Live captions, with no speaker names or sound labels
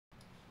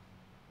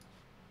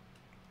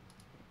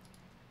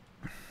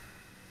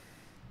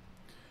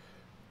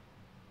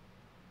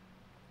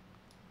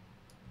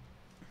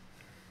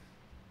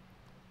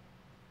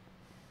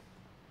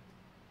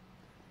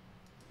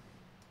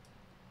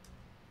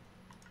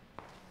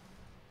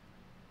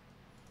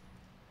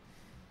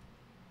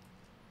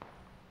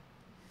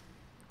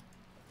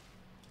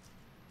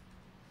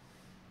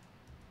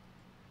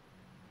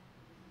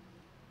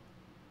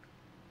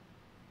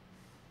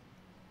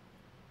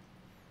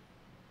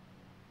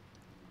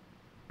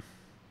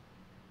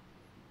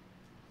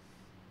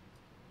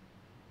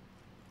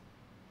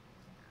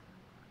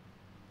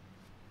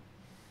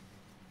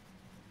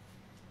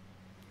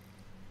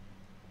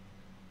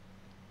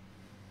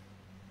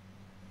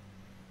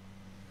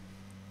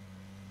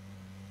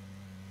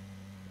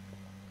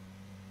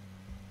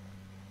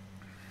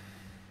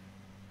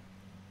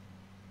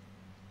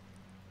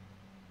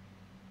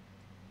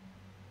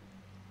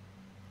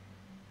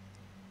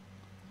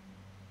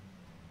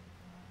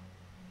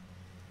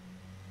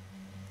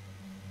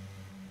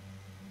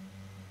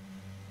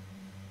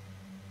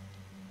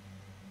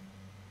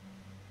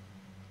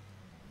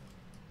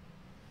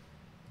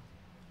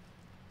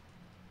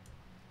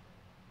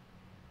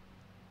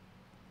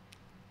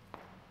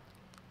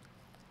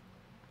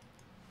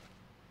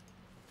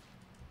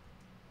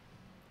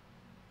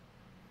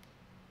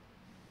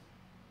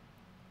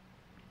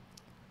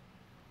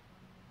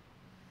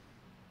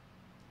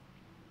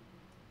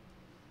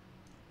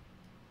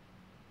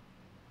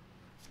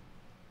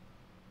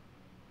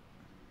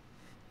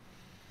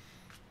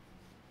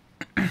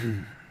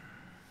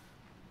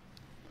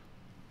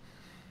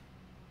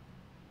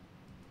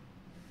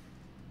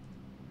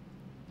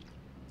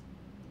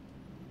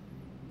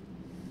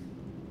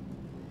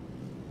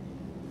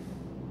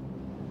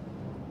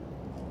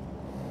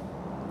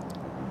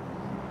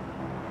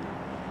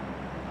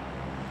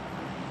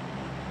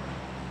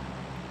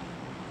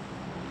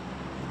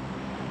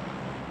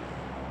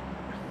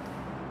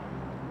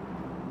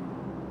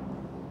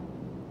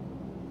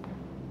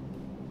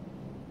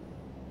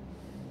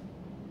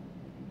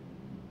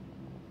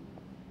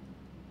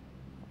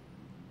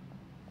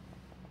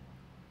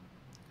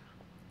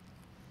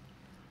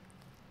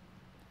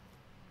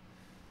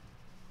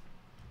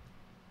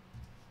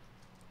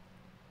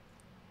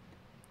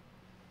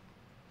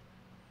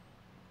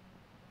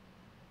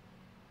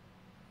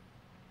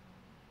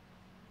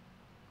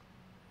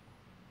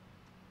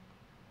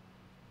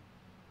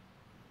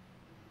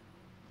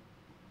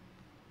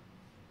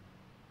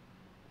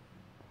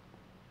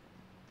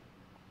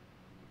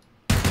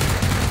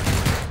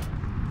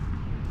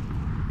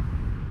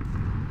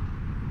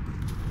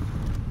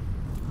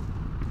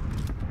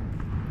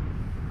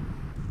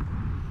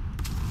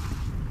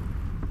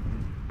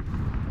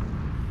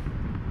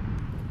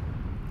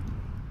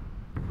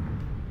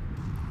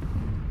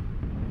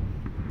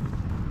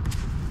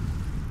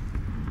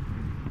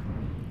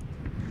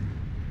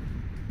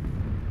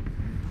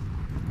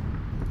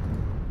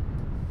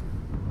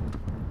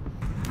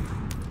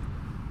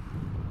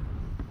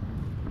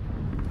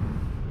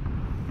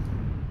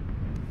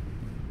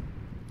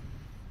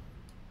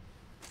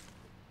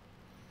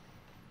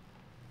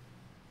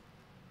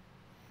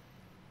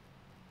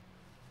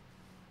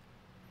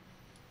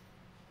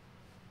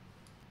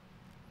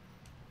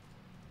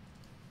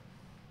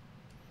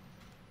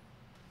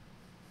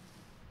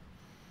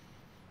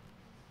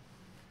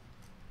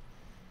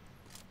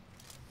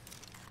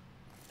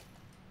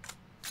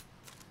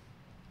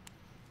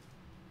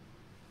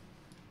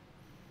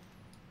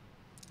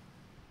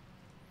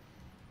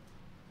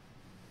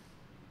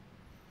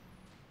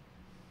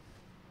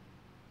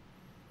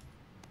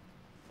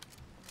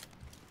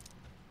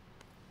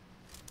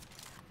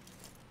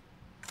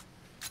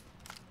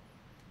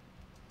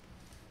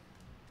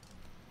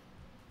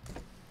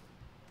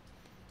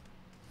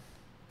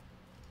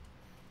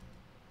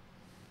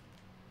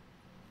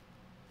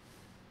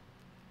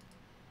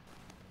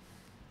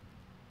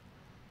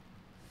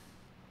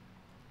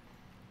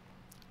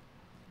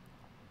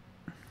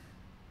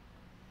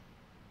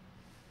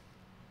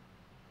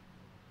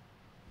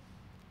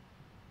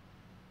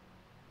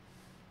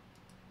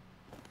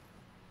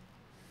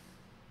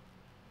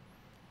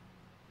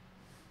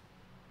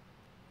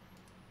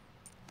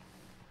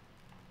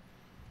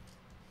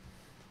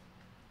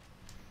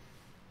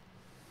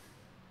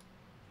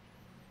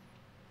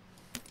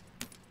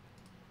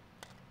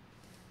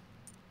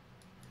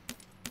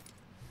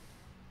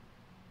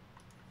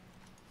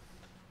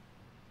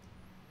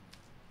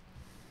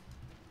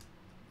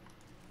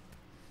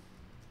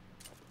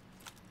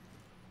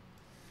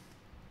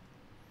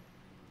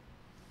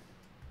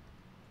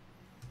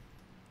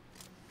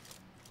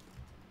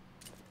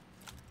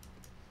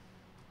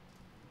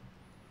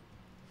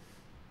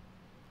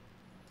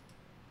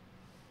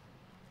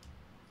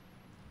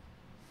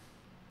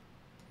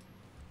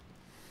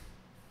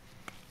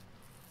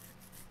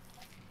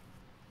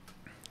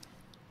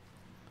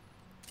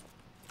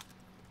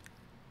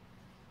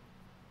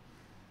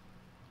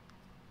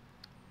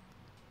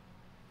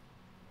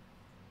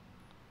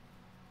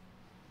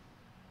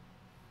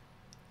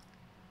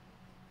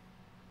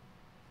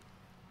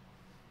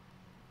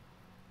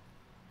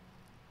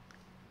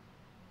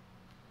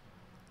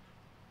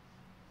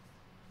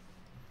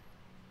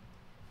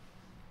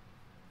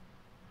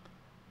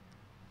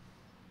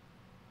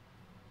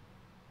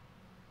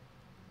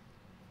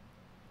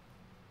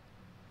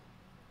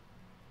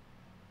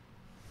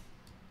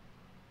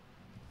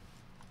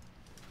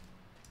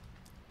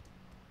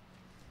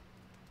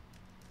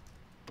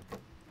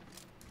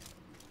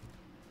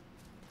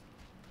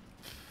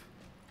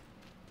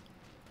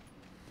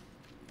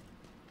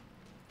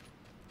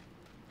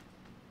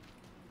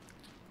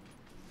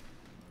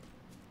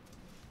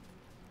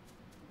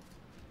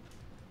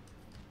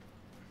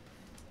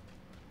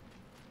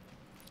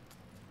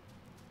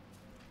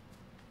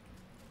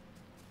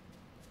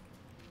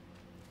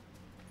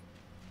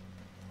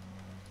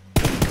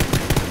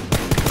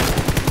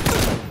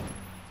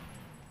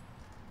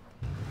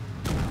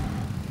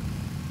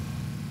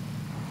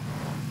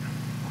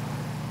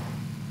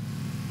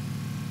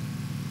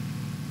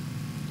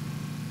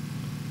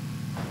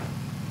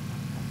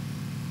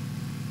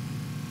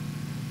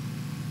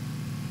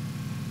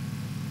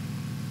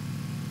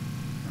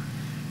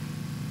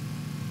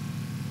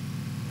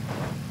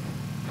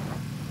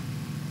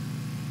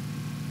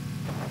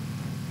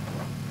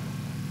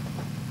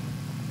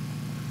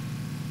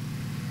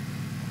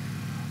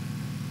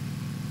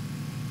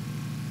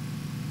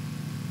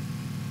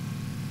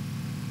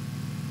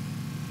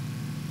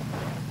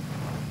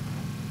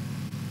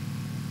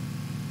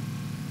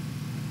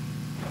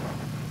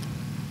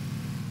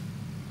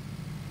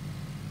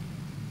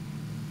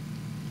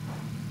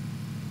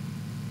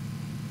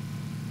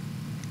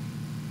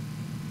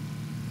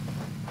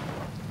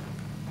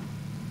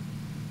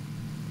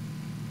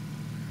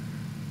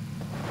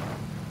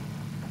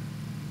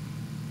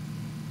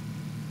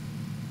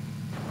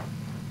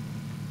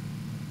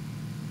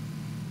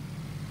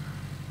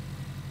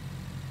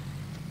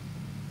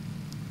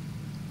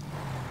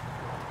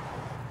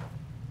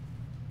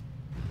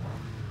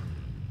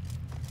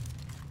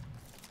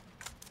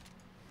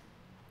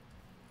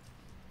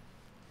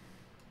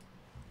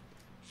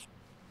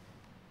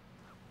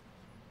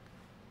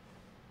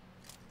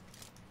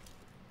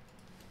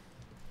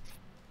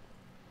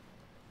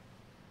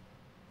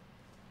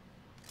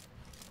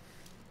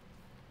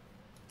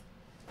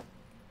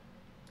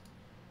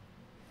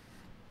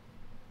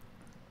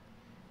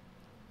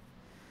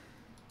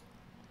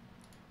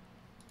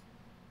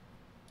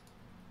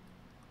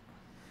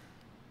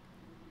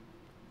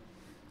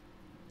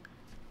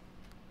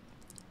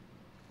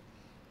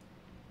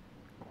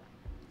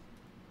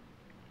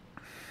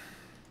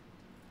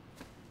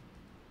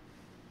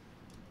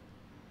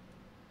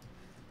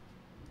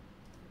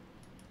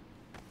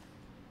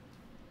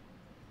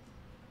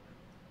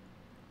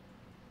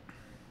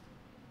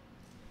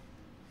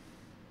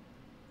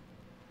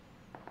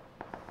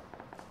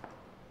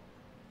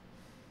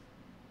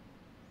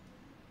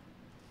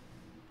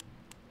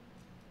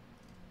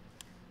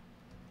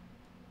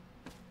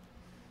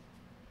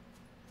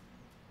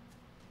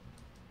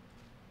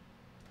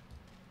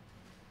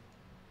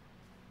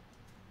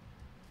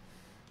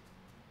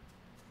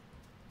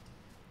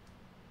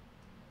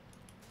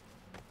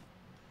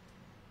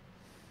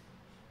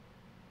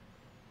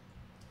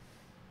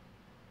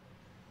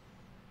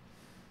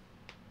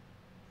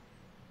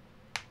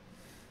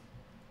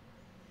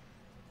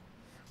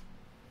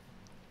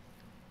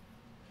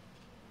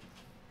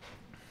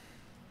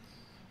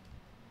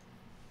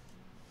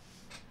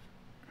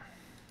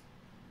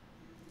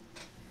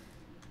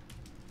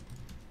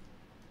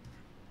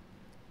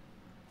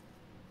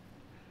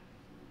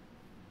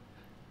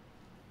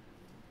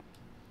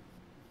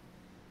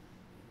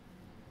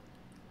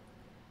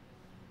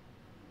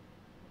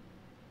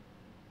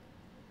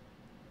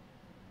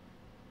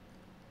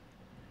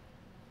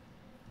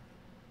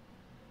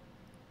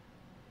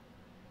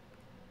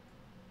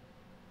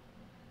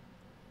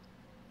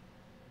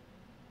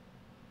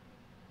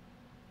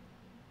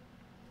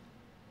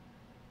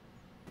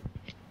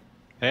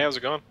Hey, how's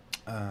it going?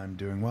 I'm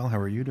doing well. How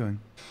are you doing?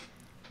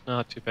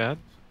 Not too bad.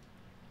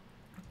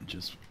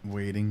 Just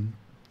waiting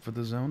for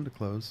the zone to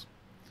close.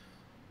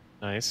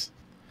 Nice.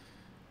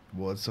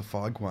 Well, it's a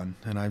fog one,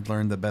 and I've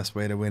learned the best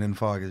way to win in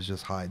fog is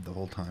just hide the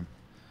whole time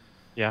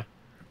Yeah.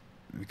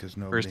 because First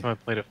nobody. time I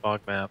played a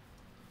fog map,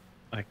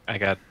 I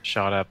got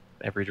shot up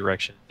every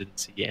direction. Didn't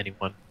see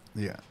anyone.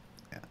 Yeah,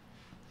 yeah,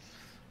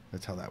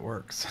 that's how that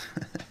works.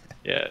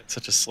 Yeah, it's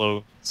such a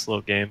slow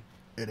game.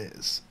 It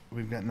is.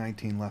 We've got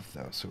 19 left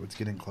though, so it's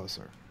getting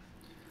closer.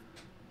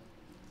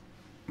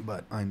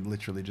 But I'm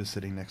literally just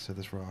sitting next to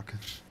this rock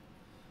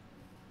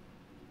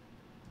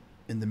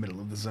in the middle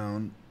of the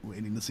zone,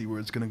 waiting to see where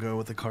it's gonna go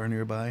with a car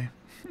nearby.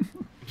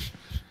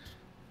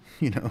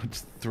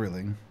 It's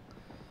thrilling.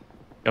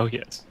 Oh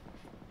yes.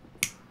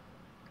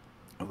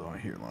 Although I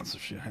hear lots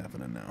of shit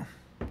happening now.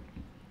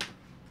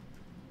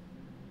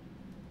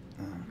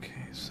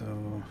 Okay, so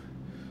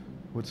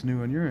what's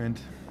new on your end?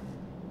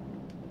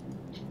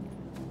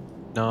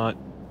 Not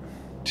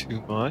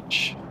too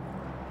much.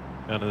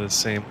 Kind of the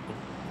same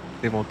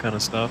old kind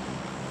of stuff.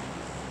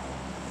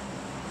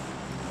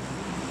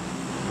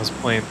 I was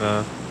playing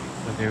the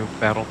new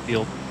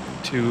Battlefield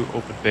 2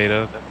 open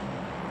beta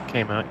that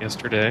came out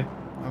yesterday.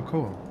 Oh,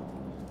 cool.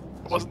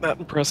 So, Wasn't that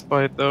impressed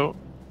by it though.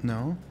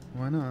 no,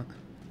 why not?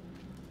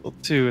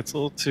 It's a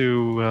little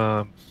too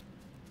oh,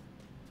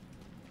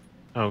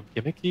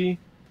 gimmicky.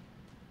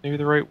 Maybe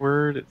the right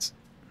word. It's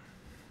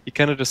you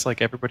kind of just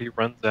like everybody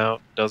runs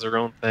out, does their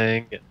own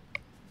thing, and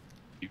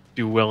you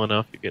do well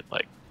enough, you get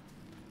like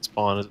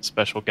spawn as a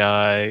special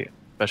guy,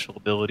 special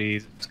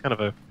abilities. It's kind of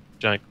a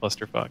giant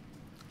clusterfuck.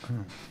 Oh,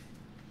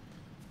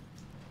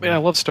 I mean, I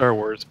love Star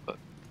Wars, but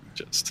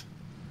just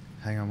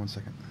hang on one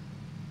second.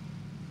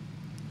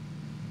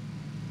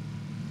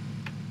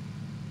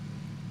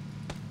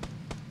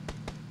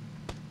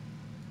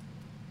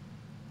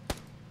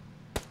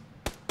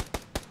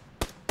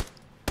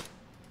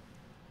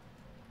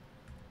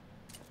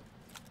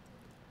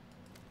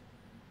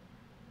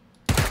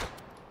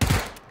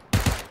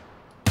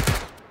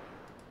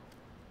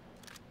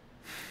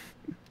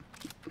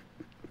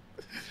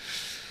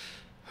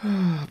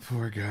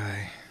 Poor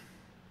guy.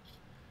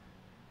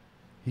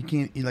 He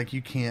can't.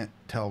 You can't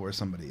tell where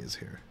somebody is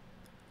here.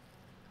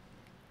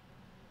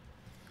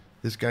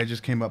 This guy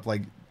just came up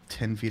like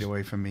 10 feet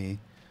away from me,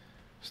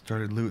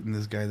 started looting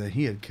this guy that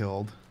he had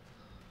killed.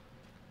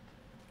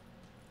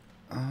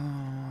 Oh,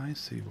 I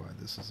see why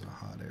this is a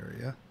hot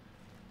area.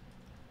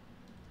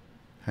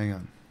 Hang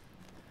on.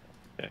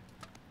 okay.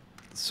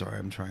 Sorry,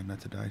 I'm trying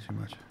not to die too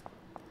much.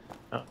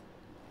 Oh,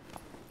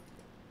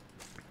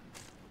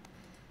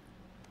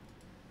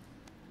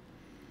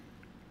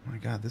 My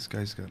God, this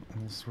guy's got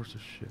all sorts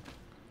of shit.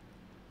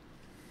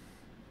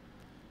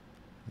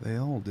 They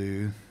all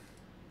do.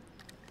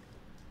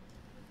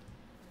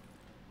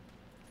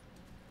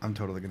 I'm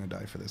totally gonna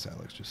die for this,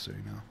 Alex, just so you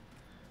know.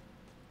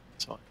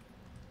 it's fine.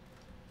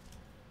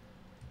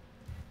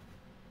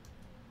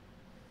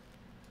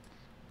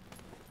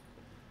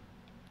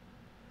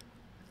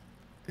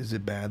 Is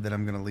it bad that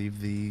I'm gonna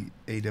leave the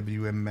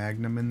AWM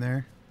Magnum in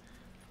there?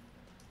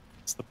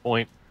 That's the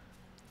point.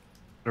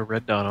 Put a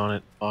red dot on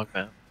it, fog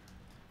map.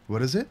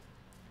 What is it?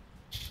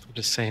 I'm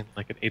just saying,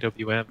 like an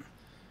AWM,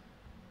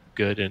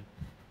 good and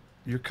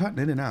You're cutting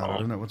in and out. I wrong.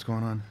 don't know what's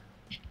going on.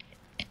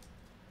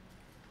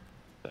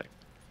 Like,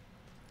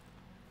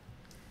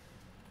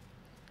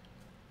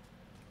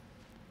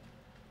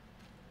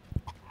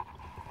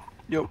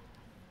 Yo.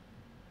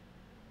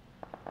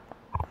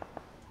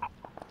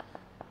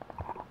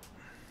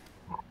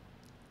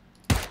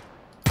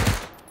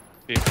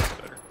 see if it's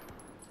better.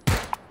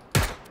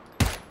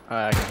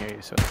 I can hear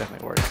you, so it's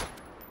definitely worse.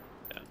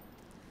 Yeah,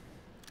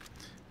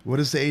 What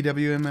is the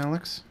AWM,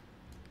 Alex?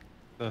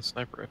 the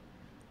sniper rifle.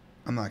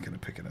 I'm not gonna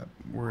pick it up.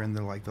 We're in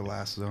the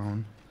last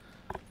zone.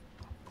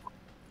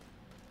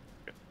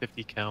 Got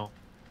 50 cal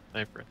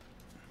sniper rifle.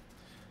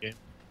 Game.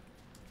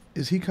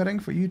 Is he cutting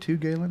for you too,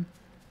 Galen?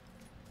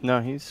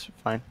 No, he's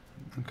fine.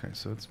 Okay,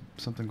 so it's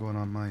something going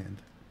on my end.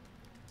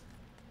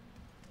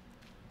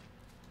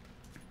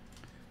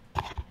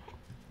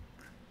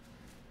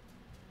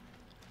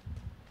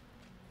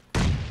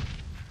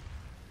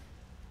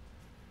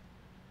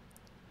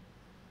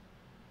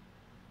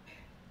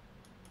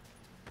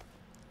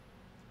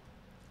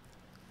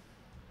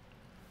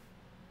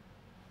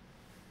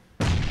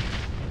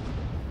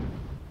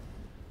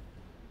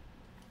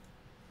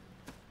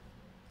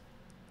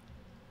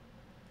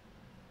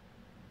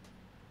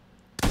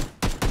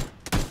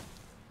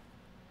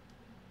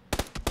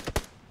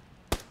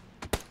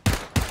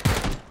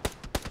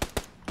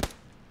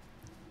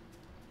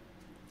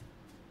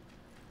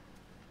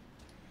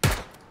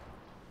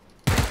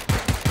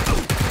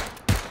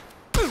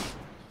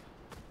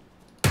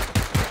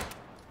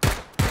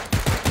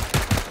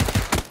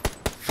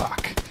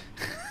 Fuck.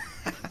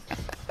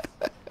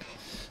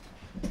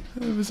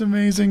 It was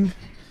amazing.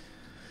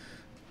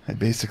 I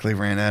basically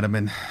ran at him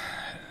and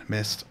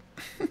missed.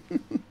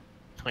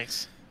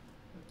 Nice.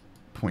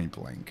 Point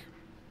blank.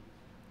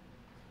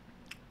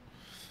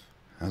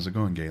 How's it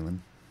going,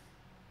 Galen?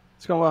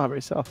 It's going well. How about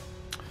yourself?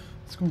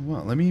 It's going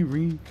well. Let me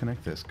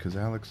reconnect this because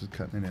Alex is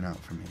cutting in and out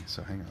for me.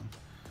 So hang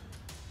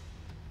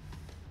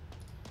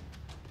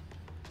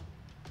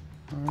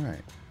on. All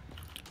right.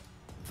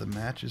 The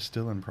match is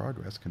still in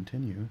progress.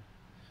 Continue.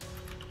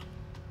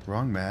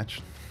 Wrong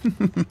match.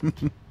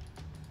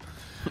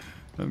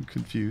 I'm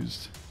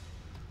confused.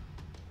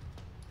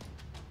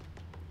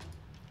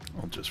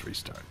 I'll just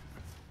restart.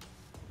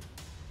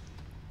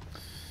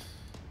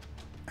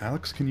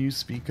 Alex, can you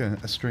speak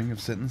a string of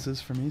sentences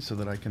for me so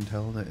that I can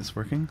tell that it's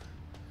working?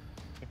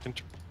 I can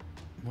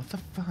What the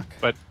fuck?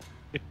 but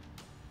if,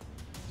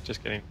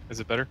 just kidding. Is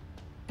it better?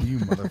 You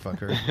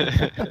motherfucker. Is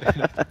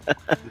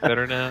it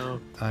better now?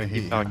 I hate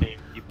Keep him. talking.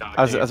 Keep talking.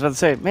 I was about to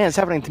say, man, it's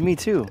happening to me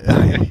too.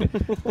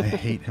 I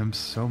hate him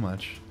so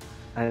much.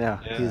 I know.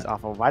 Yeah. He's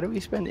awful. Why do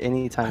we spend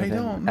any time I with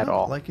don't him know. at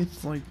all? Like,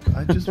 it's like,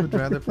 I just would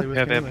rather play with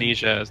I have Galen.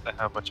 amnesia as to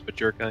how much of a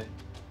jerk I am.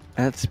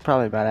 That's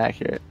probably about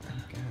accurate.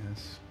 I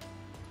guess.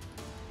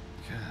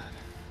 God.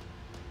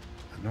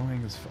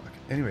 Annoying as fuck.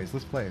 Anyways,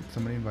 let's play it.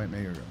 Somebody invite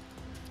Mayor.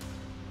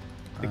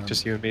 I think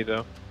just you and me,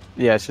 though.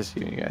 Yeah, it's just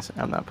you guys.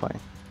 I'm not playing.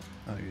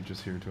 Oh, you're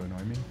just here to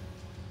annoy me?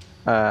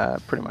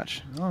 Pretty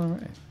much.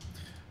 Alright.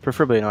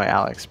 Preferably annoy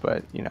Alex,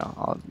 but you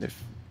know,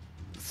 if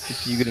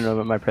you get to know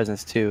about my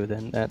presence too,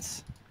 then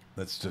that's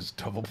That's just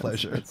double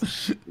pleasure.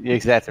 yeah,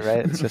 exactly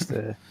right. It's just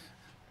a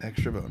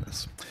Extra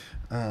bonus.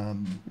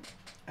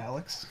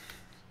 Alex?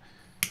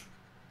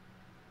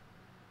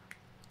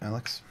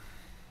 Alex?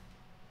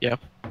 Yeah.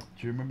 Do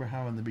you remember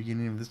how in the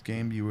beginning of this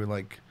game you were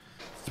like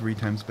 3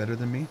 times better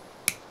than me?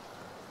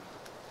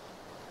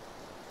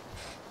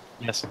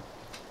 Yes.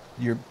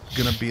 You're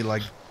gonna be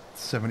like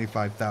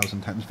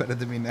 75,000 times better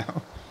than me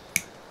now.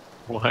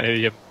 Why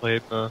you haven't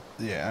played the?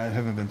 Yeah, I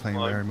haven't been playing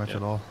Well, very much yeah.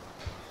 at all.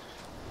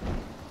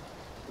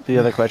 the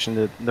other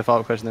question. The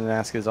follow-up question to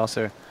ask is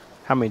also,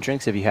 how many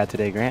drinks have you had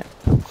today, Grant?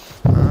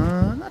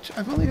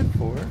 I've only had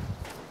 4.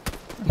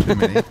 Not too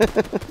many.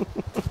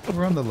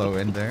 We're on the low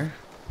end there.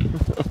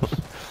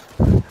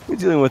 We're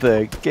dealing with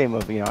a game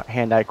of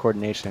hand-eye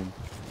coordination.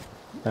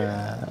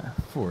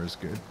 4 is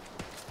good.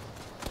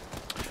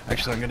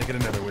 Actually, I'm gonna get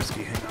another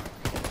whiskey. Hang on.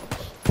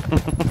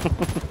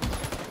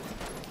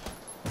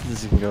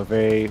 This can go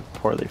very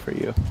poorly for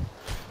you,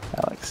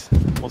 Alex.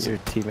 We'll see. Your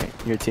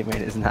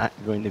teammate is not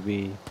going to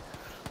be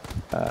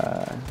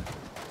a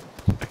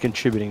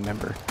contributing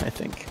member, I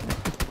think.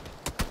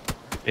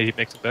 Maybe it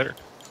makes it better.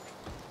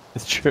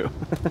 It's true.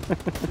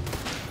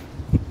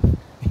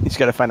 He's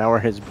got to find out where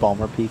his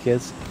Balmer peak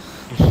is.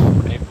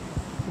 Right?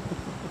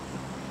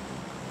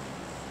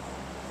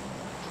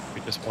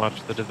 We just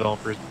watched the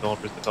developers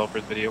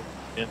video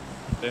again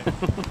today.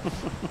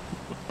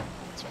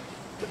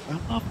 I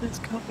love this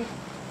company.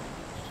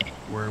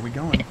 Where are we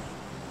going?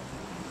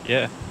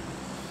 Yeah.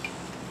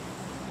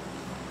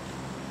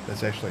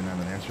 That's actually not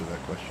an answer to that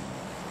question.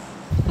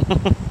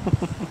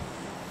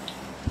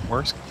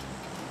 Worse.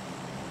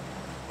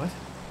 What?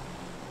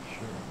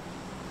 Sure.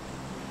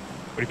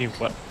 What do you mean,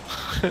 what?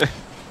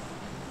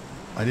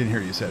 I didn't hear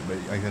what you said, but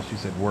I guess you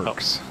said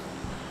works.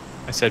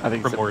 I said I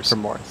think it's remorse.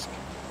 remorse.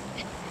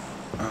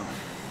 Oh.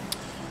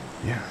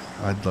 Yeah,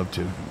 I'd love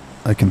to.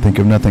 I can think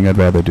of nothing I'd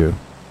rather do.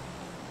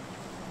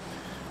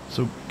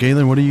 So,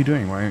 Galen, what are you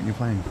doing? Why aren't you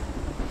playing?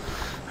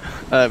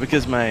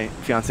 Because my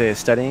fiance is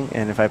studying,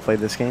 and if I play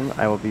this game,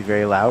 I will be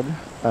very loud.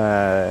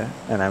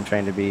 And I'm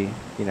trying to be,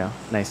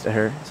 nice to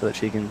her so that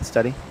she can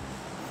study.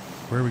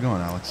 Where are we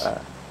going, Alex?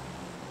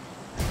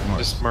 North.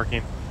 Just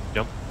marking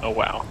jump. Oh,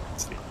 wow.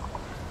 Let's see.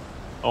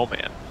 Oh,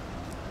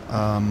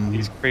 man.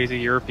 These crazy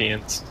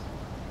Europeans.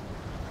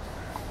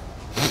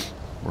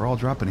 We're all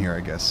dropping here, I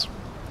guess.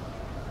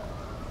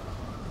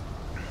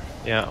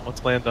 Yeah,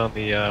 let's land on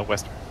the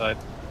western side.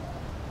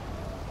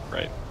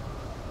 Right.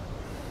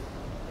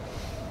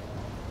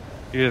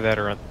 Either that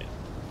or on the...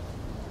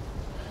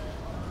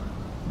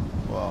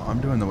 Well,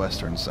 I'm doing the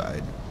western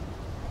side.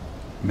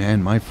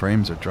 Man, my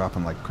frames are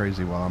dropping like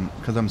crazy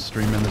because I'm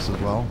streaming this as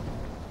well.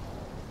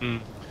 Mm.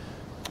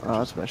 Oh,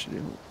 that's what I should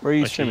do. Where are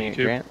you Like streaming it,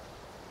 YouTube? Grant?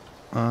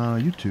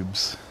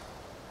 YouTube's.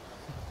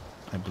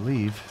 I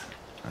believe.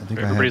 I think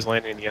Everybody's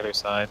landing the other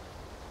side.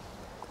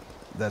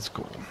 That's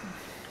cool.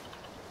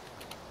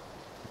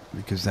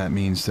 Because that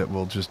means that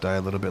we'll just die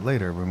a little bit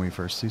later when we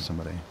first see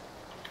somebody.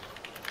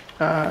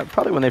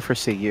 Probably when they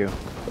first see you.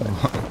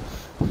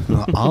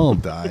 I'll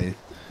die.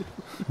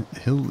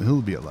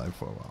 He'll be alive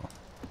for a while.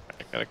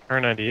 I got a Car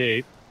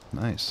 98.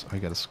 Nice. I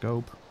got a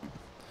scope.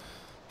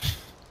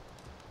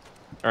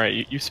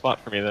 Alright, you spot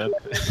for me then.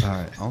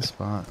 Alright, I'll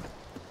spot.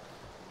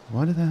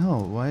 What the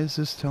hell? Why is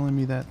this telling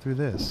me that through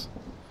this?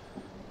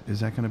 Is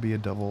that going to be a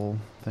double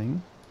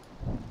thing?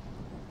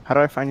 How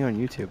do I find you on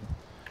YouTube?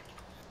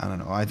 I don't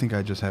know. I think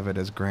I just have it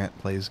as Grant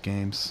Plays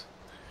Games.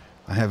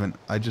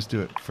 I just do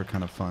it for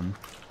kind of fun.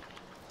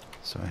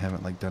 So I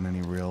haven't like done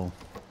any real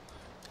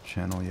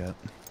channel yet.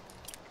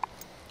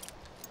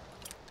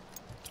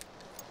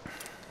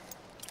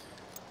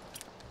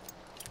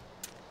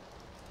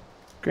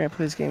 Grant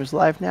Plays Games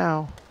live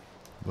now.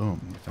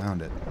 Boom, you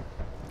found it.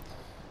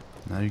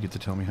 Now you get to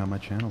tell me how my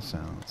channel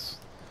sounds.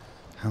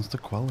 How's the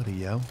quality,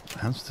 yo?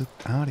 How's the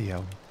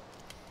audio?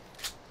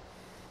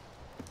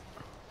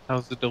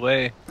 How's the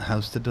delay?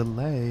 How's the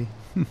delay?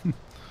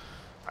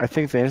 I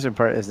think the interesting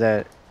part is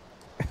that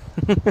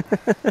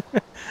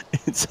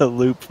it's a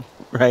loop,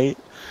 right?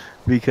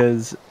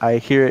 Because I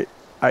hear it.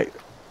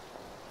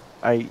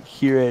 I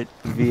hear it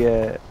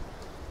via.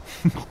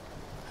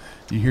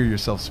 You hear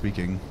yourself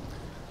speaking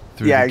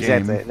through Yeah, the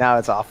game. exactly. Now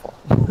it's awful.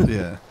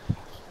 Yeah.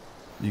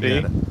 You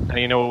See? got it. Now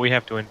you know what we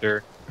have to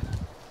endure.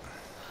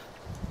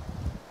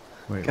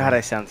 Wait, God, what?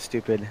 I sound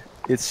stupid.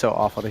 It's so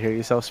awful to hear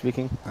yourself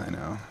speaking. I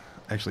know.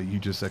 Actually, you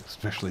just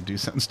especially do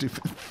sound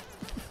stupid.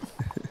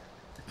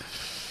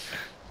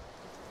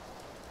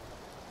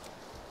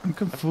 I'm I haven't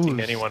confused. seen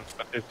anyone,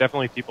 but there's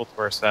definitely people to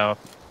our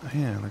south.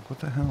 Yeah, like what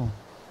the hell?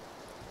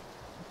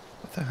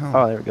 What the hell?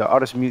 Oh, there we go. I'll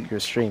just mute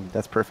your stream.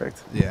 That's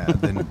perfect. Yeah,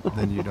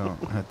 then you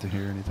don't have to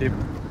hear Do you anything.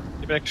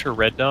 have an extra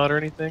red dot or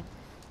anything?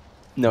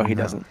 No, he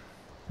No. doesn't.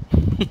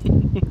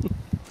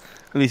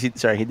 At least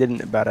he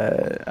didn't about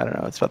I don't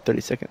know, it's about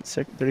 30 seconds.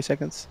 30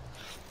 seconds?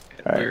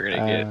 And All we're right,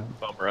 gonna get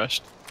bum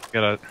rushed.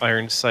 Got an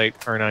iron sight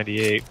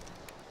R98.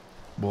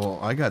 Well,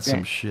 I got some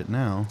Yeah. shit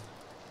now.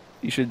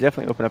 You should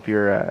definitely open up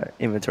your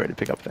inventory to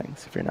pick up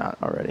things if you're not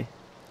already.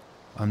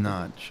 I'm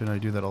not. Should I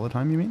do that all the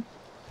time, you mean?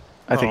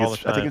 I think all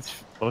it's the I think time.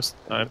 it's Most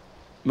of the time.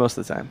 most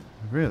of the time.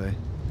 Really?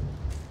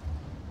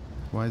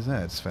 Why is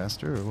that? It's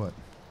faster or what?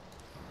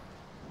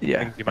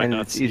 Yeah, Things you might and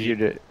not it's see. easier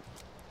to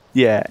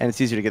yeah, and it's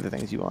easier to get the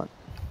things you want.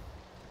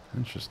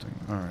 Interesting.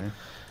 All right.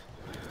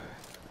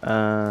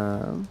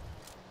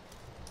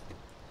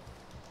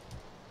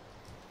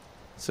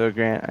 So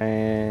Grant,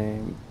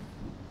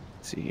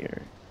 let's see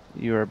here.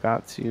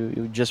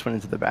 You just went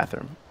into the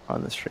bathroom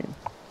on the stream.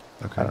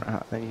 Okay. I don't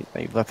know how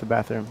you've left the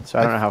bathroom, so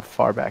I don't know how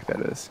far back that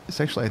is.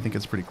 It's actually, I think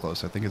it's pretty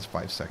close. I think it's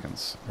 5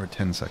 seconds or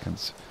 10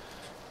 seconds.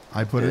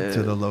 I put it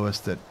to the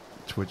lowest that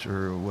Twitch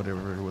or whatever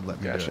would let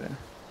me do Gotcha. it.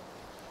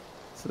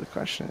 So the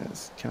question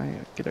is, can I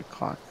get a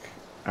clock?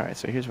 All right,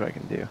 so here's what I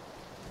can do.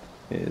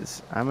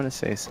 Is I'm gonna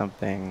say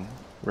something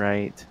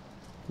right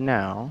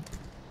now.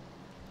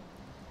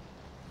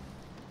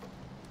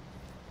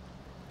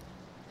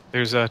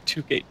 There's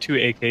two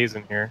AKs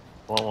in here.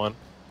 Want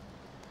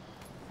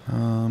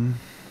one?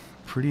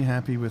 Pretty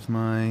happy with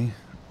my...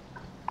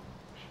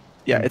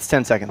 Yeah, it's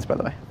 10 seconds, by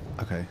the way.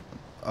 Okay.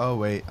 Oh,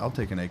 wait. I'll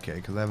take an AK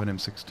because I have an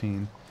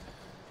M16.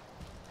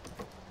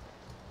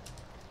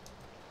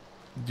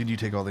 Did you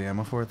take all the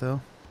ammo for it,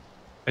 though?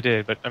 I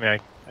did, but I mean, I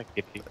can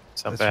give you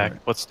some That's back.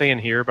 right. Let's stay in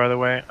here, by the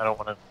way. I don't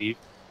want to leave.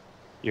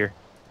 Here.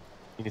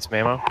 You need some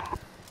ammo?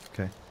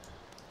 Okay.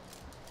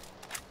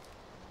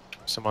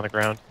 Some on the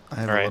ground. I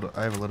have, Alright.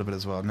 I have a little bit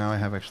as well. Now I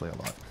have actually a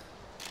lot.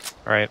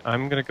 Alright,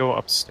 I'm going to go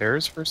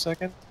upstairs for a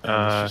second.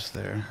 It's just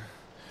there.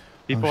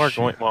 People Oh, are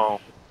going... shit. Well,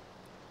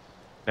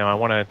 now I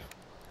want to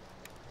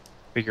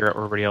figure out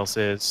where everybody else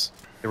is.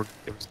 There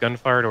was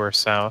gunfire to our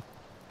south.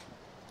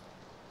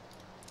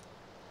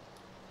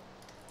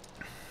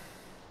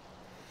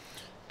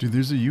 Dude,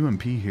 there's a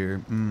UMP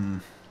here.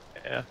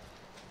 Yeah.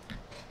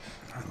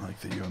 I like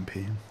the UMP.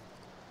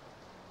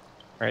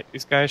 Alright,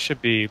 these guys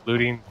should be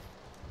looting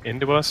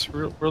into us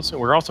real soon.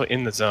 We're also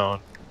in the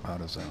zone.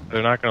 Out of zone.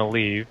 They're not going to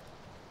leave.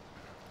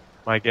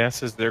 My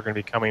guess is they're going to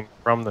be coming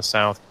from the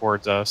south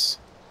towards us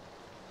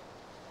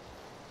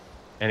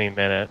any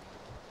minute.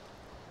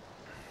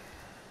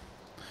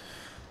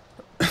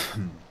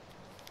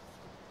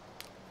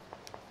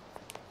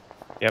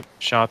 Yep,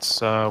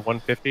 shots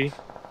 150.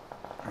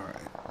 Alright.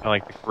 I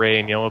like the gray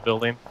and yellow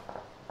building.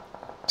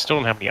 Still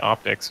don't have any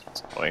optics at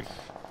this point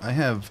I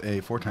have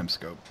a 4x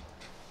scope.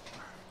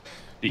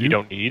 that You? you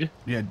don't need.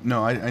 Yeah,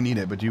 no, I need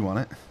it, but do you want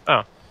it?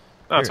 Oh,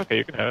 no, it's Here. okay.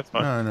 You can have it. It's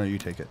fine. No, you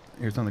take it.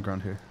 Here's on the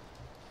ground here.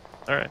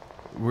 All right,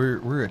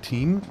 We're a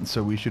team,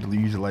 so we should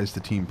utilize the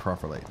team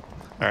properly.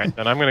 all right.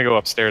 Then I'm gonna go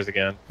upstairs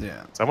again.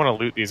 Yeah. So I want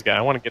to loot these guys.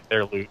 I want to get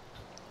their loot.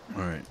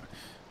 All right.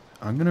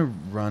 I'm gonna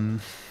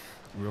run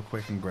real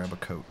quick and grab a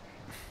coat.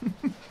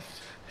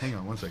 Hang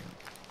on 1 second.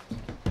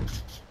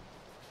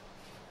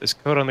 This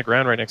coat on the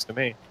ground right next to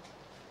me.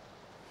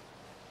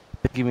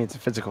 You mean it's a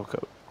physical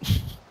code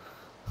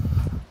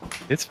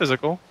It's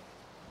physical.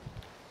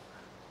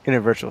 in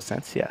a virtual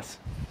sense? Yes.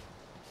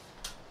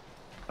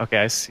 Okay,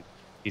 I see.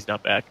 He's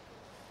not back.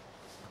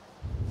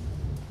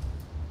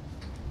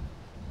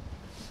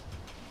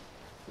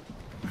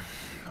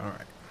 All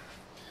right.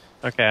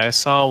 Okay, I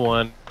saw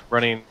one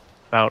running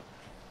about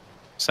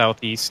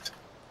southeast,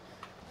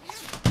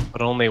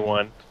 but only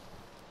one.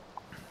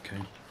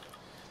 Okay.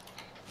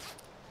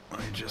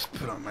 I just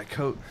put on my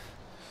coat,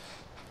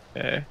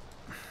 Okay.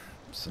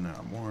 so now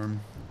I'm warm.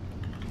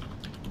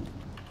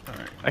 All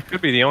right. I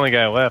could be the only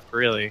guy left,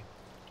 really.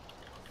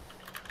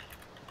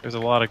 There's a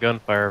lot of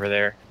gunfire over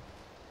there.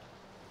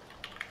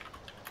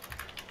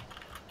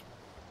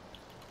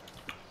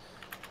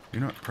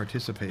 You're not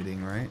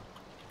participating, right?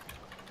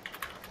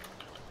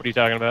 What are you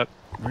talking about?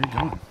 Where are you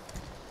going?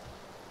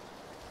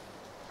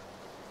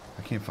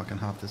 I can't fucking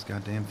hop this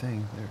goddamn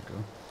thing. There we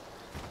go.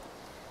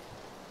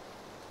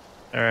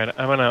 Alright,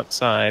 I'm on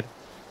outside.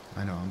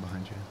 I know, I'm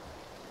behind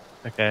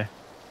you. Okay.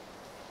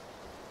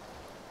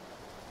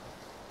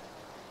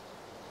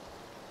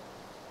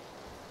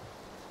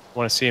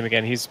 want to see him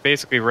again. He's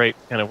basically right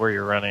kind of where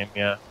you're running.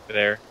 Yeah,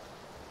 there.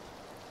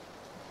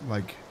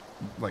 Like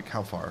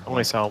how far? I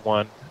only saw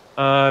one.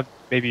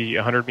 Maybe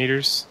 100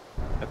 meters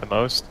at the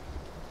most.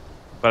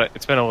 But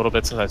it's been a little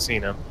bit since I've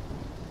seen him.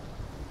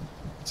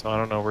 So I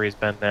don't know where he's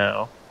been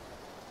now.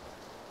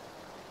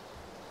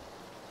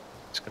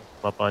 Just gonna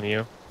come up on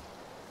you.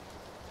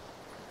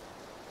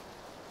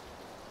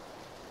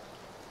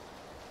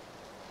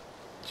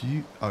 Do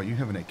you? Oh, you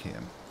have an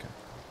AKM. Okay.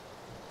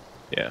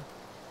 Yeah.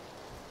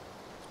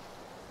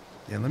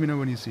 Yeah. Let me know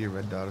when you see a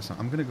red dot or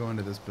something. I'm gonna go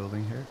into this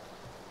building here.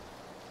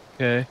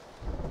 Okay.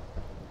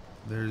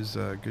 There's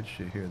good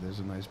shit here. There's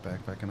a nice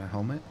backpack and a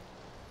helmet.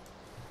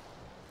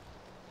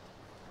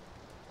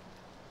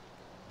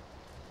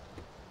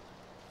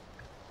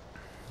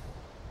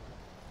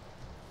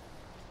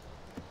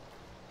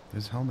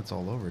 There's helmets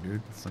all over,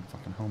 dude. It's like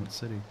fucking Helmet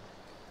City.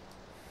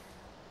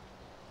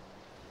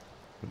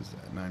 What is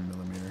that?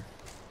 9mm.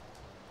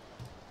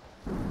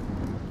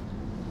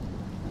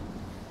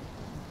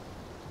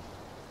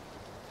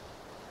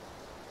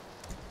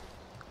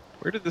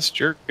 Where did this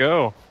jerk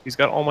go? He's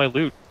got all my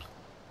loot.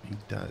 He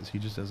does. He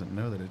just doesn't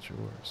know that it's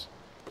yours.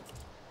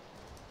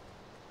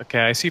 Okay,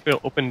 I see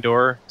open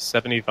door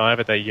 75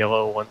 at that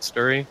yellow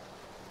one-story.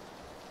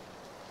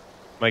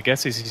 My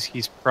guess is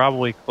he's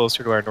probably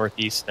closer to our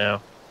northeast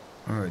now.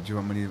 Alright, do you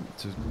want me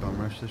to bum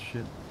rush this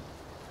shit?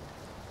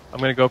 I'm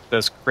gonna go up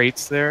those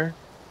crates there.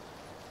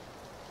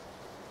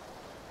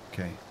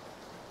 Okay.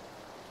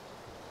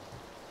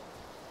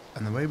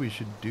 And the way we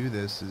should do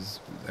this is,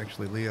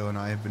 actually Leo and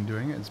I have been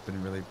doing it. It's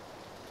been really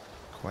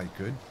quite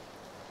good.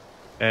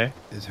 Okay.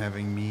 Is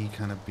having me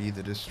kind of be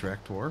the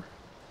distractor.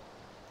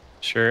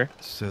 Sure.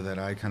 So that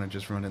I kind of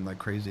just run in like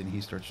crazy and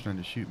he starts trying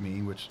to shoot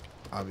me, which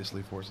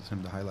obviously forces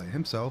him to highlight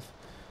himself.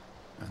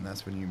 And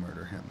that's when you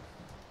murder him.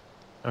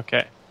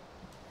 Okay.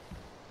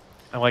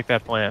 I like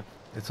that plan.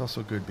 It's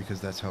also good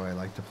because that's how I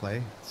like to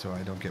play, so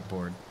I don't get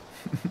bored.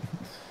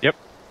 Yep.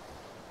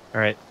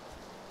 Alright.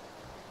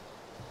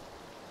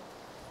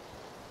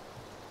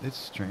 It's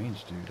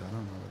strange, dude. I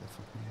don't know where the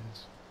fuck he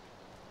is.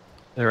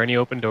 Are there any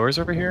open doors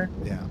over here?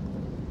 Yeah.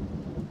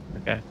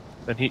 Okay.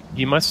 Then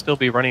he must still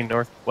be running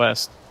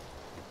northwest.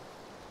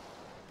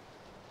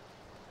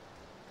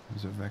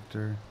 There's a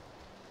vector.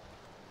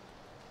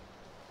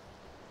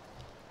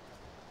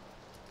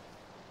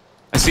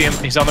 I see him.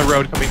 He's on the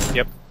road coming.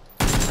 Yep.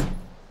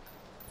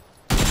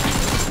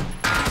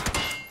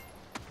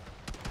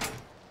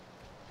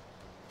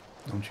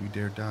 Don't you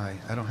dare die.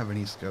 I don't have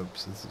any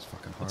scopes. This is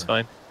fucking hard. That's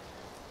fine.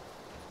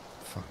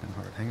 Fucking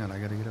hard. Hang on, I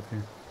gotta get up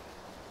here.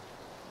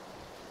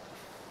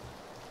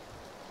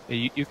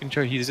 Yeah, you can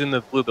try. He's in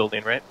the blue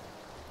building, right?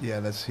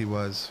 Yeah, he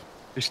was.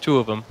 There's two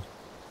of them.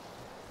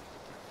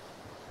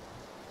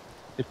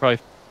 They probably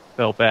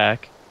fell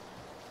back.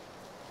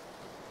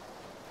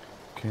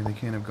 Okay, they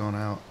can't have gone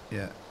out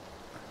yet.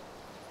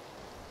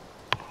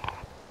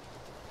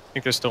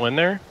 Think they're still in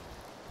there?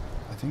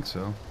 I think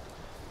so.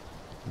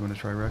 You wanna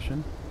try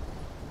rushing?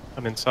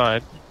 I'm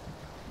inside.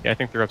 Yeah, I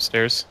think they're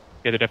upstairs.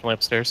 Yeah, they're definitely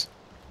upstairs.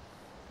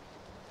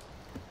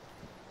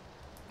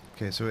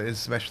 Okay, so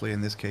especially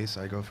in this case,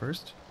 I go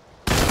first.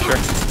 Sure.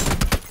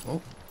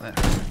 Oh, that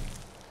hurt.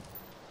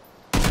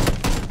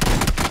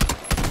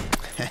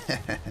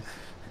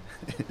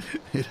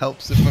 It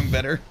helps if I'm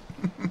better.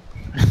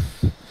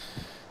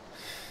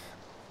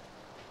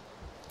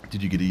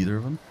 Did you get either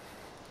of them?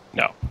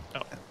 No.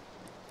 No.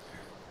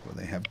 Well,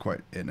 they have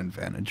quite an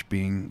advantage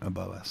being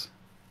above us.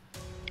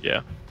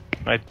 Yeah.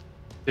 I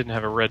didn't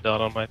have a red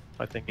dot on my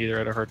thing either. I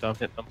had a hard time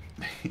hitting them.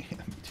 Yeah,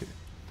 me too.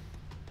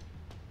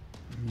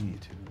 Me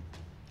too.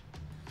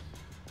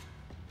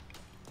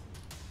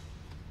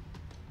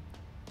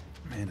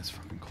 Man, it's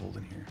fucking cold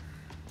in here.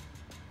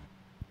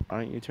 Why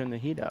don't you turn the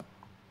heat up?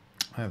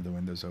 I have the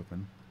windows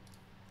open.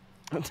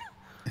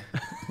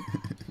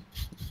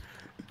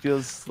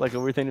 Feels like a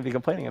weird thing to be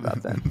complaining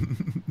about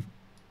then.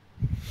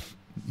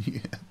 Yeah,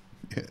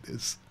 it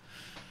is.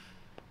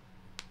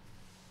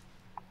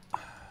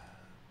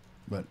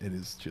 But it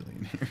is chilly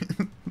in here.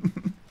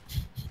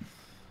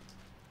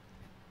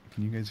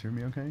 Can you guys hear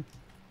me okay?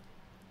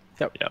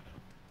 Yep. Yep.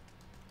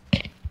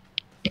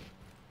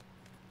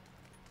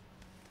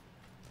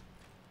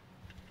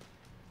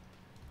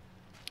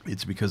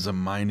 It's because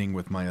I'm mining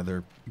with my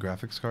other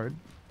graphics card.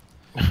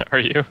 Are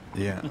you?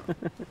 Yeah.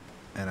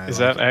 And I Is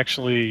like that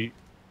actually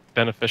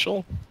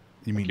beneficial?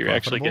 You mean You're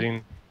actually profitable?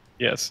 getting...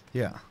 Yes.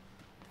 Yeah.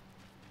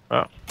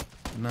 Wow.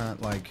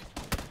 Not like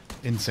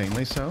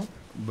insanely so,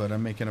 but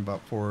I'm making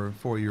about 4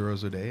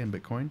 euros a day in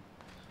Bitcoin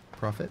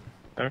profit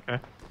Okay.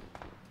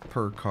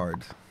 per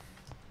card.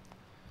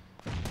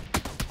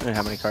 And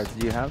how many cards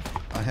do you have?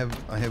 I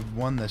have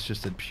one that's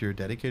just a pure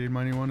dedicated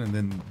mining one, and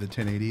then the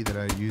 1080 that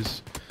I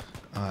use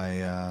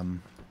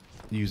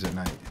at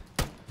night.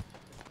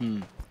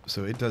 Hmm.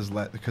 So it does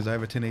because I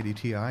have a 1080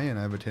 Ti and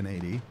I have a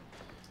 1080,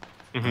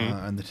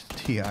 and the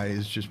Ti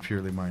is just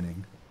purely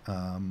mining.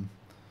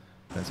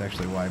 That's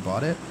actually why I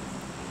bought it,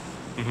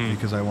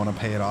 because I want to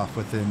pay it off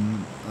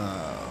within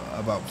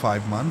about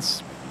 5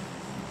 months.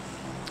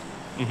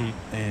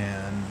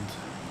 And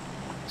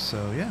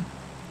So yeah.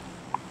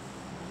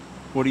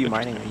 What are you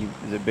mining?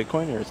 Is it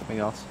Bitcoin or something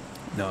else?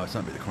 No, it's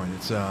not Bitcoin.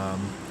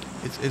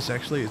 It's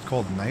actually it's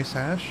called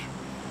NiceHash,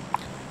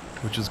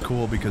 which is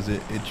cool because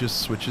it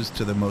just switches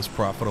to the most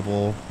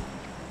profitable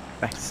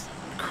Nice.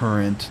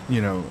 current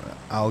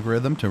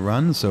algorithm to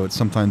run. So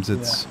sometimes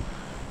it's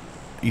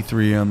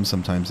Ethereum,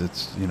 sometimes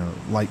it's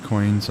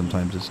Litecoin,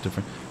 sometimes it's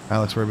different.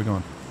 Alex, where are we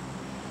going?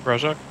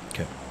 Rajak?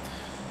 Okay.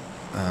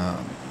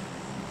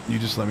 You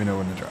just let me know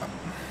when to drop.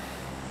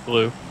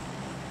 Blue.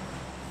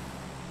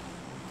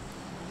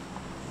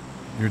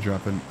 You're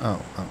dropping.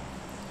 Oh,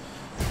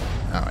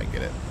 I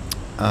get it.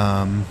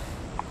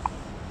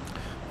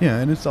 Yeah,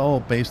 and it's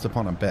all based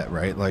upon a bet,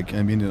 right? Like,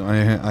 I mean,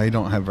 I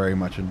don't have very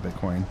much in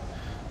Bitcoin.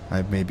 I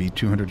have maybe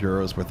 200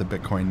 euros worth of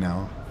Bitcoin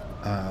now.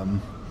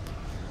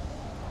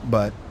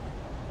 But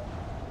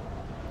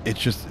it's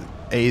just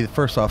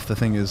first off, the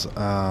thing is,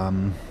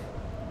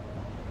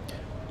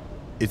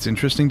 it's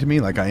interesting to me.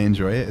 Like, I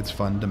enjoy it. It's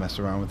fun to mess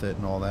around with it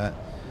and all that.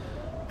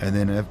 And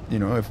then if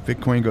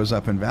Bitcoin goes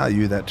up in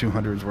value, that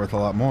 200 is worth a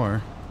lot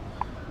more.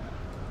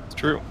 It's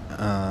true.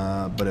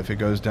 But if it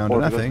goes down to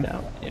nothing,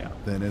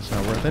 then it's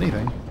not worth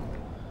anything.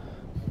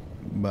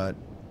 But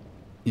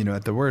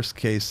at the worst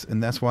case,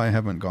 and that's why I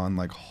haven't gone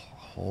like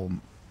whole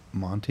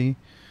Monty.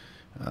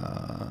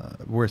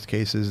 Worst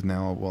case is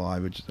now. Well, I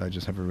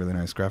just have a really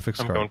nice graphics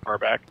card. I'm going far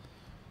back.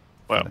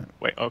 Well,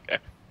 wait. Okay.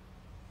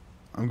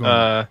 I'm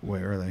going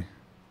way early.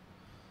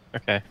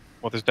 Okay.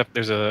 Well,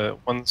 there's a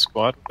one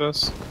squad with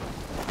us,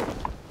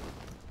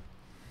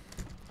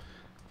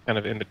 kind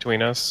of in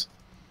between us.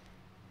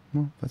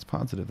 Well, that's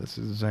positive. This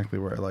is exactly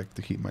where I like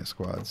to keep my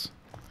squads.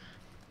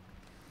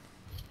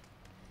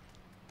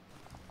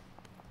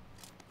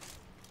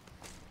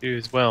 Do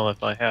as well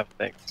if I have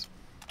things.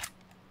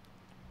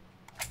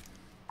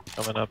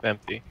 Coming up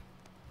empty.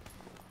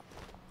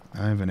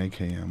 I have an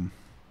AKM.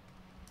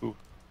 Ooh.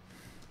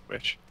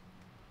 Wish.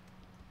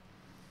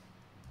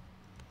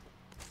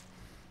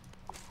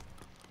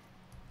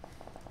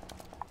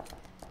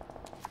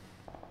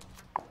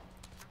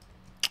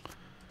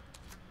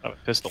 I have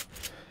a pistol.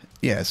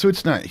 Yeah, so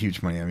it's not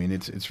huge money. I mean,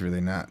 it's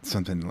really not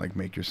something to like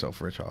make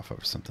yourself rich off of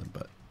or something,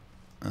 but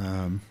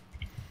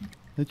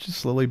it just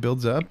slowly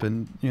builds up,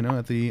 and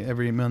at the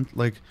every month,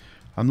 like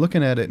I'm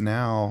looking at it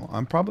now,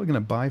 I'm probably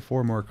gonna buy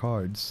 4 more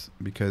cards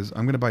because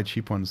I'm gonna buy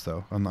cheap ones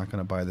though. I'm not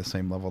gonna buy the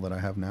same level that I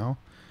have now.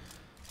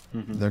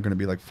 Mm-hmm. They're gonna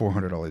be like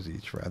 $400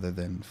 each rather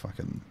than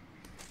fucking.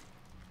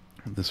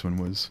 This one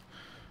was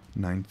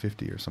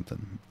 $950 or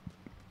something.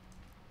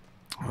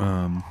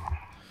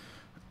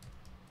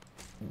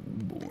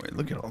 Boy,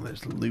 look at all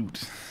this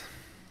loot.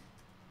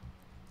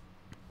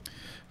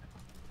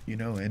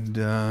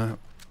 And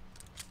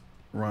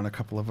run a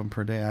couple of them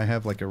per day. I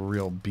have like a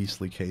real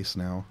beastly case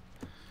now.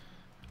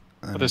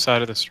 Other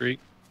side of the street.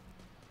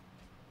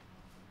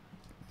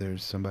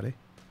 There's somebody?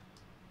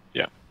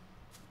 Yeah.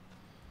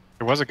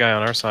 There was a guy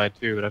on our side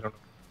too, but I don't know.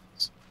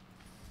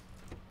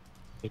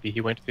 Maybe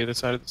he went to the other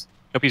side of this.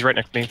 Nope, he's right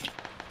next to me.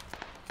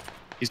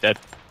 He's dead.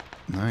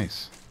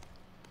 Nice.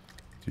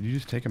 Did you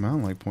just take him out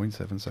in like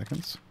 0.7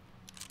 seconds?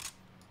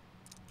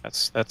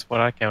 That's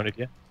what I counted,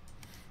 yeah.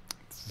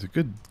 It's a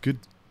good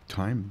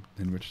time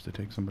in which to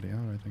take somebody out,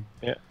 I think.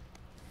 Yeah.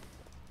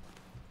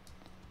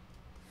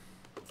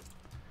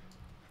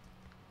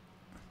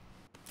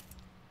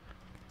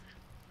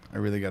 I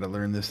really got to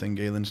learn this thing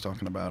Galen's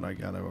talking about. I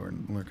got to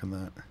learn on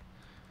that.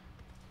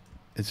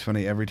 It's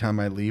funny, every time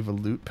I leave a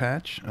loot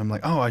patch, I'm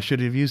like, oh, I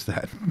should have used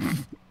that.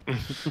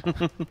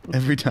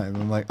 Every time.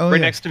 I'm like, oh,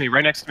 right next to me,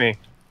 right next to me.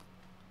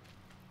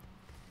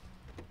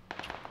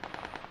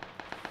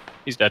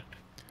 He's dead.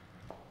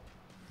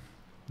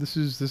 This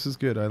is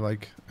good. I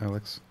like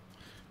Alex.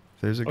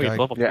 There's a guy.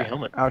 Level 3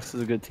 helmet. Alex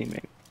is a good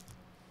teammate.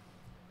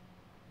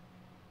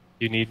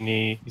 You need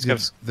any?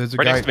 There's a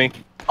right guy next to me.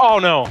 Oh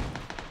no!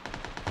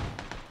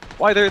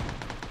 Why there?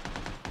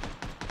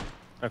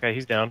 Okay,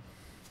 he's down.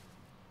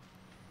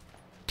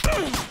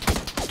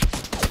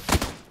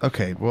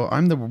 Okay, well,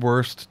 I'm the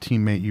worst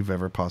teammate you've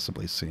ever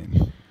possibly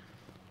seen.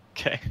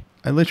 Okay.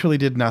 I literally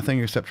did nothing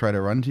except try to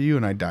run to you,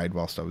 and I died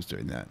whilst I was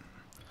doing that.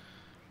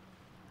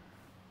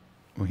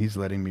 Well, he's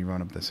letting me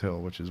run up this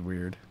hill, which is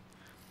weird.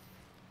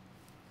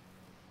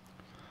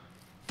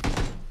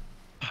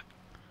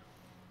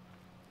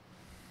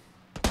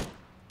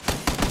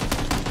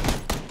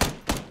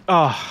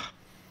 Oh,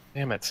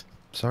 damn it.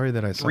 Sorry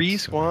that I sucked. 3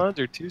 squads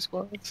or 2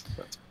 squads?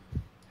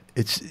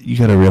 You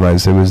gotta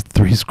realize it was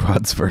 3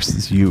 squads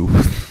versus you.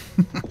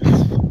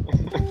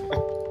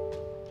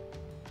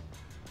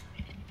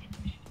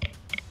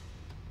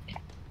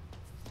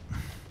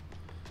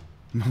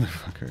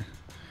 Motherfucker.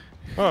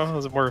 Oh, it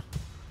was a more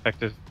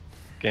effective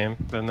game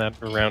than that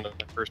round in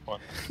the first one.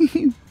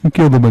 You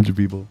killed a bunch of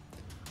people.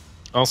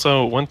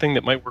 Also, one thing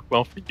that might work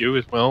well for you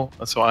as well.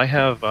 So I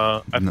have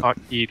I've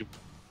hotkeyed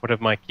one of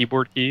my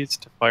keyboard keys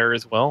to fire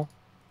as well.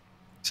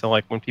 So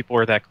like when people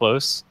are that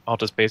close, I'll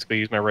just basically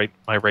use my right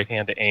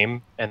hand to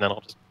aim, and then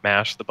I'll just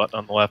mash the button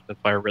on the left and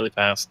fire really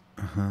fast.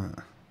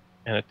 And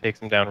it takes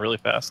them down really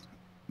fast.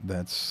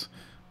 That's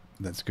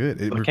That's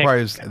good. It So I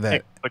requires can't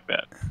that click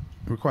that.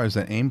 requires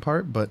that aim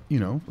part, but you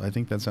know, I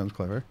think that sounds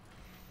clever.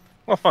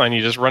 Well, fine.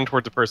 You just run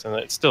towards a person.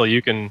 It's still,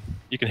 you can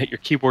hit your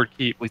keyboard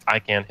key. At least I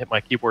can hit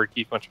my keyboard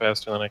key much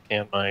faster than I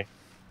can my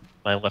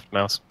left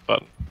mouse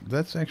button.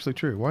 That's actually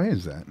true. Why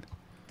is that?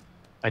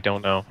 I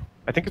don't know.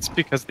 I think it's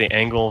because the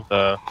angle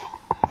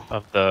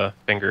of the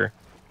finger,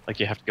 like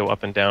you have to go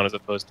up and down as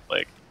opposed to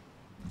like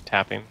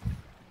tapping.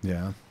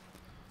 Yeah.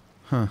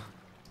 Huh.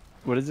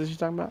 What is this you're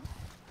talking about?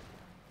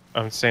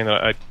 I'm saying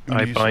that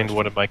I bind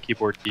one of my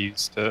keyboard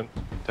keys to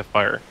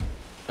fire.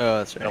 Oh,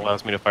 that's right. It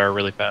allows me to fire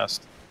really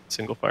fast,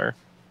 single fire.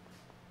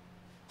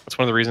 That's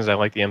one of the reasons I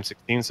like the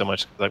M16 so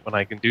much. Cause like when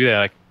I can do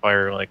that, I can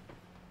fire like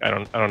I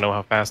don't know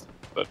how fast,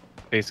 but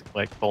basically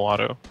like full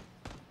auto.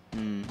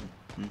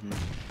 Mm-hmm.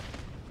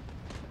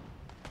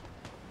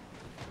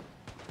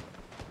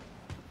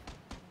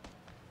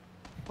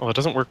 Well, it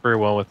doesn't work very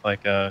well with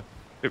like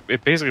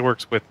it basically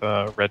works with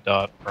red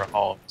dot or a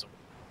hollow, so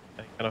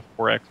any kind of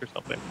 4x or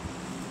something.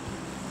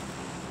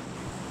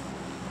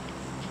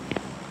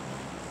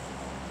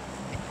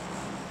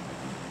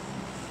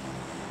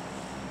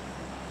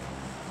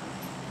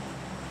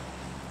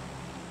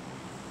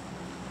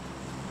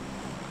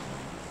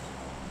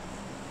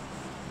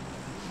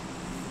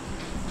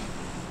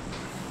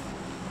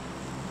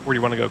 Where do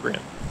you want to go,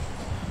 Grant?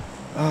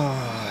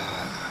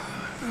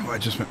 Oh, I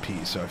just went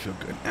pee, so I feel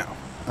good now.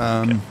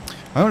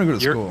 I want to go to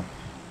school.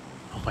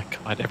 Oh my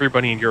god,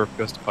 everybody in Europe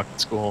goes to fucking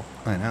school.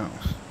 I know.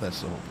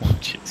 That's the whole point.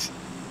 Jeez.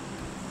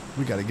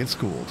 We got to get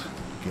schooled.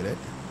 Get it?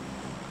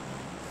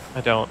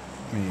 I don't.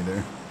 Me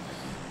either.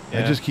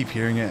 Yeah. I just keep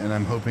hearing it, and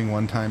I'm hoping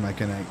one time I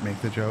can make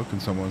the joke,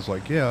 and someone's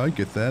like, "Yeah, I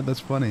get that. That's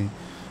funny."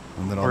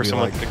 And then I'll Or be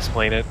someone like, could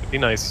explain it. It'd be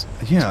nice.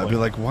 "Yeah," I'll be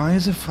like, "Why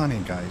is it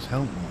funny, guys?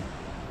 Help me."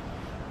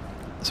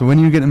 So when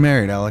are you getting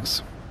married,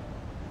 Alex?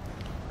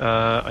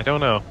 I don't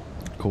know.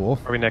 Cool.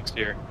 Probably next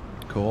year.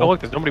 Cool. Oh look,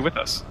 there's nobody with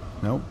us.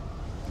 Nope.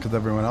 Because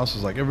everyone else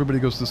is like, everybody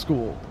goes to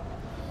school.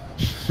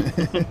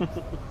 It's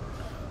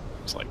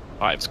like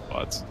 5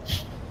 squads.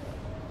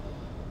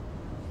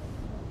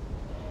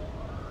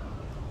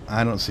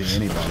 I don't see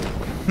anybody.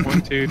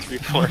 1, 2, 3,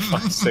 4,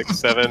 5, 6,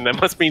 7. That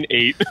must mean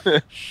 8.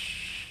 Not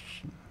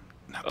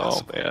Oh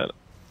possible. man.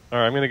 All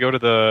right, I'm gonna go to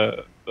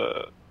the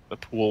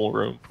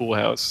pool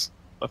house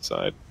left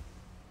side.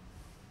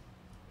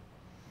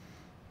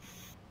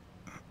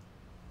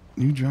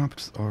 You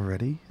dropped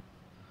already?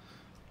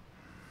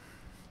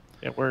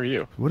 Yeah, where are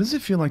you? What does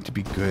it feel like to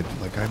be good?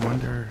 Like, I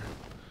wonder...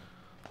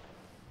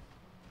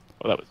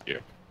 Oh, that was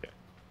you. Okay.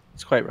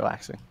 It's quite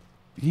relaxing.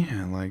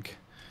 Yeah, like...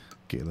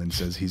 Galen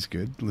says he's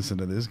good. Listen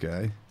to this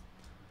guy.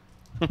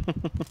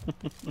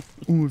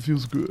 Oh, it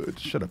feels good.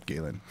 Shut up,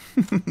 Galen.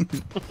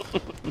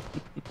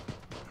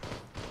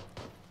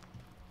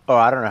 Oh,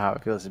 I don't know how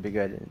it feels to be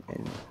good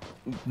in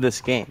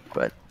this game,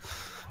 but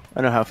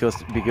I know how it feels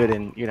to be good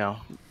in, you know,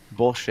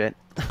 bullshit.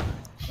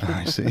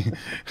 I see.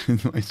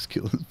 My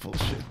skill is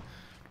bullshit.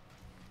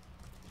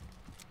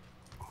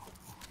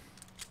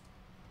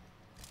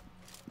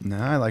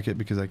 Nah, I like it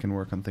because I can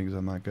work on things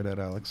I'm not good at,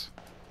 Alex.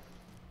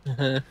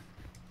 Yeah,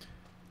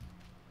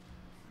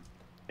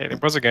 there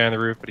was a guy on the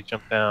roof, but he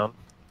jumped down.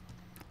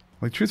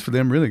 Like, truthfully,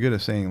 I'm really good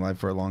at staying alive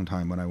for a long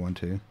time when I want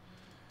to.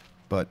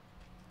 But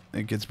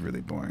it gets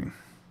really boring.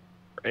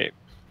 Right.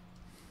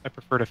 I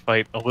prefer to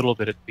fight a little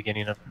bit at the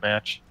beginning of the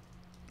match.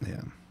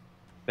 Yeah.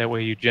 That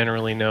way you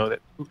generally know that,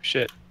 oh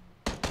shit.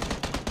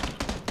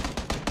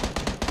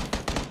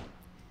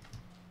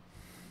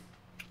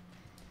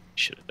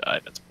 Should have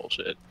died, that's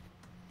bullshit.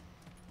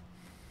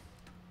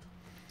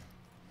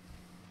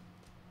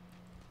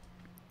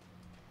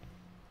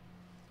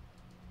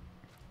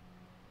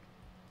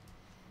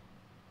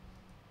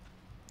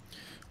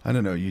 I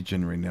don't know, you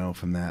generally know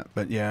from that.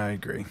 But yeah, I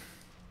agree.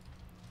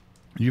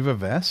 You have a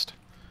vest?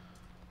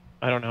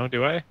 I don't know,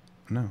 do I?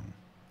 No.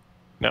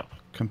 No.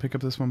 Come pick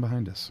up this one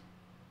behind us.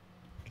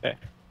 Okay.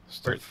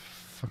 Stop Where-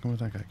 fucking with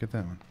that guy. Get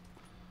that one.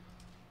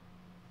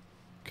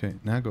 Okay,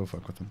 now go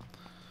fuck with him.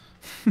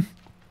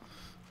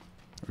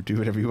 Or do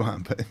whatever you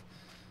want, but...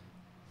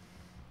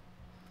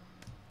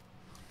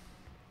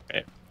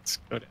 Okay, let's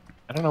go to...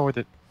 I don't know where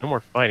the... No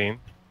more fighting.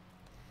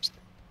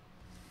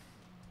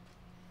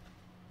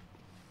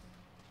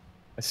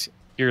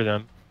 Hear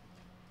them.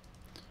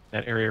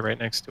 That area right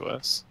next to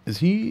us. Is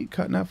he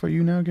cutting out for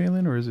you now,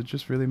 Galen, or is it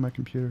just really my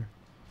computer?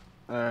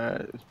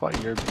 It's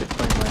probably your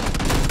Bitcoin money.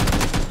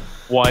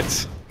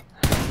 What?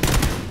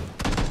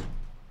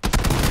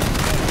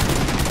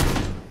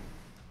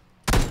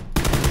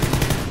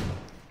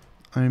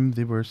 I'm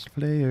the worst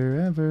player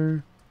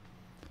ever.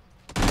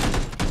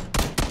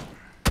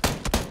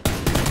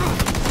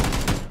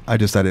 I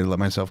decided to let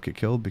myself get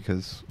killed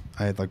because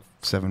I had like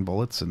 7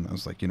 bullets, and I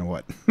was like, you know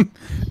what?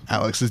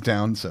 Alex is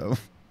down, so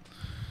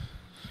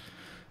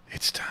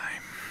it's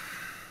time.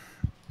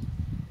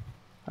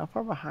 How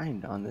far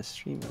behind on this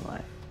stream am I?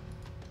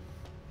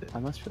 I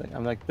must be like,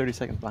 I'm like 30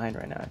 seconds behind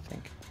right now, I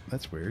think.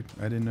 That's weird.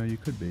 I didn't know you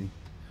could be.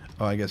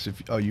 Oh, I guess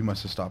if... Oh, you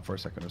must have stopped for a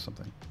second or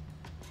something.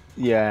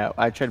 Yeah,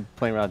 I tried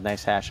playing around with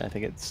Nice Hash, and I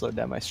think it slowed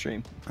down my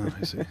stream. Oh,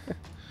 I see.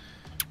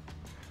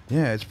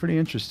 Yeah, it's pretty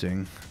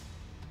interesting.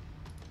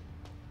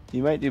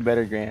 You might do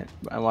better, Grant.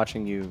 I'm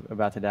watching you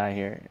about to die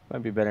here. It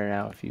might be better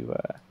now if you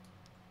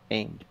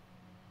aimed.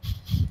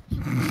 This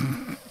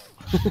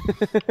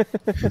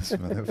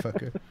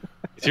motherfucker.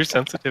 Is your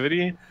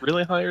sensitivity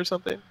really high or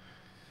something?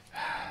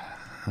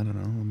 I don't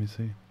know. Let me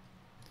see.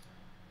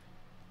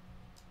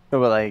 No,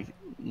 but like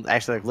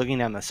actually like looking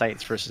down the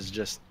sights versus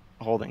just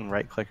holding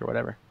right click or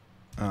whatever.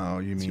 Oh,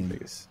 you It's your mean...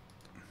 biggest.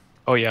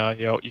 Oh yeah,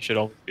 you should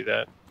always do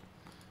that.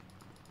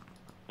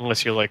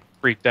 Unless you're like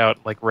freaked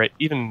out, like right,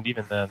 even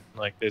then,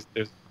 like there's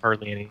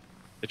hardly any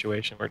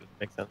situation where it doesn't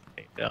make sense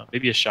to aim down.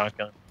 Maybe a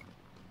shotgun.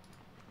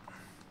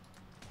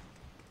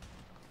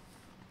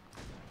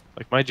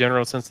 Like my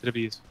general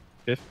sensitivity is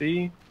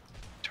 50,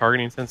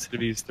 targeting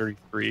sensitivity is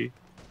 33.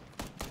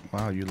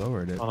 Wow, you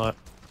lowered it.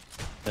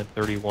 Then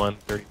 31,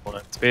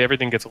 31. So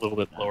everything gets a little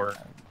bit lower.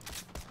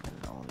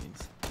 All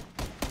these.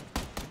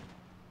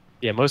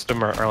 Yeah, most of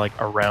them are like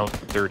around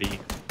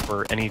 30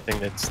 for anything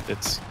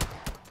that's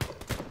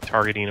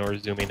targeting or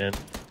zooming in.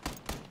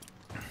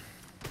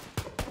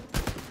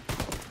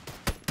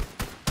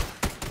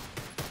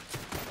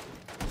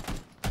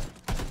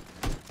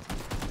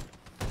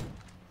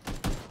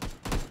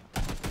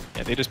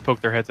 Yeah, they just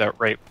poked their heads out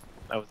right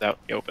when I was out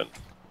in the open.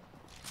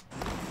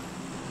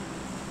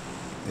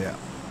 Yeah.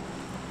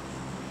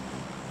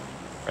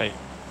 Right.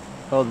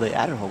 Well, they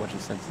added a whole bunch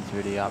of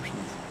sensitivity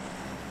options.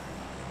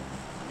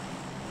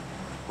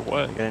 For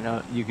what? Like, I didn't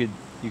know you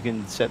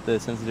can set the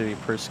sensitivity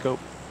per scope.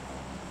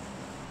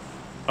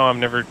 Oh, I've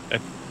never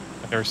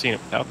seen it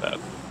without that.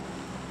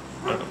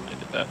 I don't know if I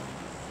did that.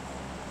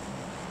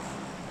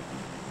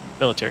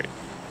 Military.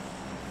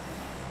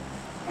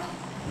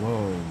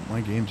 Whoa,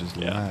 my game just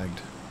Yeah. lagged.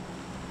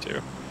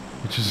 Too.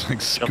 It just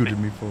like scooted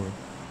me forward.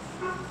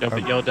 Jump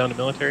it, yell down to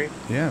military?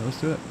 Yeah,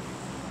 let's do it.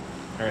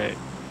 Alright.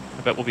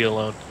 I bet we'll be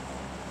alone.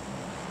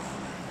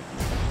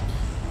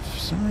 For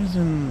some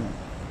reason,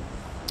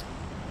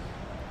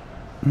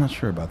 I'm not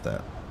sure about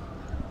that.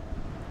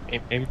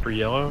 Aim for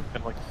yellow, kind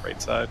of like the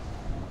right side.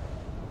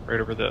 Right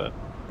over that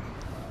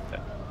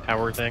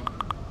tower thing.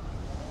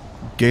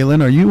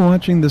 Galen, are you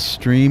watching the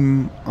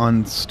stream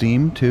on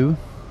Steam too?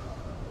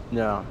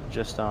 No,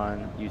 just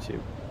on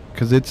YouTube.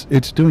 Because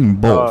it's doing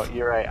both. Oh,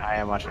 you're right. I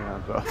am watching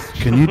on both.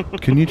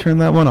 Can you turn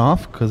that one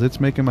off? Because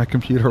it's making my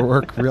computer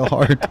work real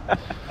hard.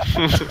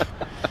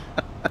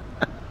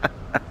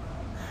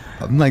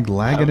 I'm like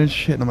lagging and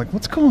shit, and I'm like,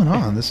 what's going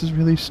on? This is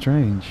really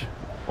strange.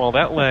 Well,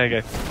 that lag,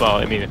 I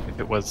mean, if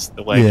it was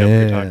the lag that we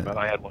were talking about,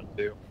 I had one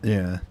too.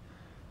 Yeah.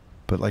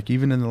 But like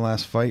even in the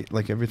last fight,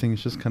 like everything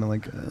is just kind of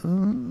like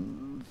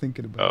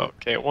thinking about it.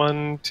 Okay,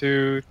 1,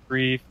 2,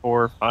 3,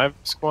 4, 5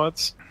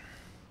 squads.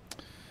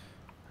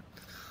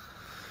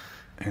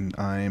 And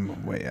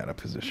I'm way out of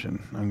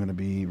position. I'm going to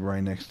be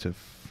right next to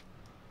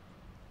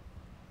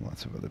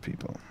lots of other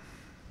people.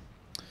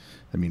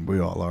 I mean, we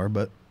all are,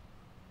 but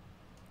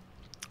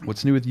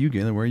what's new with you,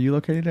 Galen? Where are you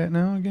located at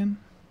now again?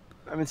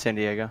 I'm in San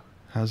Diego.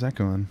 How's that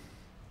going?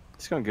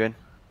 It's going good.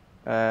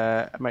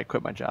 I might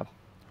quit my job.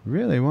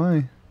 Really?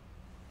 Why?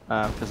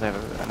 Because I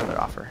have another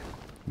offer.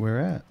 Where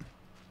at?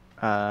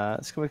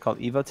 It's a company called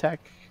Evotech.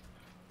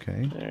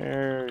 Okay.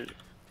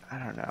 I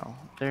don't know.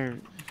 They're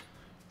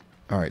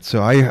All right.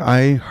 So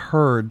I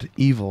heard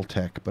Evil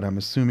Tech, but I'm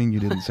assuming you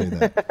didn't say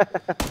that.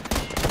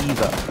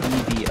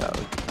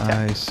 Evo.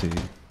 I see.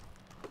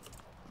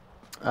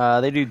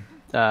 They do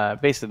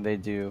basically they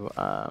do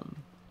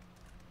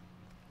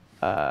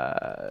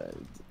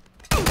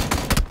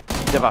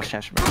DevOps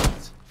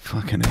transformations.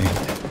 Fucking A.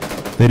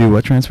 They do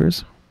what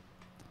transfers?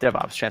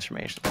 DevOps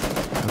transformations.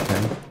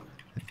 Okay.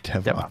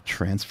 DevOps DevOps.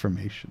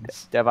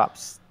 transformations.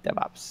 DevOps.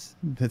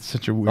 That's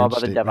such a It's weird all about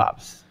the statement.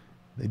 DevOps.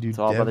 They do It's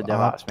all about the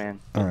DevOps, DevOps, man.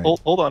 All right.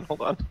 Hold on.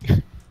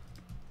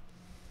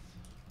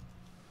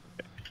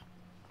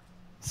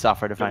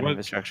 Software-defined what-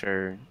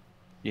 infrastructure,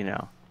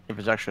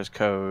 infrastructure as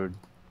code,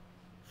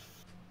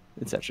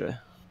 etc.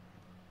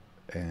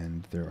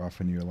 And they're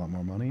offering you a lot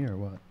more money, or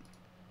what?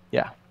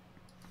 Yeah.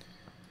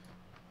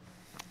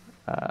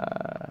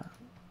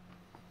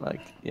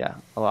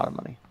 A lot of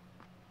money.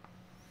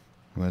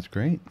 Well, that's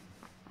great.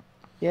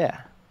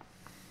 Yeah.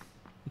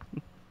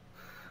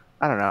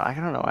 I don't know. I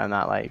don't know why I'm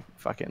not like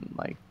fucking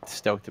like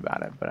stoked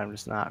about it, but I'm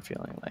just not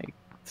feeling like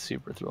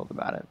super thrilled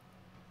about it.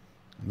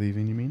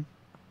 Leaving, you mean?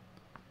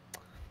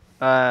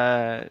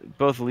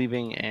 Both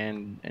leaving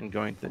and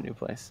going to the new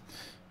place.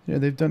 Yeah,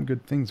 they've done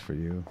good things for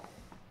you.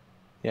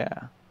 Yeah.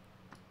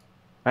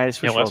 I just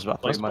switched roles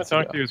about 3 last time I months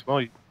talked ago. to you as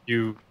well,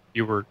 you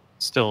were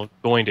still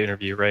going to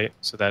interview, right?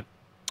 So that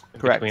in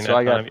Correct. between So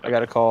that I time,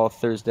 got a call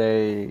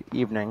Thursday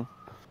evening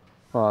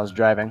while I was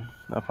driving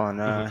up on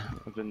while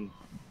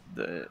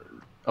I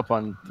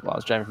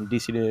was driving from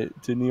DC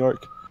to New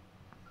York.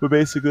 But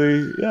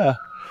basically, yeah.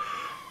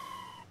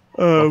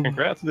 Well,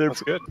 congrats.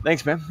 That's good.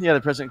 Thanks, man. Yeah,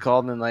 the president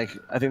called, and then like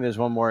I think there's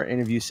one more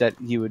interview set.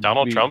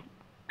 Donald Trump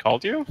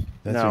called you?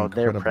 That's no,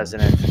 incredible. their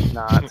president,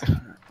 not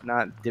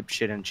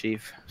dipshit in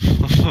chief.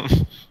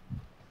 You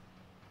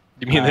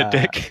mean the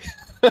dick?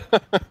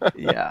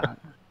 Yeah,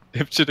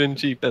 Dipshit in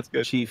chief. That's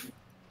good. chief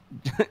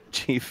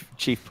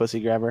Chief pussy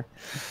grabber.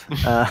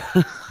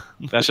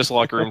 That's just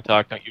locker room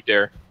talk. Don't you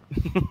dare.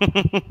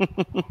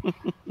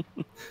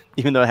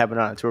 Even though it happened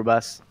on a tour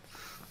bus.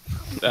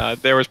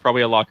 There was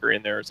probably a locker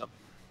in there or something.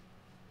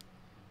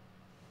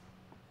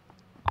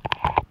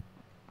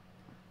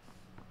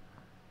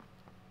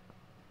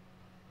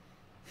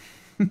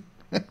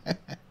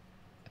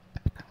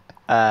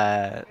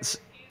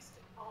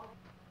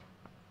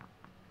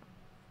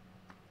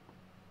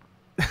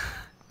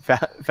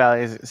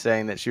 Fally is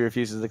saying that she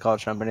refuses to call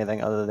Trump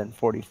anything other than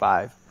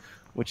 45,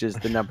 which is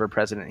the number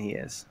president he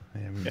is.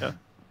 Yeah.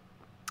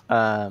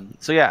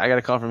 So yeah, I got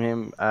a call from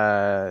him.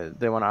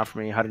 They want to offer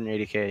me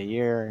 180K a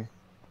year.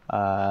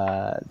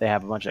 They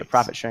have a bunch of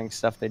profit sharing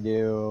stuff they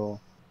do,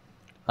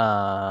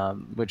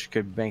 which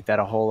could make that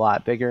a whole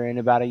lot bigger in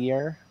about a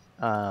year.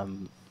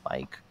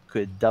 Like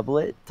could double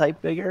it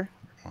type bigger.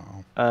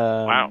 Wow.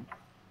 Wow.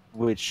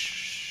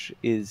 Which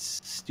is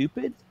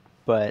stupid,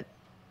 but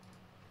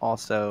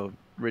also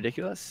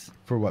ridiculous.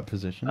 For what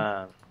position?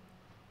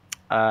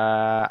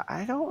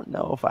 I don't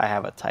know if I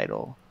have a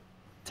title.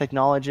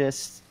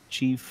 Technologist,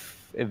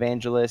 chief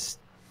evangelist,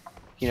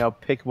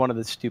 pick one of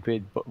the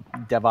stupid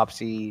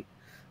DevOpsy,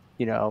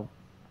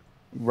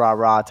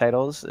 rah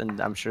titles, and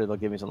I'm sure they'll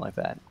give me something like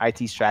that.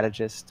 IT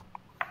strategist.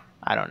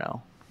 I don't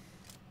know.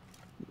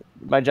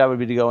 My job would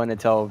be to go in and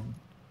tell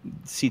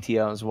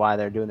CTOs why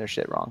they're doing their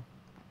shit wrong.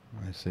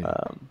 I see.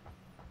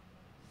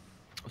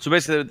 So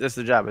basically, that's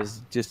the job,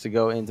 is just to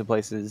go into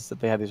places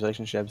that they have these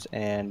relationships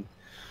and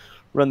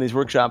run these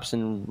workshops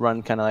and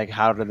run kind of like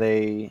how do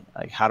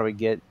we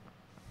get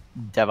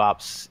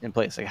DevOps in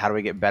place? Like how do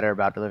we get better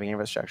about delivering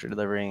infrastructure,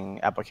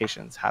 delivering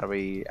applications? How do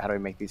we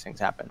make these things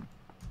happen?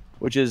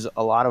 Which is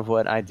a lot of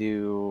what I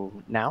do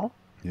now.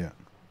 Yeah.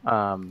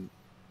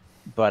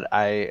 But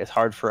it's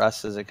hard for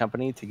us as a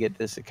company to get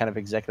this kind of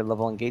executive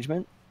level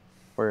engagement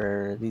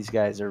where these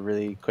guys are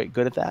really quite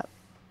good at that.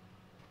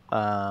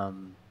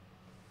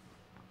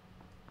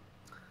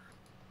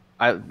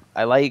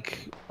 I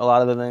like a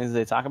lot of the things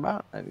they talk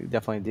about. I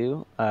definitely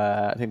do.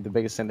 I think the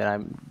biggest thing that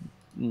I'm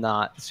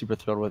not super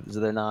thrilled with is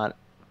they're not.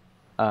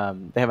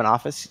 They have an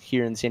office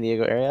here in the San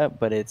Diego area,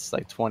 but it's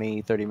like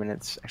 20, 30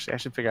 minutes. Actually, I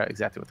should figure out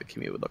exactly what the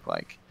commute would look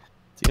like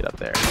to get up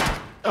there.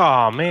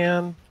 Oh,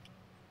 man.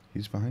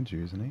 He's behind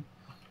you, isn't he?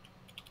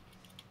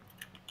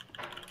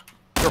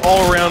 They're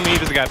all around me.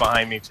 There's a guy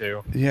behind me,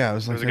 too. Yeah, I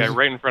was like... There's a guy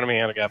right in front of me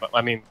and a guy behind.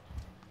 I mean...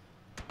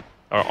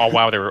 Oh,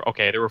 wow, there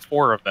were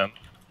 4 of them.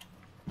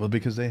 Well,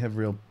 because they have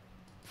real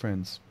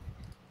friends.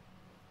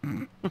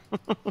 Are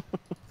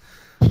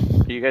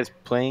you guys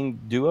playing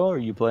duo or are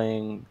you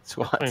playing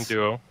squads? Playing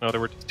duo. No, there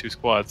were just 2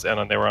 squads,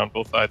 and they were on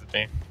both sides of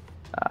me.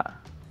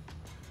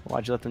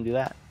 Why'd you let them do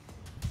that?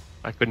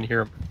 I couldn't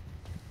hear them.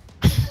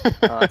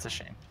 Oh, that's a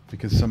shame.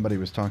 Because somebody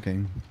was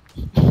talking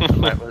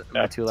Am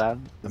I too loud?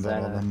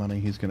 about all the money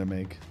he's going to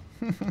make.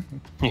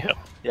 Yeah.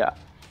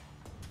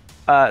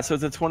 Yeah. So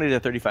it's a 20 to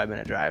 35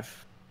 minute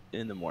drive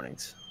in the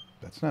mornings.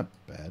 That's not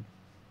bad.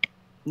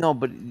 No,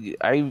 but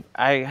I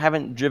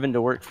haven't driven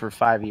to work for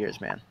 5 years,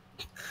 man.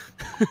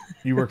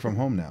 You work from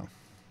home now.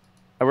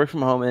 I work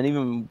from home, and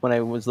even when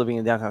I was living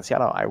in downtown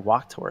Seattle, I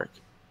walked to work.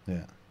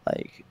 Yeah.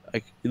 Like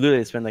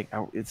literally, it's been like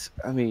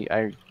let me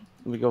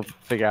go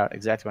figure out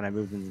exactly when I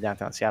moved into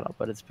downtown Seattle,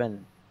 but it's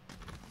been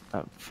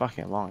a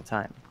fucking long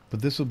time.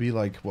 But this will be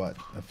like what,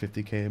 a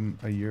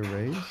 50K a year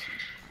raise?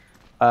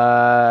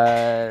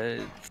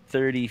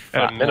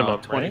 35 At a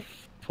minimum, 20, right?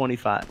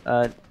 25.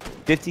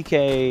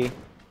 50K.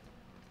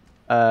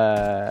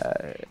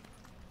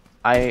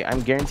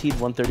 I'm guaranteed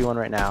 131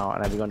 right now,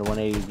 and I've been going to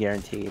 180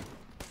 guaranteed.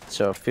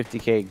 So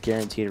 50K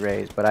guaranteed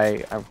raise. But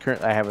I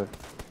have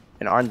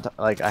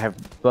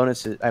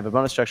bonuses. I have a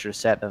bonus structure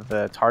set that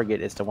the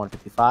target is to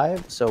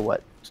 155. So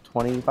what,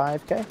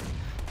 25K?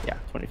 Yeah,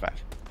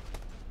 25.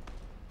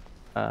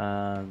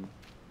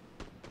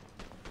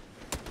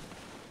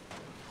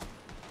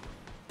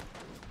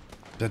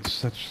 That's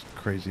such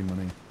crazy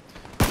money.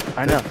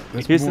 I know.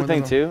 That's Here's the more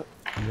thing than too,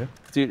 Yeah.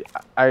 dude.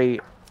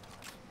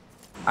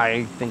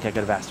 I think I could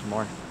have asked for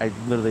more. I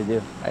literally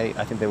do. I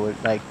think they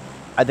would. Like,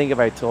 I think if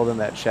I told them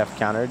that Chef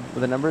countered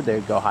with a number, they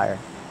would go higher.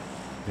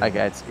 Yeah. Like,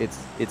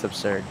 it's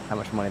absurd how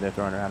much money they're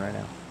throwing around right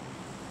now.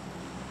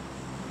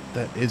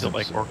 That is Is it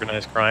like absurd.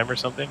 organized crime or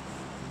something?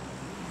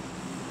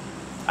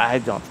 I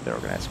don't think they're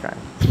organized crime.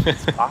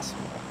 It's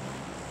possible.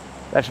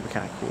 That should be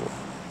kind of cool.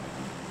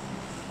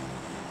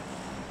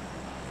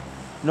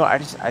 No, I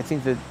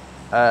think that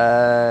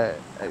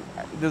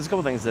there's a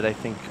couple things that I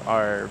think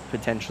are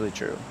potentially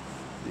true.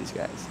 These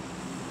guys.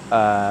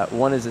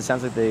 One is, it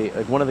sounds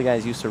like one of the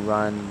guys used to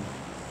run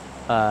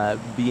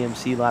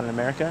BMC Latin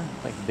America,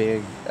 like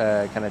big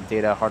kind of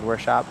data hardware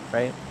shop,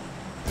 right?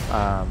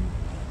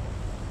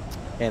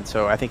 And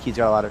so I think he's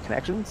got a lot of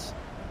connections.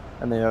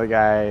 And the other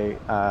guy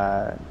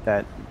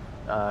that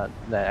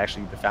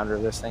actually the founder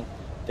of this thing,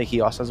 I think he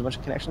also has a bunch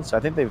of connections. So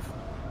I think they've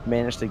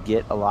managed to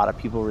get a lot of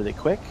people really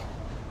quick.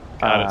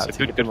 God, it's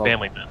a good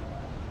family man.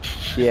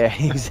 Yeah,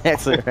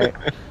 exactly right.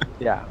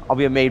 Yeah, I'll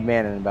be a made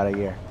man in about a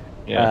year.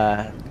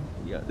 Yeah.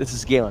 This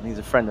is Galen. He's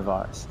a friend of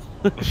ours.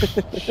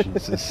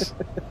 Jesus.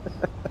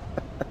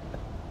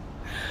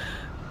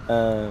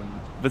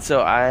 But so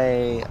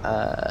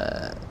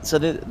so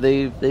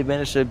they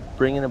managed to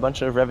bring in a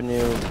bunch of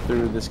revenue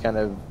through this kind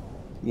of,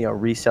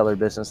 reseller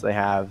business they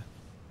have.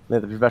 They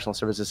have the professional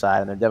services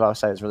side, and their DevOps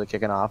side is really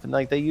kicking off. And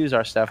like they use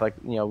our stuff, like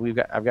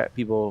I've got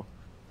people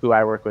who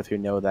I work with who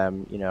know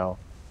them.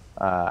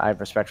 I have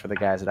respect for the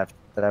guys that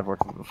I've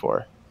worked with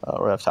before,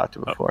 or I've talked to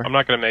before. I'm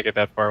not going to make it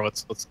that far.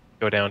 Let's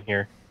go down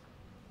here.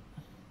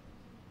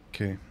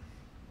 Okay.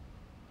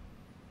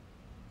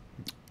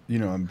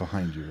 I'm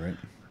behind you, right?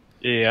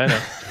 Yeah,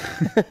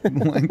 I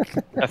know.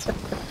 That's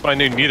why I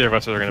knew neither of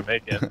us were going to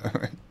make it.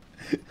 All right.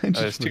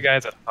 There's two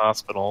guys at the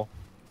hospital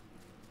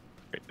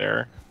right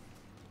there.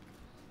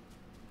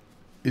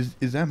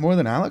 Is that more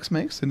than Alex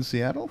makes in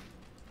Seattle?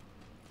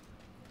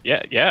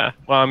 Yeah.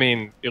 Well, I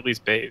mean, at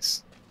least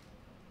base.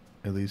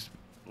 At least.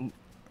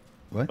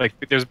 What? Like,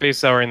 there's base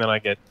salary, and then I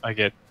get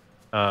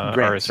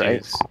Grants, RSUs.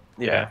 right?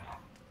 Yeah.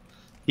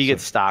 He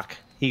gets stock.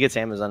 He gets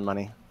Amazon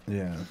money.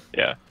 Yeah.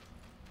 Yeah.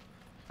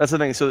 That's the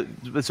thing. So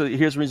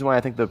here's the reason why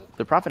I think the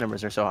profit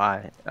numbers are so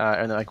high,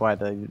 and like why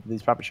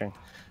these profit sharing.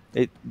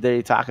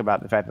 They talk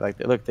about the fact that, like,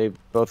 look, they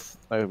both,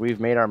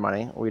 we've made our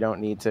money. We don't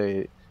need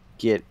to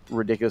get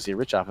ridiculously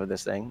rich off of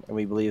this thing, and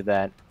we believe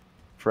that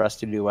for us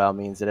to do well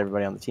means that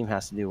everybody on the team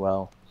has to do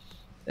well.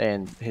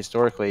 And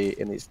historically,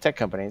 in these tech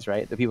companies,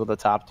 right, the people at the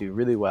top do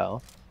really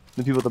well,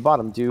 the people at the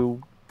bottom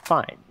do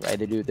fine, right?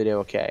 They do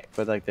okay,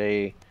 but like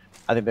I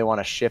think they want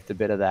to shift a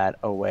bit of that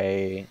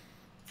away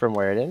from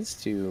where it is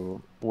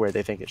to where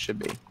they think it should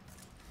be.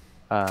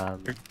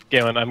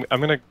 Galen,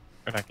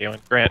 not Galen,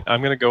 Grant,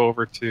 I'm gonna go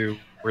over to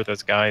where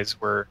those guys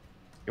were.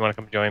 You want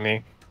to come join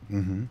me?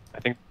 Mm-hmm. I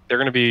think they're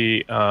gonna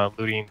be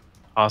looting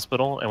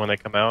hospital, and when they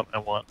come out, I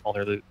want all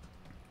their loot.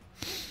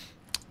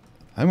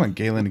 I want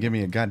Galen to give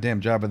me a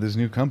goddamn job at this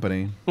new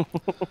company.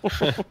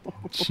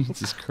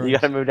 Jesus Christ! You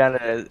gotta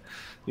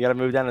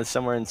move down to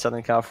somewhere in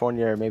Southern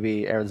California or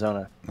maybe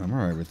Arizona. I'm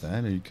alright with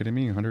that. Are you kidding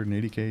me?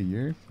 180K a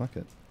year? Fuck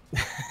it.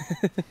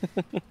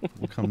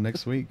 We'll come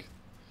next week.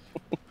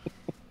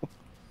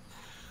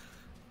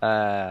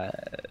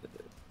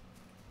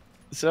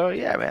 So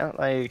yeah, man.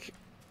 Like,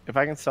 if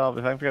I can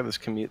figure out this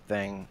commute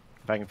thing,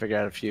 if I can figure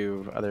out a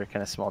few other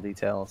kind of small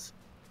details,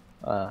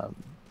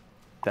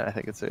 then I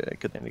think it's a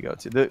good thing to go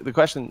to. The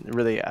question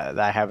really that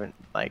I haven't,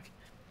 like,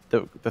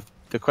 the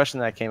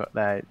question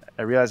that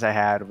I realized I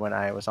had when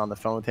I was on the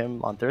phone with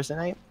him on Thursday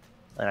night,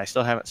 and I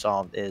still haven't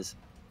solved, is,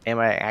 am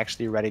I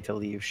actually ready to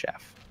leave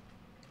Chef?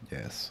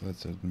 Yes,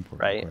 that's an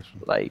important right?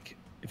 question. Like,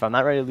 if I'm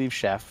not ready to leave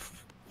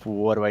Chef,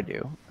 what do I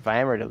do? If I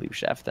am ready to leave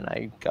Chef, then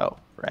I go,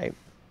 right?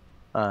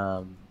 If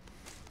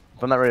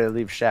I'm not ready to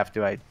leave Chef,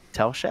 do I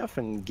tell Chef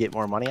and get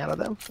more money out of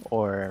them?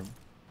 Or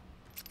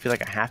I feel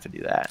like I have to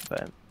do that,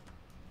 but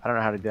I don't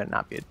know how to do it and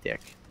not be a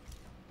dick.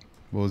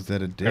 Well, is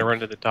that a dick? I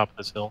run to the top of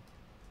this hill.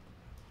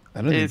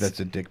 I don't think that's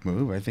a dick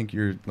move. I think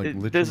you're, like,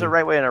 literally... There's a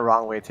right way and a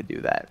wrong way to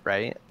do that,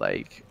 right?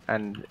 Like,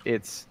 and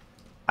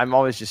I'm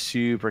always just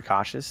super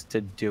cautious to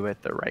do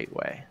it the right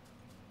way.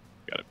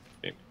 Got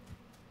it.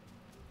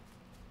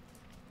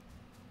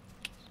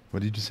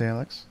 What did you say,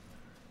 Alex?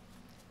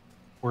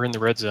 We're in the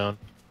red zone.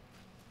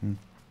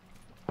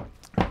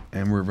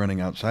 And we're running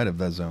outside of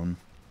that zone.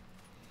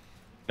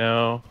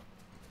 No.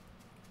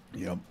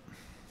 Yep.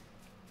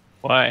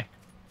 Why?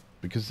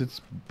 Because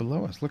it's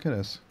below us. Look at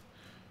us.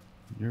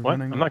 You're What?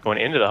 running... I'm not going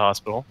into the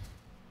hospital.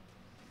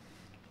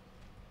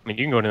 I mean,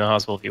 you can go into the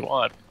hospital if you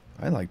want.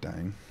 I like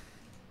dying.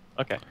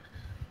 Okay.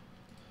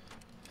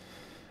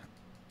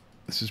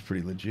 This is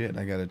pretty legit.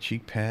 I got a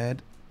cheek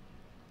pad.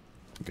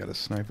 I got a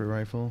sniper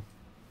rifle.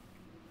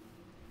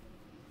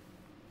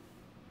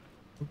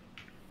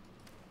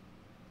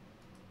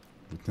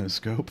 With no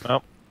scope.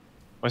 Well,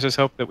 let's just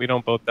hope that we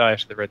don't both die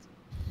to the red zone.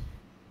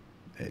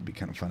 It'd be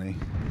kind of funny.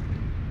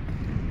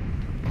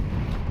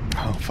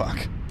 Oh,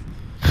 fuck.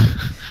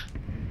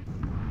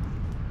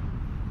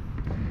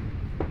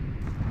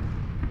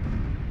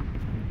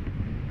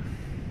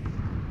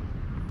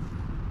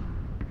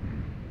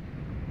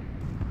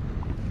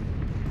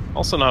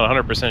 Also not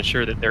 100%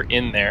 sure that they're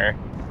in there.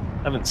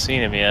 Haven't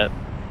seen him yet.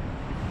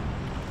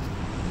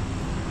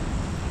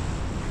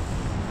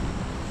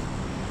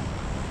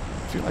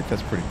 I feel like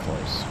that's pretty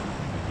close.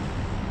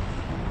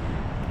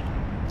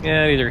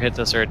 Yeah, it either hits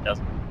us or it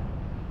doesn't.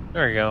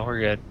 There we go, we're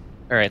good.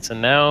 Alright, so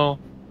now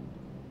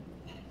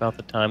about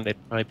the time they'd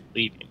probably be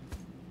leaving.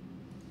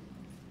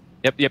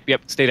 Yep.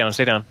 Stay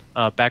down.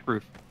 Back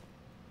roof.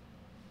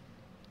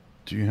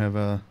 Do you have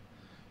a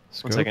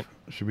scope? 1 second.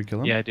 Should we kill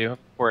him? Yeah, I do.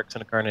 4X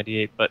and a Car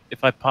 98, but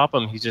if I pop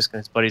him, his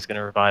buddy's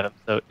gonna revive him.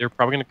 So they're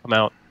probably gonna come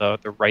out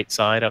the right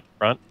side up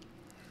front.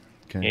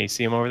 Okay. Yeah, you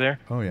see him over there?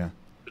 Oh, yeah.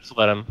 Just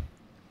let him.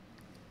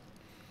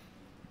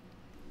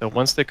 So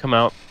once they come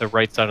out the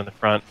right side in the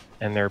front,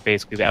 and they're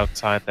basically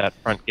outside that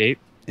front gate,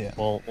 Yeah.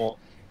 we'll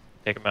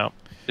take them out.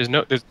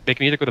 They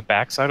can either go the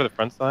back side or the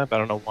front side, but I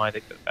don't know why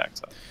they go the back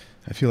side.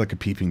 I feel like a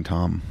peeping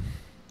Tom.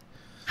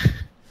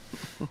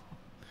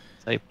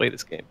 That's how you play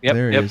this game. Yep,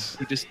 There he is.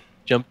 He just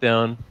jumped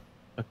down.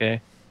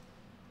 Okay.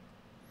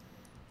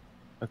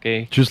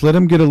 Okay. Just let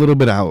him get a little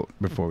bit out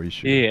before we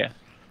shoot. Yeah.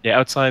 Yeah,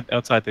 outside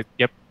the...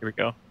 Yep, here we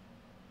go.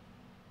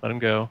 Let him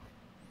go.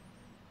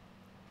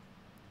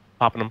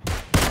 Popping him.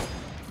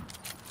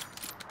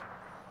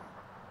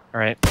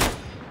 Alright.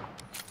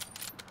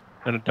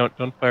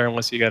 Don't fire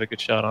unless you got a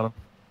good shot on him.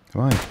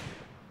 Fine.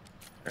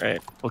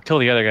 Alright. We'll kill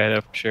the other guy,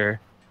 though, for sure.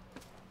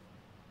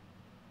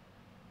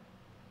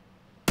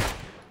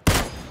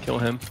 Kill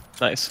him.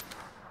 Nice.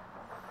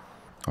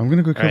 I'm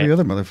gonna go kill Alright. the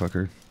other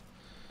motherfucker.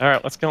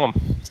 Alright, let's kill him.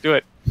 Let's do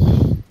it.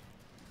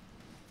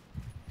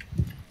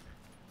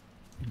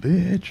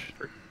 Bitch.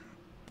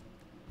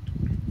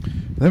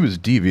 That was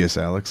devious,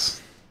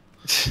 Alex.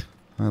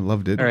 I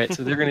loved it. Alright,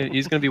 so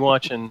he's gonna be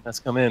watching us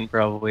come in,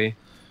 probably.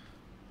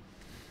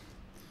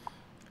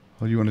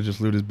 Oh, you want to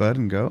just loot his butt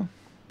and go?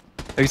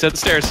 Oh, he's at the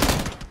stairs.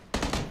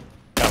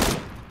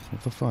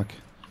 What the fuck?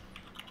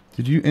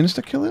 Did you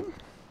insta-kill him?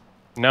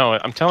 No,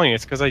 I'm telling you,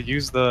 it's because I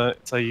use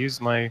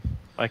my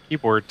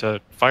keyboard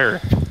to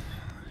fire.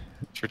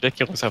 It's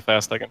ridiculous how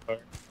fast I can fire.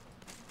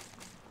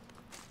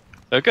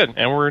 So good,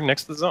 and we're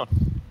next to the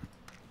zone.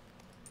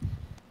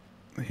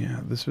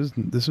 Yeah, this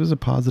was a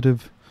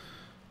positive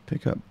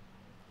pickup.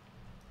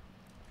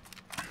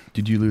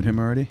 Did you loot him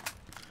already?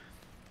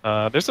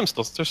 There's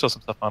still some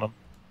stuff on him.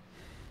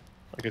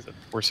 Like is it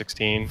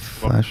 416?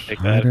 Flash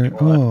hider.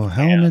 Oh,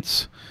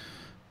 helmets.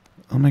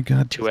 Oh my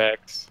god.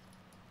 2x.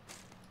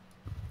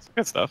 It's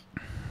good stuff.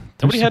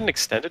 Nobody had an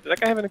extended. Did that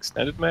guy have an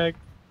extended mag?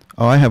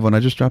 Oh, I have one. I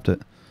just dropped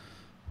it.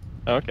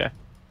 Oh, okay.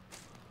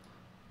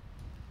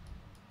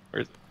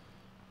 Where is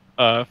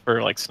it?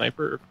 For like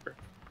sniper. Or for...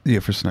 Yeah,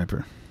 for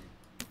sniper.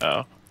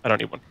 Oh, I don't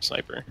need one for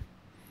sniper.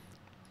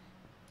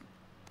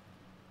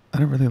 I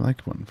don't really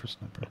like one for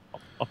sniper.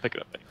 I'll pick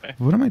it up anyway.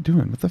 What am I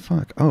doing? What the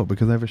fuck? Oh,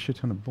 because I have a shit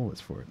ton of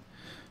bullets for it.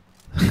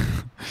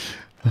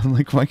 I'm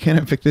like, why can't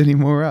I pick any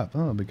more up?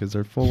 Oh, because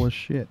they're full of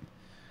shit.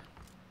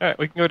 Alright,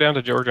 we can go down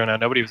to Georgia now.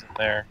 Nobody was in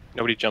there.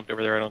 Nobody jumped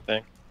over there, I don't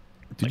think.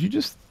 Did you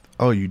just...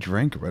 Oh, you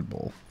drank Red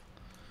Bull.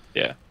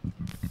 Yeah.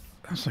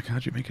 I was like,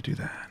 how'd you make it do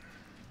that?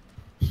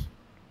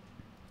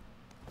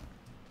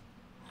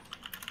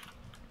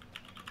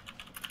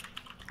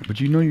 But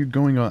you know you're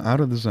going out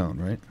of the zone,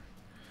 right?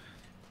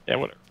 Yeah,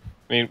 whatever.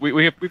 I mean,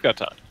 we've got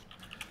time.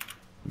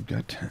 We've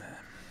got time.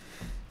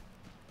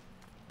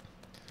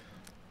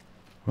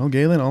 Well,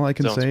 Galen, all I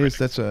can Zone's say is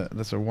pretty.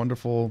 that's a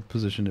wonderful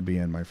position to be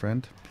in, my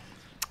friend.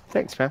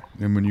 Thanks, man.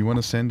 And when you want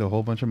to send a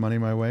whole bunch of money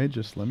my way,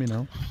 just let me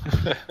know.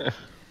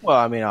 Well,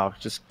 I mean, I'll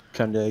just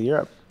come to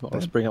Europe. I'll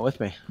just bring it with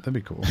me. That'd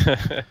be cool.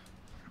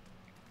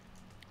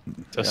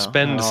 So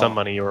spend some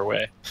money your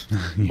way.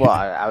 Well,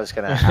 I was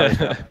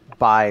gonna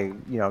buy,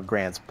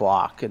 Grant's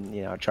block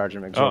and charge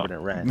him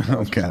exorbitant rent.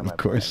 Oh God, of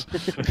course.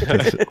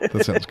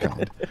 That sounds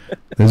kind.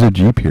 There's a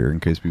Jeep here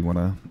in case we want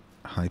to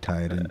high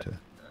tie it into.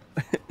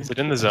 Is it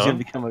in the He's gonna zone?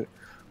 become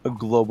a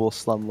global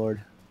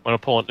slumlord.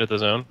 Want to pull into the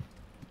zone?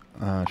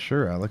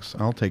 Sure, Alex.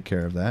 I'll take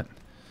care of that.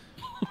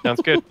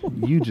 Sounds good.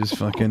 You just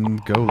fucking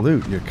go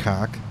loot, you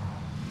cock.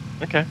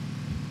 Okay.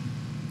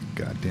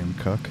 Goddamn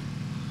cuck.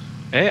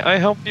 Hey, I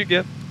helped you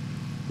get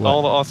What?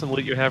 all the awesome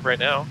loot you have right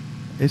now.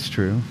 It's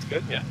true. It's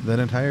good, yeah. That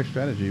entire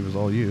strategy was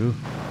all you.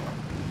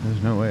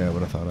 There's no way I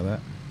would have thought of that.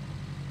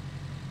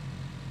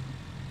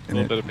 A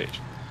little bit of patience.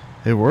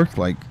 It worked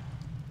like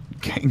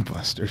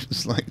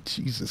gangbusters. Like,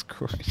 Jesus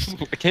Christ.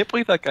 I can't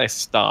believe that guy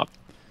stopped.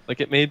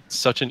 Like, it made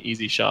such an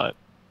easy shot.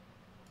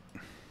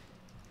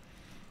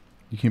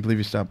 You can't believe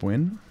you stopped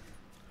when?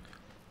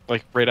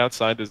 Like, right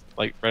outside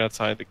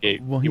the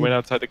gate. Well, he went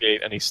outside the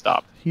gate and he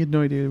stopped. He had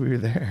no idea we were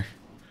there.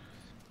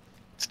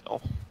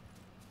 Still.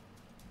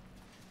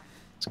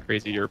 It's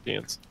crazy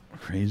Europeans.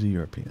 Crazy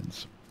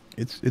Europeans.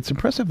 It's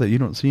impressive that you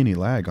don't see any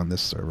lag on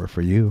this server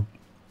for you.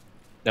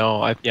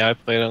 No, I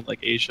played on like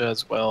Asia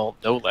as well.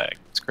 No lag.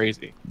 It's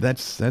crazy.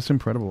 That's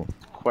incredible.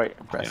 Quite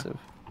impressive.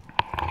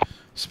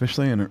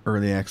 Especially in an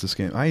early access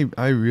game. I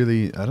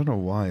don't know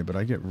why, but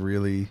I get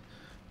really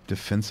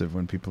defensive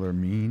when people are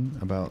mean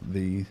about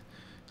the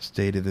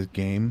state of the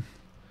game.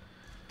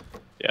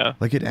 Yeah.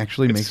 Like, it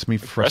actually It's makes me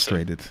impressive.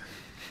 frustrated.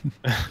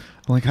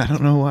 Like, I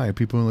don't know why.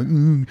 People are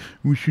like,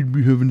 we should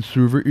be having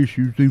server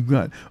issues. They've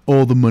got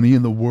all the money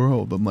in the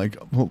world. I'm like,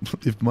 well,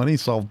 if money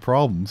solved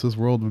problems, this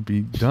world would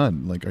be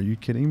done. Like, are you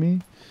kidding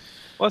me?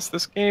 Plus,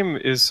 this game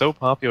is so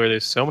popular.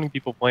 There's so many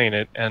people playing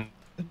it, and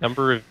the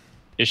number of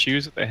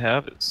issues that they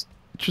have is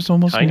It's just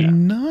almost Tiny.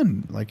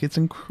 none. Like, it's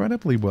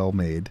incredibly well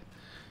made.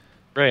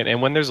 right.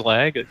 And when there's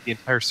lag, the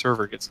entire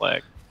server gets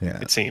lag. Yeah.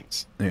 It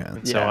seems. Yeah.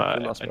 And so Yeah, for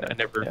the most I part,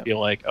 never yeah. feel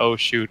like, oh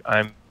shoot,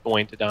 I'm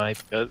going to die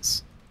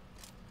because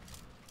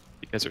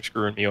they're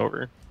screwing me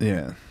over.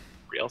 Yeah.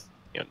 Real,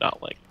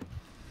 not like.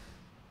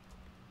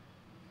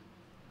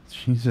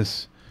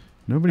 Jesus.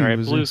 Nobody All right,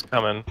 was... blue's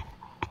coming.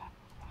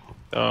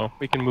 So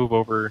we can move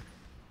over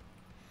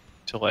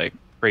to like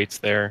crates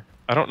there.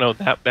 I don't know,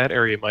 that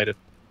area might have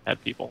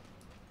had people.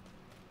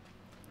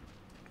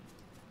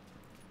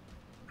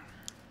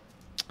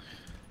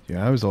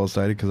 Yeah, I was all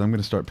excited because I'm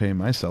going to start paying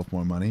myself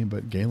more money,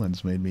 but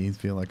Galen's made me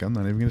feel like I'm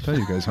not even going to tell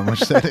you guys how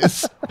much that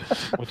is.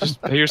 Well, just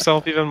pay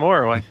yourself even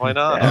more. Why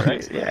not? Yeah,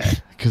 Right? yeah.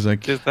 Because I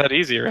It's just that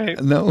easy, right?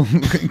 no,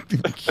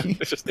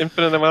 It's just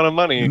infinite amount of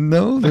money.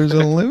 no, there's a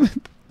limit.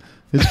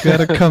 It's got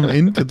to come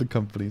into the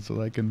company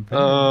so I can pay.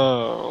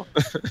 Oh.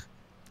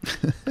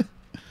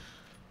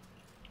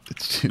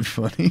 It's too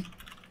funny.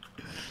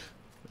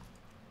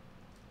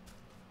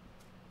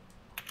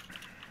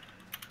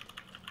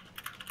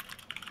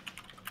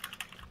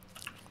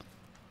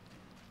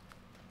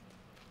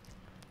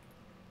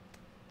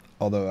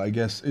 Although I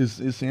guess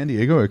is San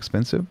Diego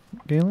expensive,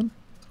 Galen?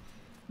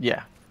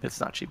 Yeah, it's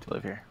not cheap to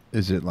live here.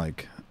 Is it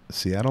like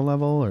Seattle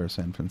level or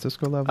San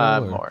Francisco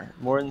level? Or?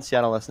 More in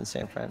Seattle, less in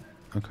San Fran.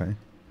 Okay.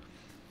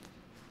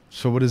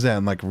 So what is that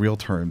in like real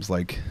terms?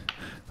 Like,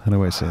 how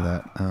do I say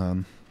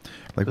that?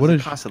 Like what the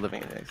is cost of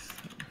living index?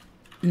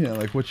 Yeah,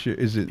 like what's your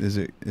is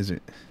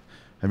it?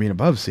 I mean,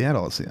 above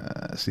Seattle,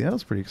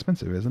 Seattle's pretty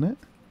expensive, isn't it?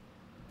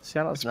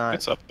 Seattle's not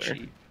it's up there.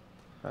 cheap.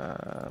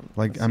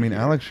 Like let's I mean, see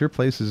here. Alex, your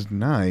place is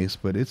nice,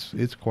 but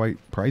it's quite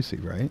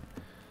pricey, right?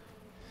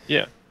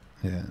 Yeah.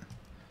 Yeah.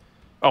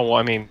 Oh well,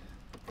 I mean,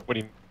 what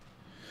do you?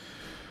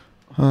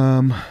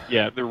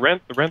 Yeah, the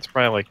rent's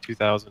probably like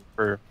 2,000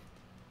 for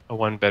a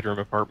 1-bedroom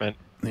apartment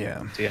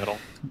Yeah. in Seattle.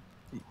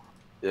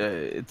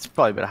 It's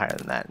probably a bit higher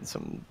than that in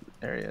some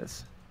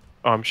areas.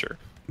 Oh, I'm sure.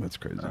 That's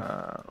crazy.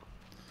 The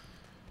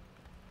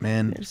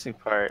Man, interesting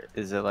part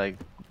is that like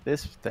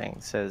this thing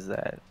says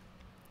that.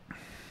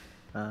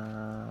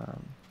 Let's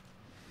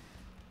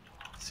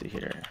see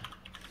here.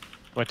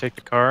 Do I take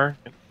the car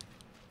and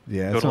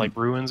yeah, go it's to on- like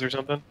ruins or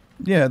something?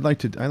 yeah, I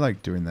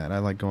like doing that. I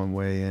like going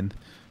way in.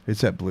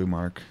 It's at Blue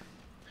Mark.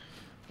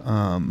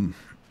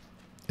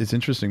 It's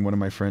interesting. One of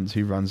my friends,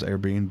 he runs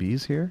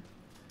Airbnbs here.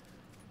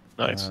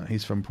 Nice.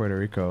 He's from Puerto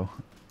Rico,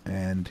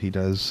 and he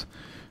does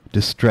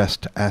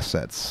distressed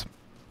assets.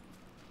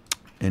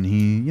 And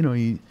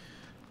he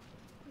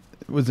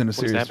was in a What does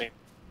series. that mean?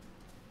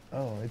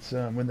 Oh, it's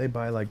when they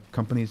buy like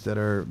companies that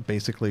are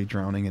basically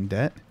drowning in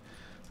debt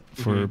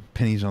for Mhm.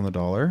 pennies on the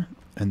dollar,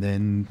 and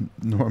then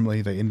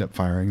normally they end up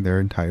firing their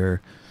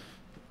entire,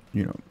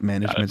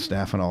 management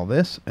staff and all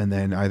this, and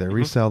then either Mhm.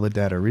 resell the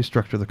debt or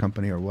restructure the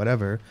company or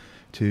whatever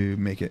to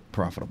make it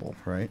profitable,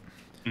 right?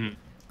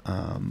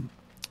 Mhm.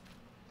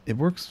 It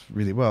works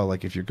really well.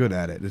 Like if you're good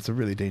at it, it's a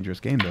really dangerous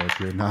game though if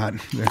you're not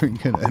very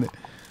good at it.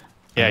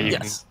 Yeah, you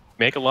Yes. can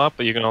make a lot,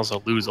 but you can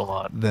also lose a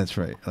lot. That's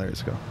right.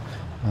 Let's go.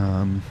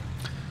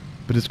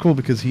 But it's cool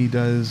because he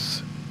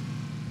does,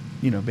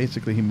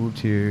 basically he moved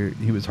here.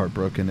 He was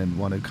heartbroken and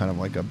wanted kind of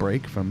like a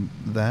break from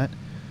that.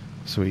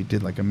 So he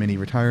did like a mini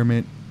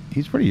retirement.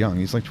 He's pretty young.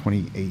 He's like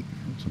 28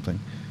 or something.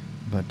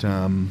 But,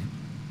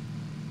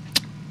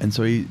 and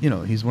so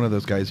he's one of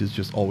those guys who's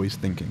just always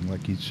thinking.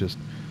 Like he's just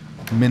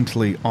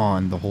mentally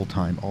on the whole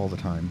time, all the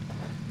time.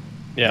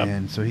 Yeah.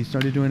 And so he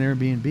started doing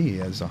Airbnb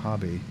as a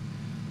hobby.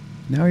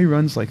 Now he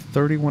runs like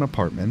 31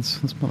 apartments.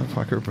 This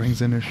motherfucker brings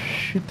in a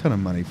shit ton of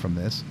money from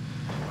this.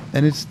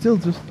 And it's still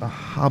just a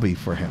hobby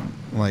for him.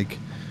 Like,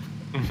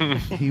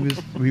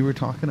 we were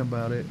talking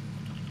about it,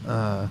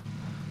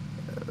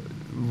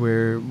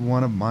 where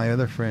one of my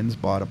other friends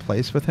bought a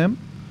place with him,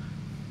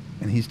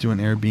 and he's doing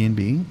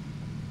Airbnb,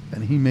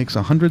 and he makes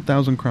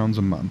 100,000 crowns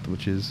a month,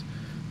 which is,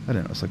 I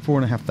don't know, it's like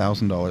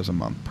 $4,500 a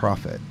month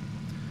profit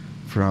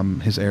from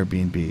his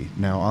Airbnb.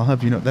 Now, I'll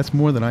have you know, that's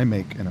more than I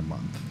make in a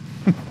month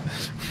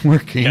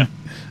working. Yeah.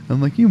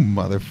 I'm like, you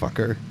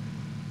motherfucker.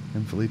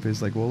 And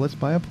Felipe's like, well, let's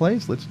buy a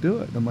place. Let's do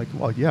it. I'm like,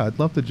 well, yeah, I'd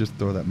love to just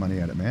throw that money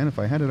at it, man. If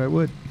I had it, I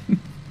would. I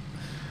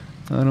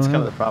don't That's have kind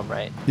of it. the problem,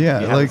 right? Yeah,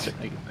 You have like- to-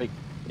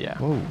 yeah.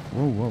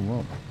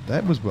 Whoa.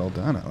 That was well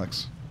done,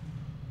 Alex.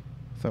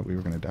 I thought we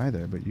were going to die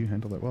there, but you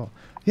handled it well.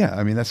 Yeah,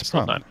 I mean, that's the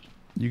Still problem. time.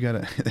 You got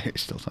to,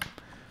 there's still time.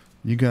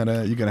 You got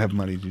to have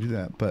money to do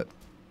that. But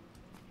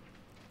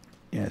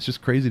yeah, it's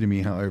just crazy to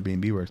me how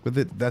Airbnb works.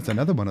 But that's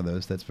another one of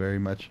those that's very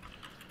much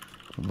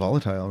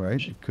volatile,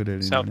 right? It could at any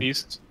minute-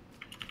 Southeast.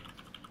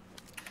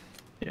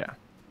 Yeah.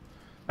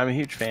 I'm a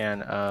huge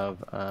fan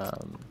of I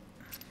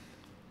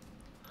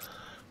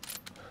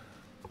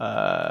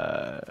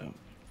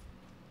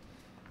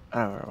don't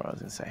remember what I was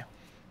gonna say.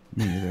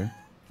 Me neither.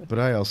 But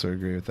I also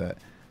agree with that.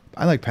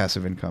 I like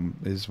passive income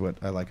is what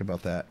I like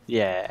about that.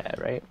 Yeah,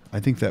 right. I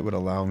think that would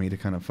allow me to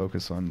kind of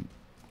focus on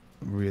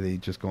really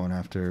just going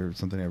after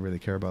something I really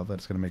care about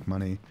that's going to make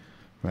money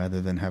rather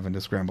than having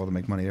to scramble to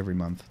make money every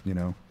month, you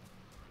know.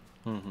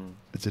 Mm-hmm.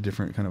 It's a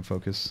different kind of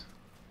focus.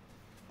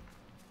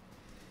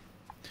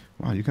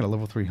 Wow, you got a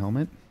level 3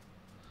 helmet?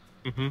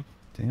 Mm-hmm.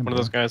 Damn. One of bro.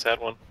 those guys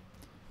had one.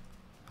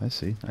 I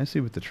see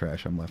what the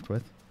trash I'm left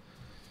with.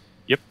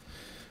 Yep.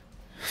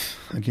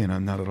 Again,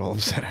 I'm not at all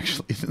upset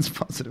actually. It's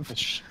positive.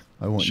 Sh-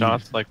 I want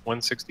Shots like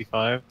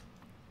 165.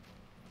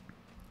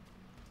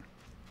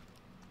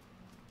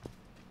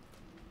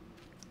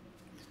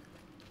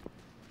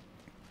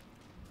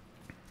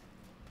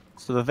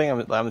 So the thing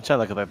I'm trying to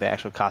look at like the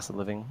actual cost of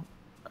living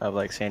of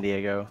like San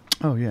Diego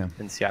Oh yeah.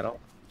 and Seattle,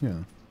 Yeah.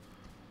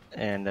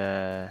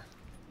 and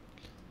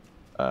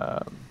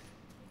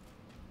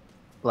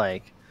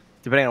like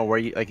depending on where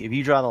you like, if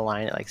you draw the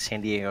line at like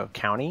San Diego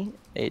County,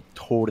 it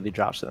totally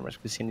drops the numbers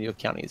because San Diego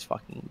County is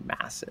fucking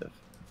massive.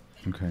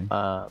 Okay.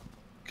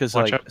 Because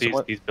Watch like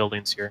out these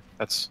buildings here.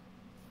 That's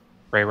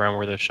right around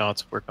where the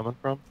shots were coming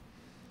from.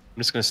 I'm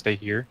just gonna stay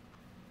here.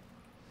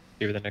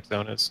 See where the next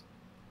zone is.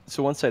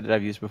 So one site that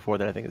I've used before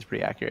that I think is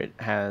pretty accurate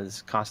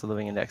has cost of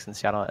living index in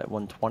Seattle at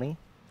 120,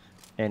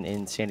 and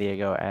in San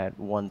Diego at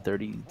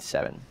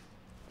 137.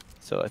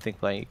 So I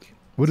think like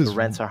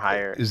rents are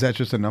higher. Is that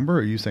just a number, or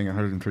are you saying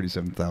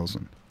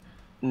 137,000?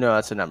 No,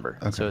 that's a number.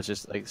 Okay. So it's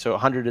just like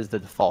 100 is the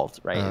default,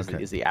 right?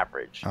 Okay. Is the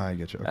average. I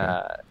get you.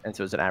 Okay. And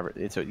so it's an average.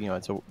 It's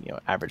a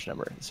average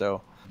number.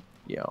 So,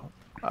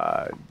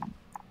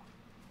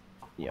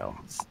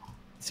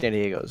 San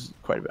Diego is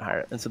quite a bit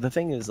higher. And so the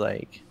thing is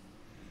like,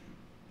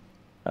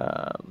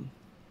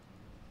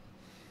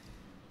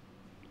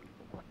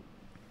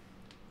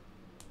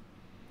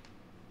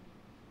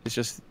 it's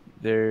just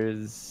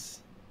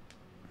that's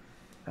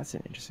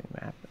an interesting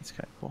map. That's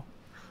kind of cool.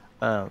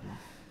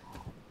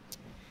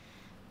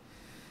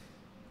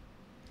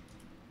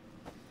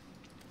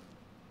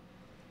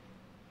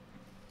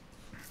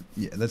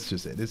 Yeah, that's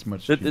just it. It's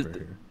much cheaper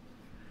here.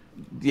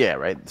 Yeah,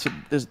 right. So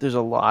there's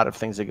a lot of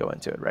things that go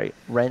into it, right?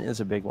 Rent is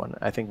a big one.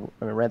 I mean,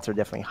 rents are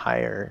definitely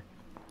higher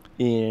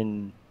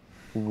in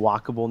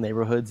walkable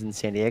neighborhoods in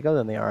San Diego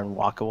than they are in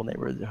walkable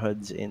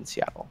neighborhoods in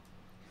Seattle,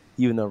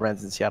 even though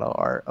rents in Seattle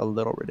are a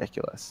little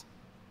ridiculous.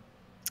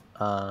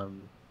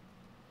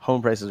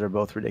 Home prices are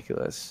both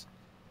ridiculous.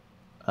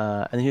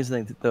 And here's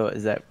the thing, though,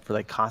 is that for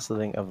like cost of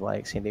living of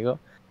like San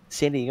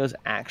Diego's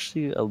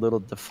actually a little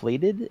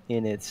deflated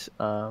in its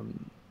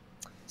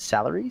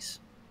salaries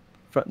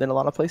than a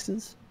lot of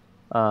places,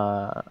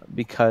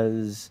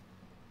 because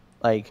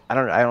like I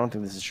don't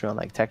think this is true on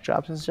like tech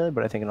jobs necessarily,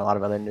 but I think in a lot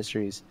of other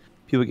industries,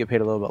 people get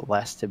paid a little bit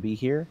less to be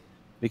here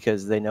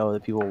because they know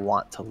that people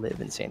want to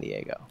live in San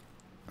Diego,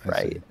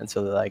 right? And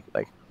so they're like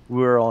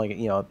we're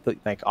only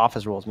like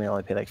office roles may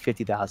only pay like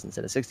 50,000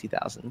 instead of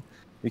 60,000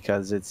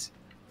 because it's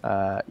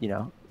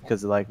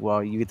because they're like,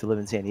 well, you get to live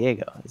in San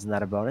Diego, isn't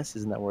that a bonus?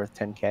 Isn't that worth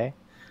 10K?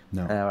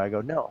 No. And I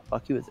go, no,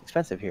 fuck you, it's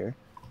expensive here.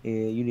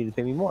 You need to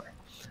pay me more.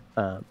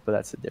 But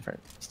that's a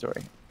different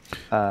story.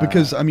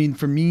 Because I mean,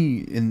 for me,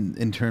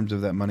 in terms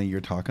of that money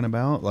you're talking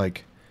about,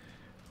 like,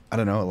 I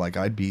don't know, like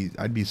I'd be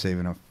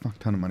saving a fuck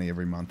ton of money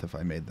every month if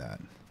I made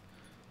that.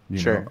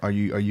 You know? Are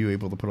you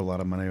able to put a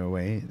lot of money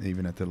away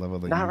even at the level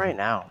that? Not right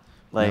now.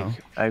 Like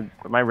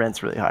my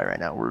rent's really high right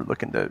now. We're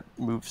looking to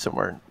move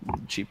somewhere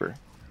cheaper.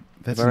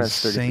 That's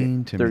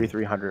insane to me.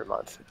 3,300 a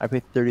month. I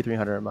pay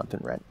 3,300 a month in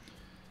rent.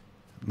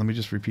 Let me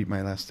just repeat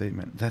my last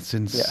statement. That's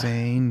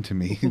insane to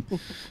me.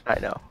 I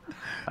know,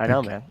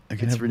 man. I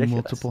can have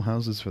ridiculous. multiple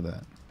houses for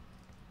that.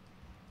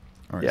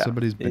 All right,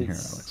 somebody's been here,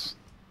 Alex.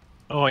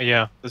 Oh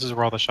yeah, this is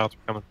where all the shots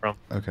were coming from.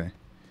 Okay.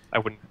 I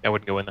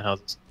wouldn't go in the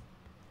houses.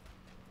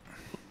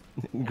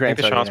 Grant,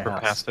 I think the shots were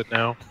past it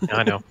now. Yeah,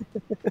 I know.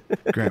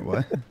 Grant,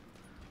 what?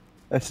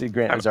 I see.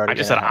 Grant was already. I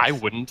just said I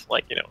wouldn't,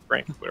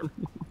 Grant, whatever.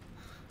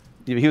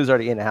 Yeah, he was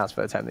already in the house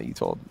by the time that you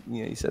told.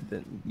 You said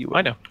that you would.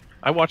 I know.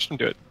 I watched him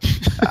do it.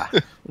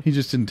 He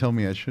just didn't tell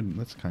me I shouldn't.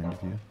 That's kind of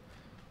you.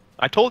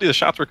 I told you the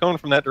shots were coming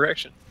from that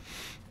direction.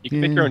 You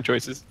can make your own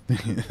choices.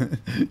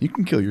 You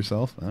can kill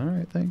yourself. All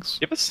right, thanks.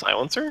 You have a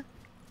silencer?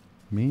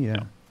 Me, yeah.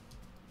 No.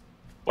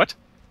 What?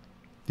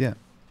 Yeah.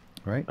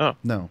 Right? Oh.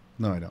 No,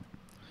 I don't.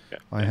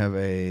 Okay. I have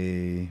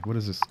a... What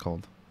is this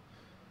called?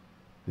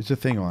 There's a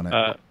thing on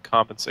it.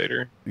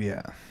 Compensator.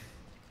 Yeah.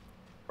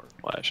 Or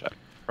flash.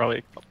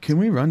 Probably. Can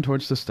we run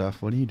towards the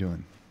stuff? What are you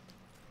doing?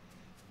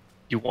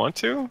 You want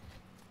to?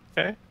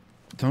 Okay.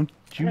 Don't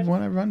you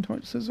want to run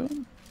towards the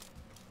zone?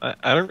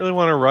 I don't really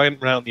want to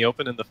ride around in the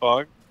open in the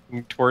fog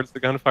towards the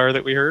gunfire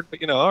that we heard,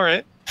 but all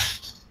right.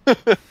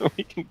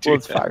 We can do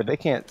it's fire. They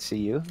can't see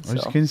you. I was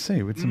just going to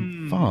say, with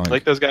some fog.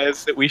 Like those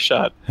guys that we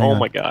shot. Hang on.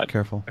 My god.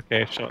 Careful.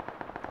 Okay, shot.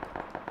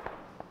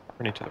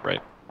 Turning to the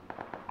right.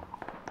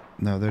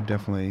 No, they're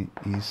definitely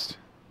east.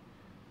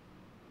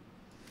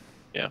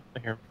 Yeah, I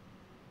hear him.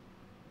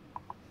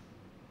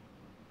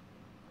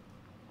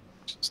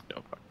 Just no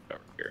fucking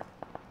cover here.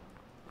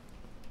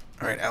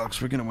 All right,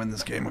 Alex, we're going to win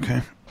this game,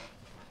 okay?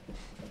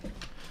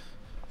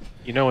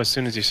 As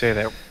soon as you say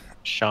that,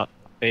 shot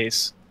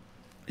face.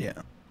 Yeah.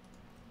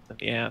 In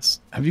the ass.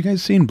 Have you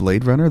guys seen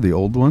Blade Runner, the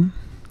old one?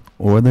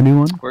 Or the new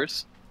one? Of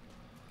course.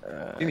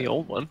 The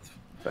old one.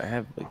 I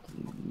have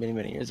many,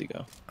 many years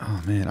ago.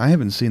 Oh, man. I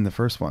haven't seen the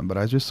first one, but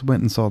I just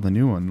went and saw the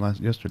new one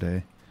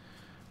yesterday.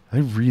 I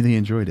really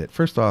enjoyed it.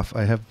 First off,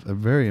 I have a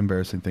very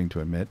embarrassing thing to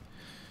admit.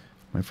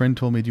 My friend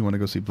told me, do you want to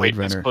go see Blade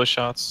Runner? Wait, close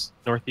shots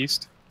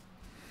northeast.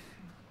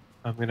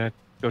 I'm going to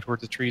go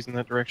towards the trees in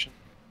that direction.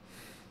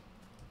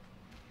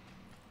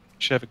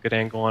 Should have a good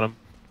angle on them.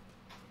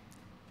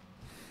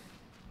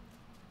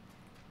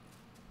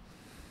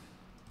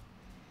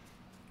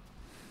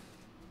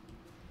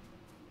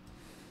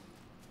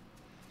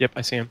 Yep,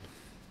 I see him.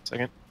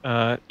 Second.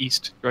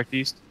 East, direct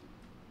east.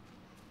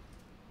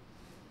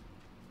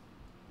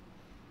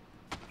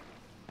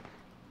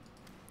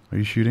 Are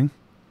you shooting?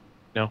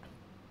 No.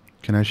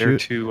 Can I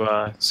shoot? They're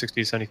to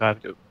 60 to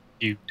 75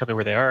 You tell me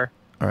where they are.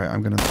 All right,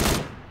 I'm gonna.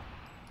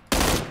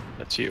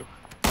 That's you.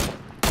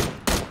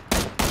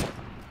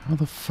 How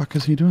the fuck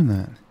is he doing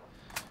that?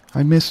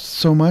 I missed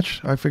so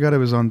much. I forgot I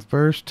was on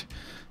first.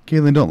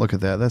 Galen, don't look at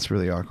that. That's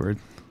really awkward.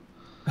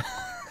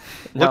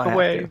 Look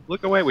away.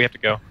 Look away. We have to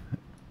go.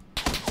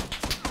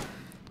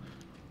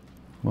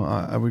 Well,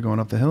 are we going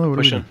up the hill or what?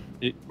 Push him.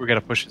 We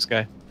gotta push this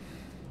guy.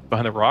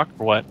 Behind the rock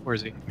or what? Where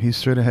is he? He's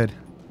straight ahead.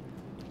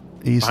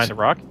 He's Behind the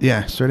rock?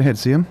 Yeah, straight ahead.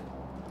 See him?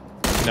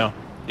 No.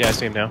 Yeah, I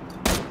see him now.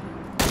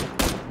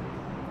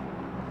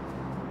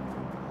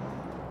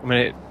 I'm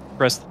gonna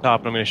press the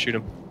top and I'm gonna shoot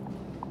him.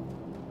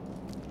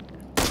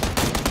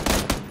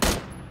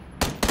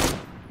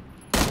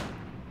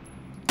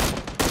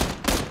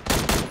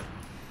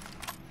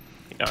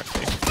 He knocked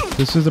me.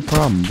 This is a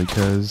problem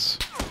because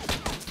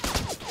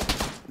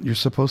you're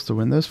supposed to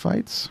win those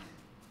fights.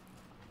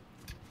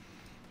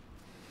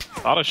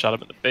 Thought I shot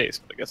him in the face,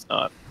 but I guess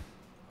not.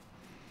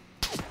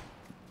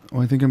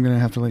 Well, I think I'm gonna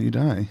have to let you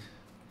die.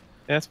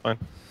 Yeah, that's fine.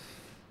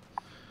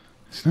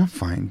 It's not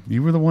fine.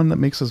 You were the one that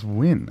makes us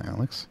win,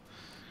 Alex.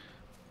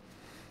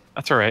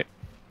 That's alright.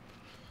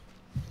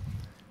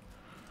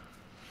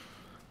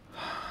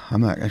 I'm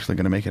not actually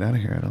gonna make it out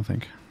of here, I don't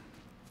think.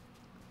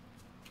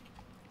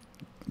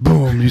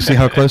 Boom! You see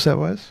how close that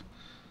was?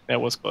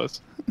 That was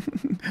close.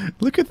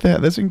 Look at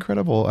that. That's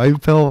incredible. I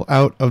fell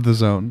out of the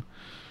zone.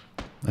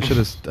 I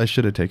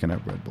should have taken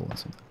out Red Bull or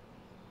something.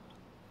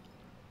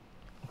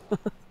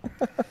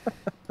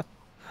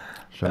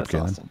 Shut up,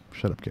 Galen. Awesome.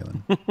 Shut up,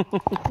 Galen.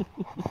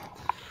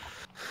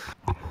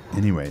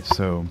 Anyway,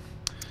 so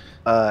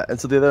and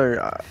so the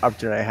other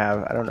opportunity I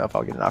have, I don't know if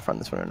I'll get an offer on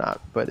this one or not,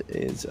 but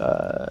is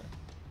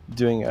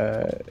doing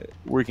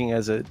working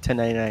as a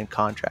 1099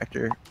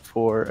 contractor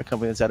for a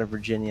company that's out of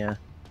Virginia.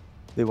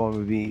 They want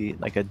me to be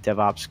like a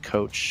DevOps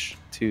coach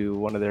to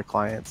one of their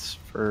clients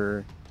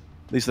for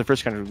at least the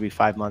first contract would be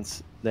 5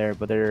 months there,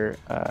 but they're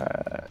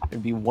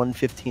it'd be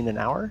 $115 an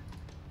hour,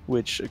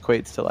 which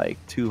equates to like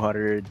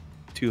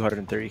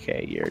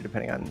 230K a year,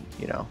 depending on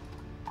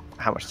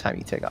how much time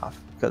you take off,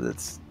 because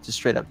it's just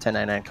straight up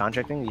 1099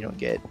 contracting. You don't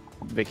get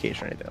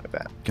vacation or anything like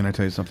that. can I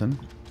tell you something?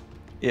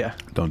 Yeah,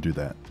 Don't do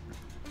that.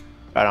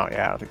 I don't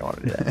think I want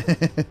to do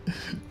that.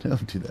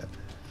 Don't do that.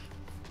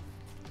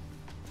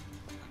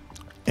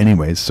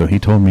 Anyways, so he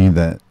told me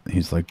that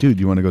he's like, dude,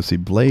 you want to go see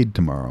Blade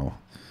tomorrow?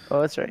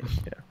 Oh, that's right.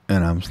 Yeah.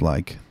 And I was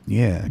like,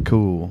 yeah,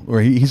 cool. Or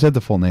he said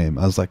the full name.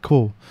 I was like,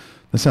 cool.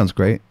 That sounds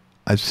great.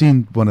 I've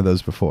seen one of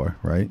those before,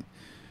 right?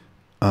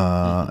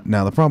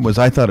 Now, the problem was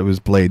I thought it was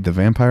Blade, the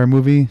vampire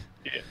movie.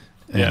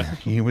 Yeah.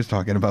 He was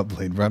talking about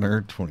Blade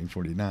Runner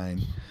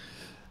 2049.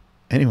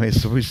 Anyway,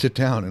 so we sit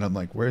down, and I'm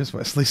like, where's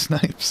Wesley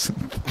Snipes?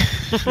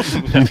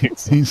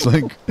 Nice. He's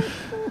like,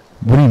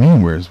 what do you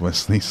mean, where's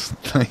Wesley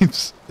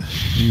Snipes?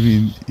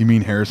 You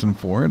mean Harrison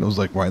Ford? I was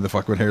like, why the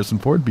fuck would Harrison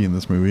Ford be in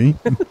this movie?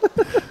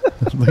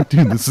 I'm like,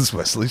 dude, this is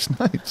Wesley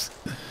Snipes.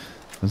 I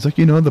was like,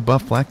 the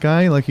buff black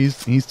guy? Like,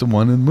 he's the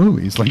one in the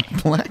movie. He's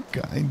like, black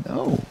guy?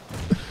 No.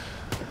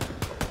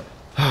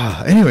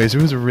 Anyways,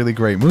 it was a really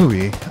great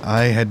movie.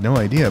 I had no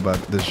idea about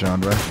this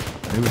genre.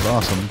 It was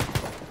awesome.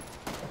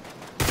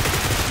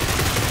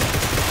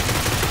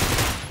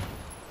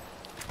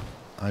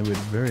 I would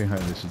very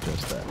highly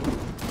suggest that.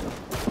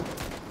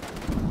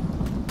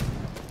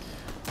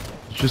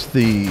 Just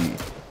the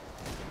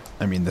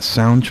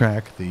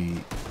soundtrack,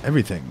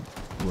 everything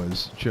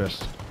was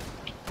just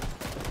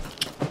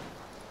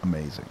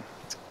amazing.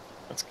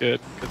 That's good,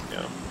 because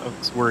I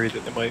was worried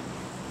that they might.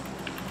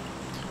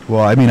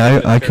 Well, I mean,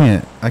 I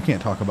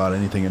can't talk about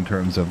anything in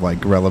terms of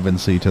like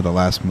relevancy to the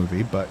last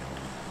movie, but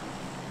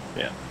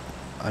Yeah.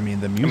 I mean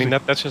the music. I mean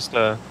that's just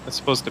that's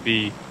supposed to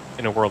be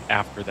in a world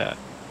after that.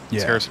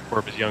 Yeah. Harrison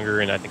Ford is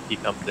younger, and I think he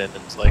comes in and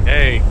it's like,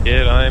 hey,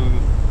 kid, I'm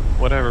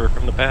whatever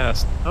from the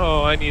past.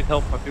 Oh, I need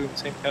help. I'm doing the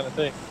same kind of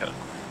thing.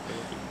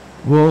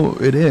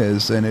 Well, it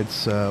is, and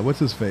it's what's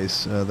his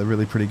face, the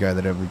really pretty guy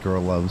that every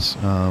girl loves.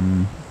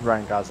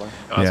 Ryan Gosling.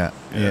 Yeah,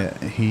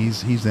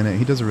 he's in it.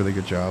 He does a really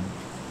good job.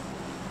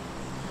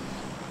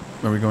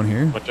 Are we going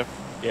here? What, jump?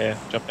 Yeah,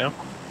 jump now.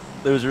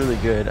 It was a really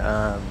good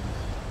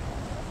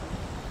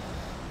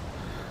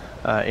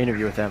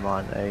interview with them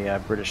on a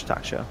British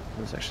talk show.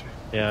 It was actually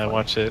Yeah, I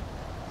watched it.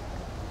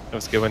 It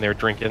was good when they were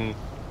drinking.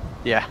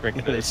 Yeah,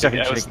 Drinking they it. started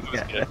Yeah, it was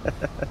drinking. good.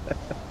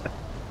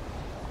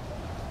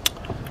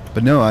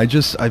 But no, I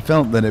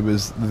felt that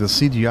the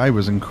CGI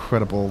was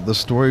incredible. The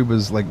story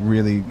was like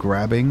really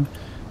grabbing,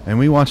 and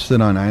we watched it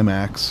on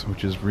IMAX,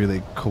 which is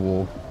really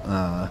cool.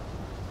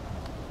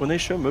 When they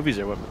show movies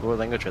there, what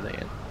language are they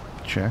in?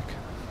 Czech.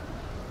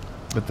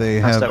 But they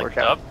How's have that work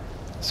out?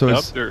 so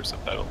it's Dubbed or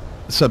subtitled?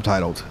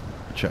 subtitled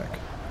Czech.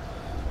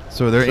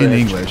 So they're So in they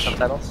have English.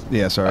 subtitles?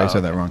 Yeah, sorry, I Oh,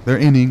 said that okay. wrong. They're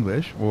in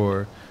English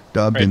or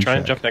dubbed Alright, in try Czech.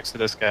 and jump next to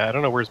this guy. I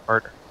don't know where his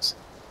partner is.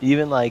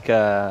 Even like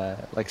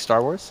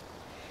Star Wars?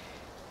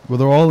 Well,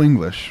 they're all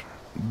English,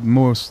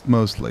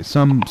 mostly.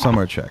 Some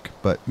are Czech,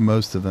 but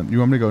most of them. You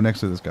want me to go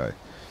next to this guy?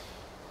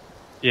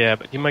 Yeah,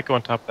 but he might go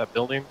on top of that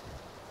building.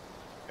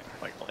 Okay,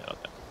 might land on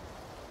that.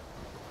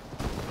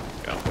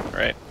 Go.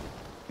 Alright.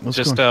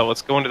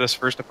 let's go into this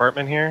first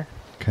apartment here.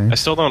 Okay. I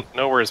still don't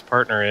know where his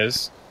partner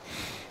is.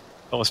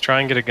 But let's try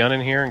and get a gun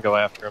in here and go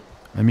after him.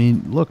 I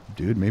mean, look,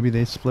 dude, maybe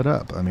they split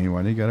up. I mean,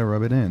 why do you gotta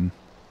rub it in?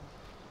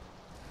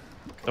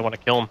 I want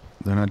to kill him.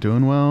 They're not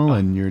doing well,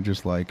 and you're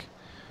just like,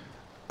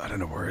 I don't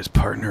know where his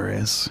partner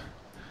is.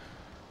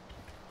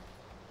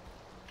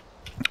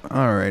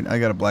 Alright, I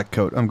got a black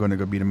coat. I'm going to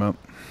go beat him up.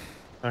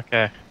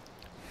 Okay.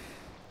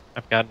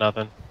 I've got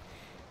nothing.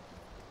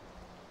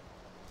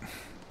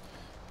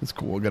 That's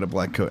cool. I got a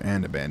black coat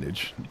and a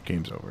bandage.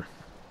 Game's over.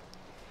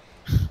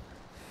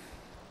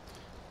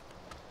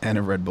 And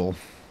a Red Bull.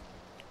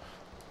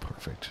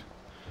 Perfect.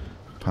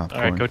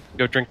 Popcorn. Alright,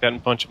 go drink that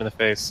and punch him in the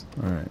face.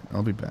 Alright,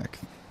 I'll be back.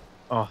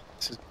 Oh,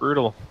 this is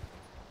brutal.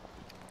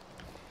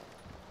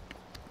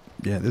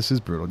 Yeah, this is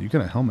brutal. You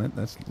got a helmet.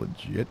 That's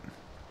legit.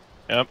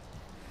 Yep.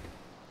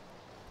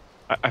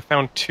 I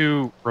found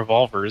 2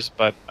 revolvers,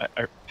 but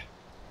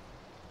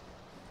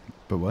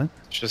But what?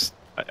 it's just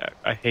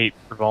I hate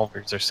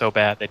revolvers. They're so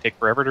bad. They take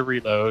forever to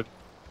reload.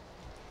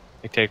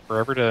 They take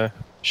forever to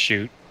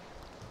shoot.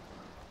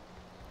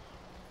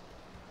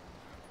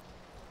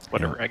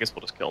 Whatever. Yeah. I guess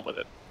we'll just kill him with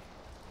it.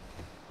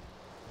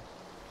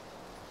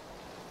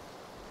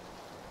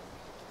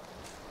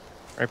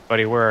 Alright,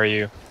 buddy, where are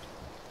you?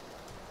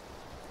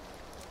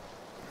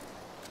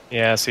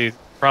 Yeah, see, the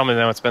problem is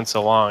now it's been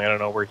so long, I don't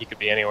know where he could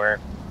be anywhere.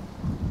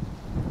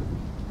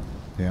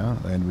 Yeah,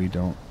 and we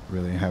don't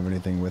really have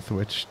anything with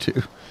which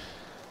to.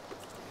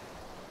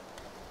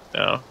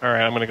 No.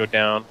 Alright, I'm gonna go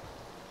down.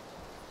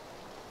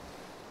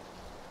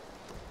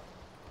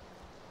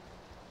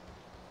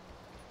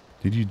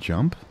 Did you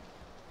jump?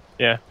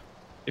 Yeah.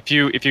 If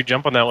you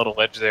jump on that little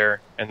ledge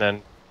there and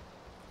then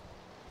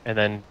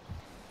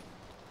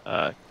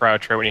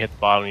crouch right when you hit the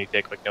bottom, you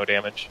take like no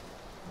damage.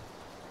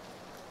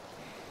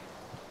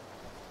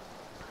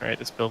 Alright,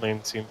 this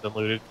building seems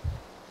unlooted.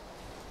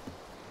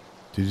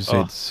 Did you say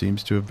it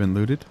seems to have been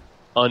looted?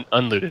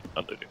 Unlooted.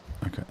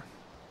 Okay.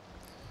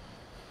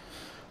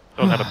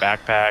 Don't have a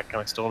backpack, and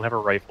I still don't have a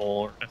rifle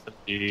or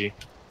SMG.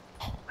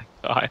 Oh my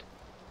god.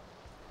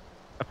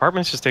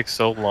 Apartments just take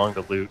so long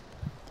to loot.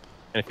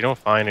 And if you don't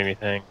find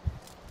anything...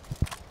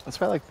 That's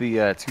why I like the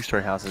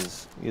 2-story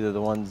houses. Either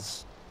the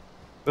ones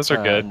Those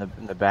are good.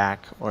 in the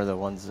back or the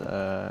ones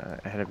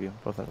ahead of you.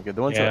 Both of them are good.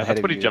 The ones Yeah, ahead that's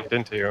of what he you jumped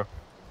into.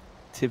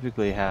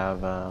 typically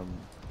have...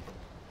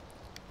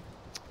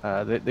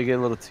 they get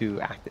a little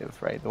too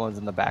active, right? The ones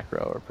in the back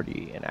row are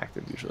pretty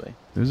inactive usually.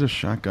 There's a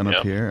shotgun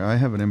up here. I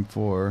have an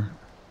M4.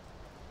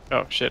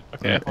 Oh shit,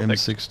 okay.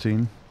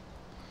 M16.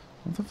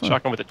 What the fuck?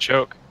 Shotgun with a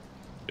choke.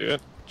 Do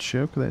it.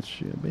 Choke that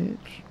shit, bitch.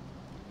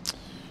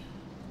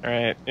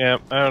 Alright, yeah,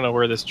 I don't know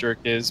where this jerk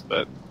is,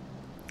 but...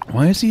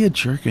 Why is he a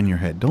jerk in your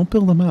head? Don't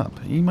build him up.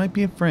 He might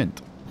be a friend.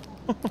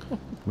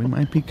 We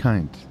might be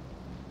kind.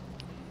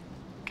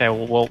 Okay,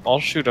 well, I'll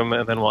shoot him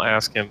and then we'll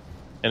ask him.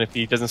 And if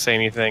he doesn't say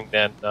anything,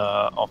 then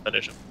I'll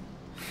finish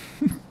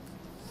him.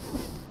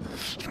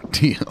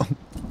 Deal.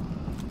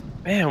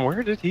 Man,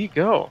 where did he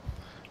go?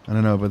 I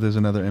don't know, but there's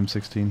another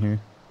M16 here.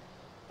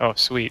 Oh,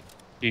 sweet.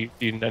 Do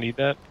you not need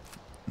that?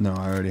 No,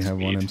 I already have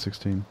one Sweet.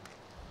 M16.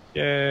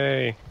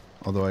 Yay.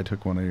 Although I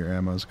took one of your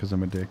ammos because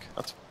I'm a dick.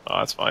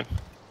 That's fine.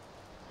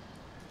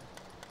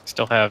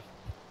 Still have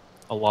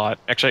a lot.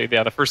 Actually,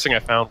 yeah, the first thing I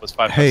found was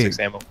 5.6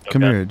 ammo. No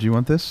Come gun. here. Do you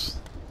want this?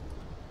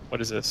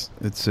 What is this?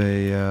 It's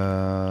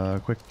a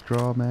quick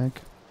draw mag.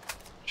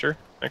 Sure,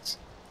 thanks.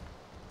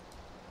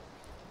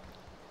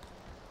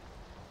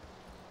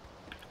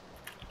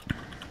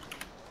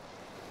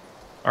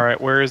 Alright,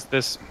 where is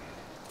this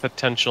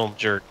potential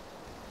jerk?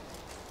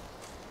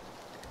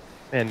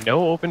 Man,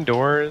 no open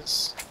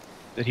doors.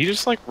 Did he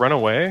just, like, run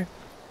away?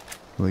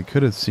 Well, he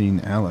could have seen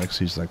Alex.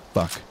 He's like,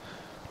 fuck. ...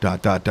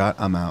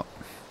 I'm out.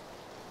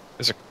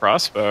 There's a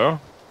crossbow.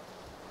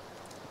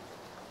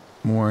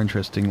 More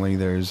interestingly,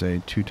 there's a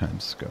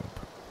 2x scope.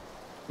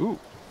 Ooh,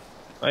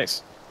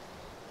 nice.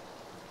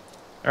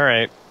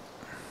 Alright.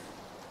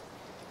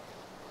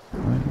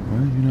 Why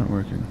are you not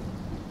working?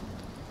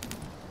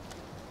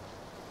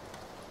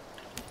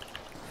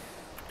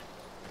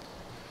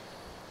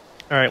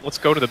 Alright, let's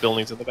go to the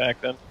buildings in the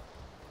back then.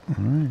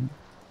 Alright.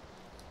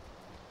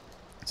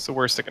 It's the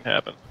worst that can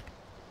happen.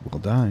 We'll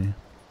die.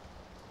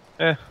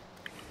 Eh.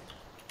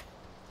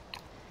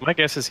 My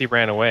guess is he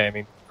ran away. I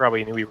mean,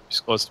 probably knew we were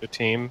close to a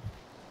team.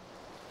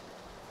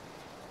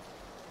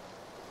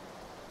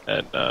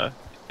 And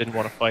didn't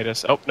want to fight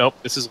us. Oh, nope,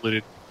 this is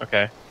looted.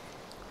 Okay.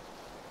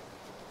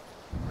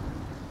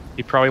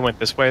 He probably went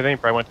this way then. He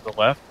probably went to the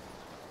left.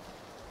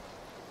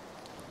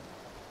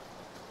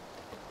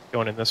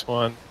 Going in this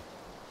one.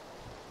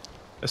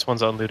 This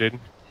one's unlooted.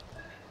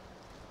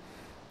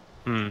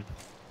 I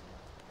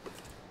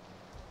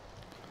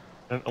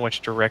don't know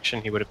which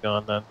direction he would have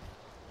gone then.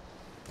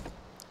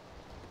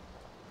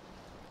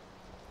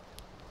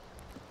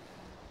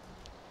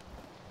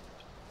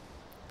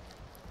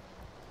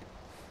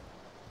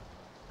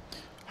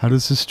 How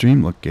does the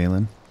stream look,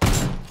 Galen?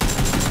 It's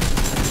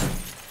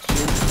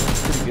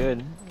pretty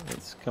good.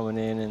 It's coming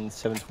in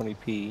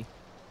 720p.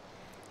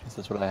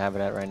 That's what I have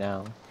it at right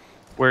now.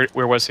 Where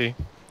was he?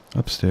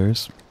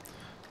 Upstairs.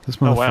 This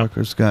Oh, wow.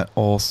 motherfucker's got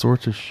all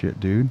sorts of shit,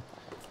 dude.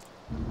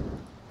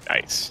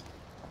 Nice.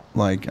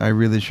 Like, I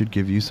really should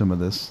give you some of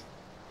this.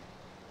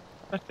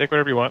 Take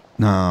whatever you want.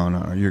 No,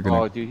 no, you're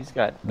gonna. Oh, dude, he's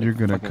got. Like, you're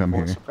gonna fucking come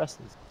 4 here. suppressors.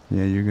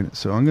 Yeah, you're gonna.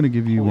 So I'm gonna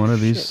give you Holy one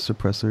of these shit.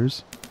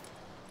 suppressors.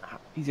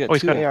 He's got Oh,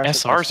 he's 2 got an AR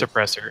SR suppressors.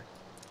 suppressor.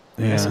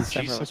 Yeah.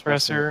 SMG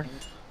suppressor.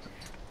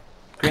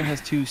 Grant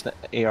has 2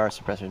 AR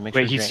suppressors. Make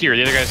Wait, sure he's Grant- here.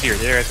 The other guy's here.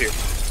 The other guy's here.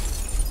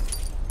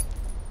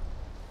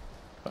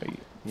 Oh,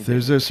 you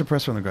There's a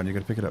suppressor on the ground. You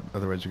gotta pick it up.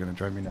 Otherwise, you're gonna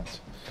drive me nuts.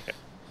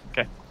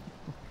 Okay.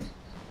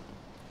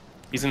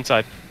 He's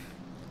inside.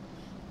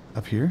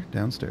 Up here,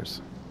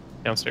 downstairs.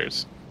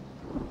 Downstairs.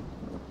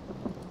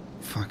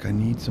 Fuck, I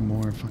need some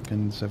more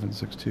fucking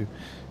 7.62.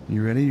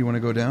 You ready? You want to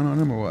go down on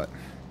him or what?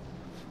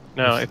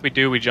 No, if we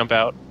do, we jump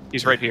out.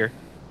 He's right here.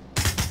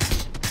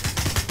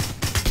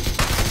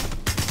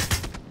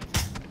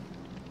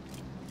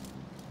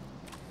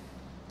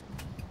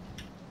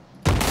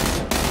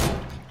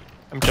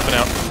 I'm jumping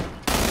out.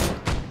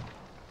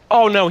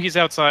 Oh no, he's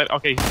outside.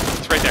 Okay,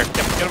 he's right there.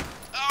 Get him.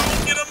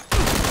 Oh, get him!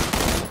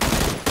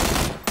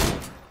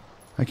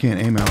 I can't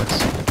aim,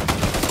 Alex.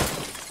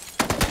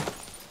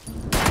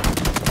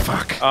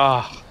 Fuck.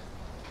 Ah,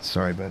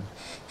 Sorry, bud.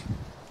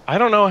 I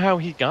don't know how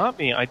he got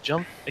me.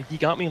 He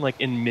got me like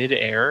in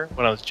mid-air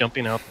when I was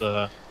jumping out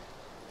the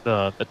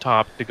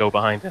top to go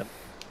behind him.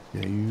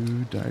 Yeah,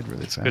 you died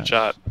really fast. Good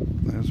shot.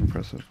 That was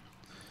impressive.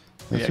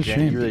 That's Yeah, a Grant,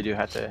 shame. you really do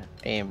have to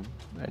aim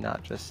and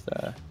not just.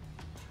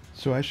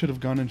 So I should have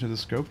gone into the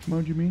scoped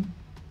mode, you mean?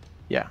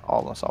 Yeah,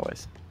 almost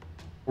always.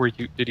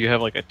 Did you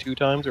have like a 2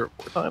 times or a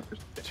 4 times or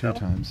something? 2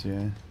 times,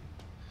 yeah.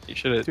 You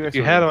should have. 2x If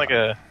you would've had been like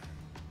a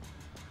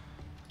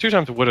 2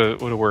 times would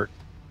have worked.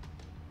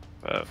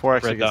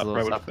 4x red gets dot a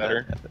little probably tough.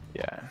 better.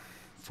 Yeah.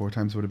 4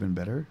 times would have been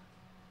better?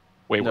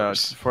 Way No,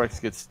 worse.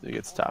 4x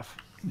gets tough,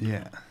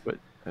 Yeah. but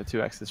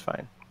 2x is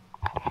fine.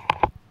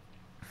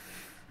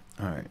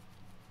 Alright.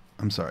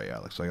 I'm sorry,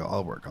 Alex.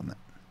 I'll work on that.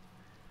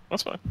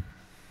 That's fine.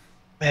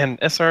 Man,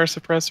 SR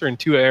suppressor and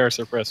 2 AR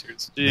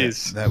suppressors.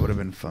 Jeez. That would have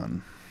been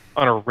fun.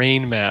 On a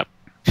rain map.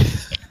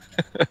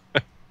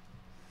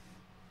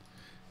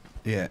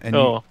 Yeah, and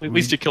Oh, at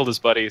least you killed his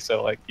buddy,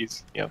 so like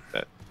he's that.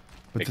 But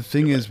makes the me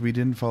thing feel is, we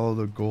didn't follow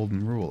the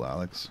golden rule,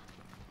 Alex.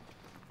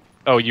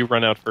 Oh, you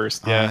run out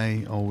first. Yeah.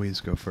 I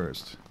always go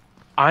first.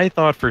 I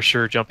thought for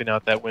sure jumping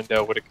out that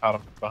window would have caught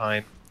him from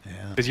behind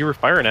Yeah. because you were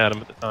firing at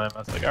him at the time. I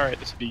was like, all right,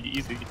 this would be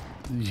easy.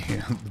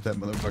 Yeah, but that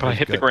motherfucker. But I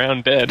hit the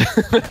ground dead.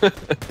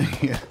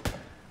 Yeah.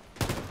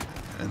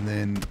 And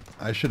then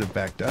I should have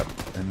backed up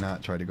and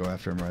not tried to go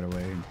after him right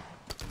away and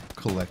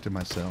collected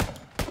myself.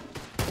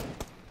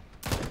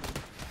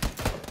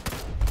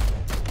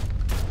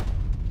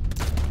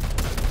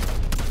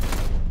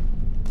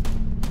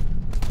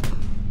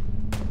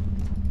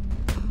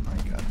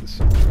 I got this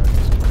soundtrack.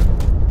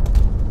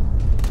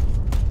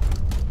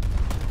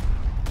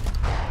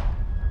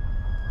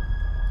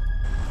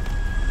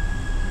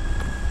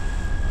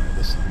 Alright,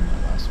 this will be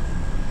my last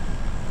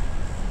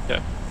one.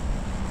 Yeah.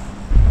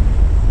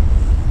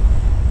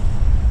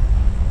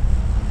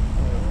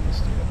 Oh, I want to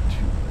stay up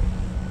too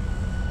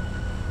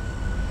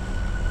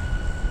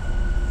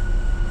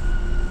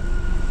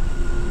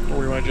late.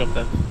 Where do I jump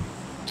then?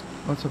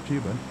 Oh, it's up to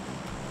you, bud.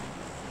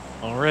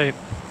 All right.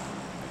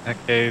 In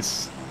that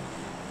case,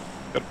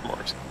 go to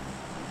Mars.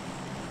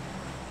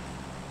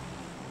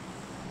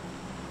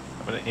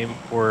 I'm gonna aim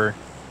for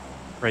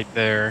right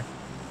there.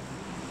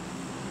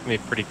 It's gonna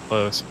be pretty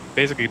close.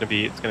 Basically,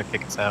 it's gonna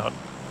kick us out.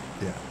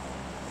 Yeah.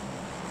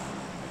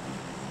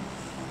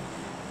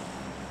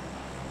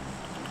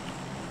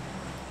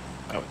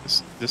 Oh,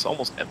 this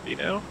almost empty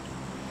now.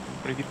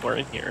 How many people are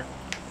in here?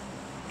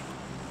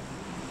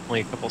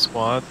 Only a couple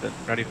squads, and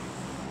not even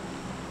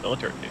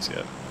military base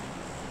yet.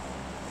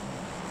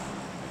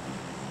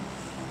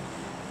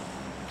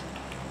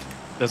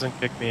 Doesn't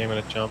kick me, I'm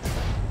gonna jump.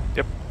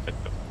 Yep.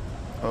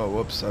 Oh,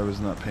 whoops, I was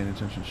not paying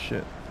attention.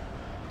 Shit.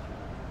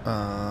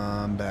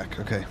 I'm back.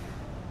 Okay.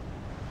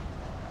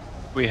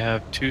 We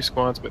have 2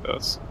 squads with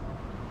us.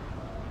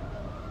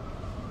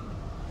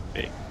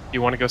 Hey,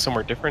 you want to go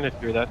somewhere different if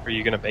you're that? Are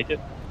you gonna make it?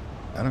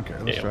 I don't care.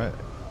 Let's Yeah. try it.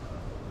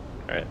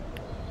 All right.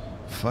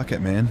 Fuck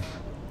it, man.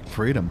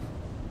 Freedom.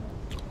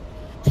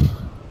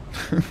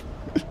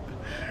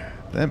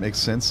 That makes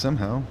sense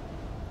somehow.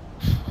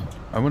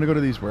 I want to go to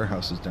these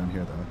warehouses down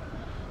here, though.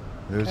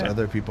 There's Okay.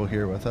 other people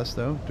here with us,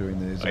 though, doing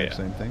the exact yeah.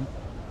 same thing.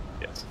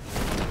 Yes.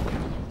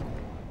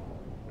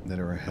 That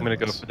are ahead I'm gonna of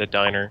go us. for the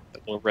diner, the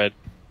little red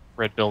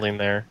building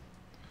there.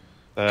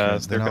 Okay,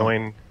 They're then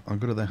going. I'll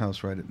go to the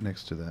house right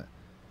next to that.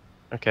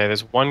 Okay,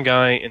 there's one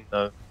guy in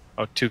the.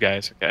 Oh, 2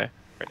 guys. Okay,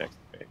 right next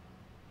to me.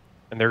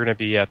 And they're gonna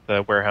be at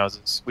the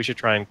warehouses. We should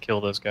try and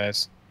kill those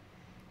guys.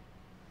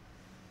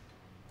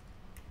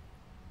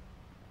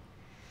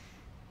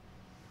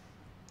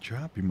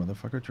 Drop, you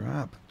motherfucker,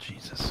 drop.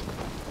 Jesus.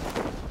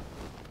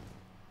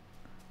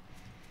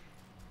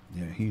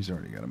 Yeah, he's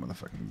already got a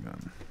motherfucking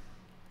gun.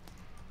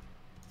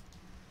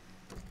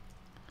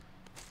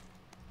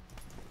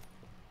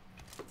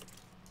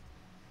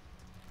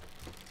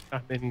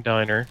 I'm in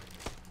diner.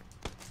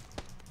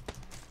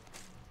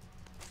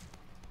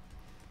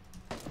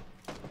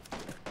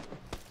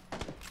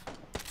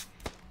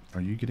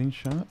 Are you getting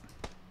shot?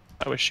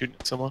 I was shooting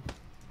at someone.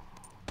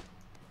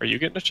 Are you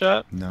getting a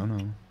shot? No,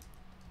 no.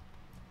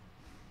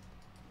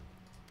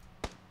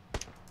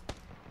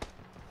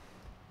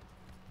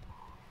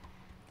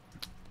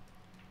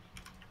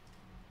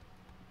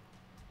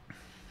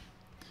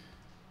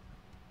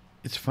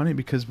 It's funny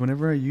because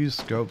whenever I use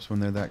scopes when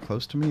they're that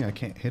close to me, I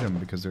can't hit them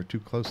because they're too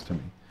close to me.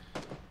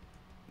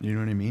 You know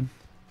what I mean?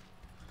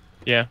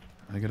 Yeah.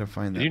 I gotta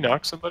find that. Did you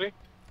knock somebody?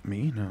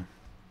 Me? No.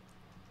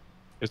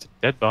 There's a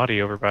dead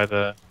body over by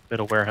the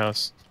middle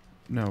warehouse.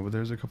 No, but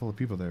there's a couple of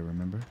people there,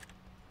 remember?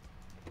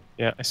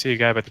 Yeah, I see a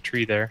guy by the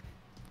tree there.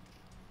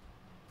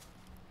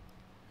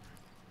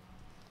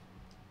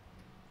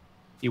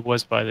 He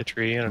was by the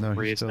tree. I don't know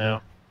where he is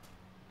now.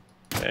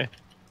 Okay.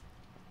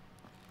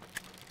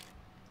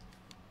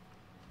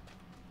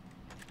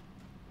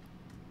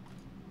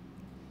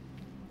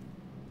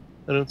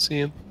 I don't see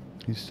him.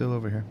 He's still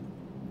over here.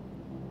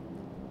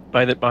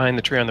 Behind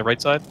the tree on the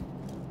right side?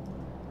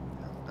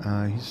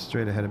 He's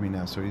straight ahead of me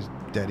now, so he's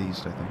dead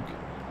east, I think.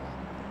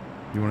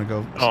 You want to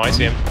go? Oh, I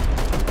see him.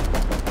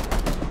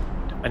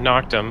 I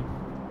knocked him.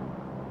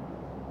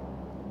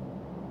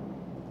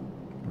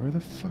 Where the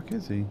fuck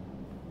is he?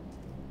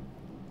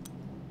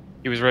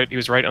 He was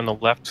right on the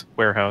left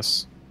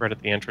warehouse, right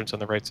at the entrance on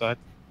the right side.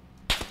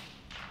 Is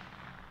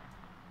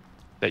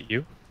that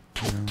you?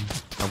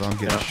 Hold on, I'm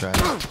getting shot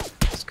at.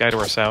 This guy to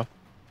our south.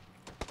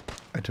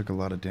 I took a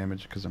lot of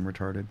damage because I'm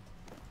retarded.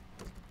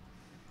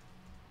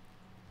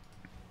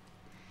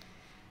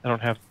 I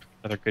don't have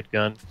another good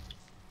gun.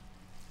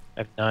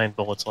 I have 9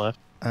 bullets left.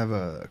 I have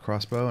a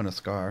crossbow and a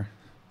scar.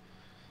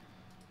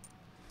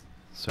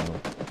 So.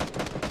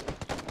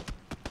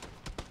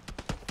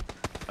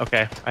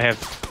 Okay, I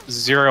have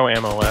 0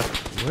 ammo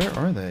left. Where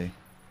are they?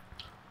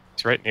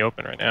 He's right in the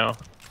open right now.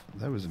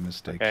 That was a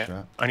mistake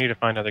shot. I need to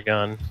find another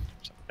gun.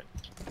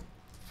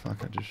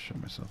 Fuck, I just shot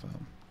myself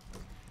out.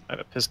 I have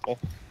a pistol.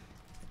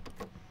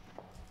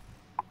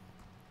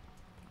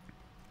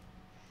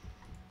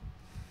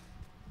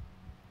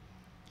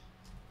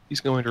 He's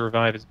going to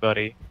revive his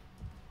buddy.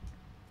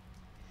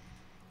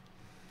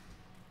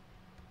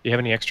 Do you have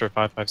any extra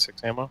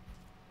 5.56 ammo?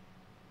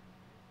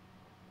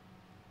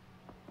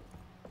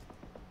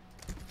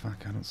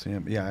 Fuck, I don't see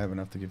him. Yeah, I have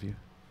enough to give you.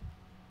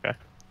 Okay.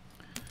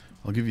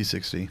 I'll give you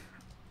 60.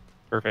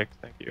 Perfect,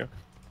 thank you.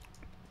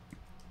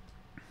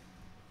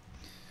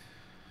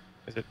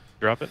 Is it?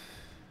 Drop it?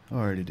 Oh,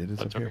 I already did.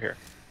 It's That's up over here.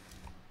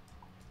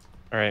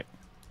 here. Alright.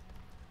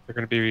 They're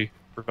going to be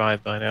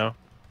revived by now.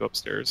 Go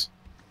upstairs.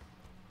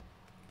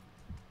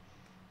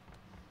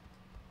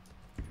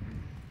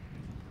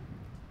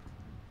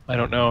 I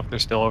don't know if they're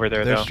still over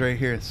there, They're though. straight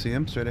here. See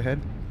them? Straight ahead?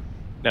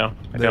 No,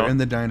 I They're don't. in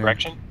the diner.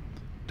 Direction?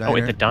 Diner, Oh,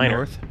 in the diner.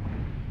 North.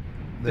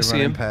 I They're see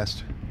running him.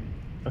 past.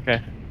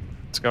 Okay,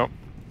 let's go.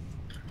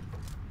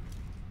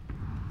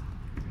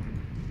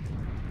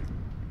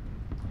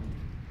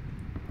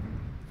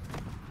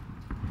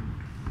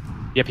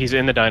 Yep, he's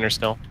in the diner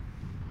still.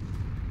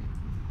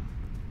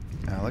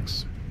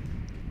 Alex?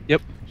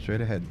 Yep.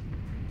 Straight ahead.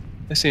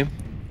 I see him.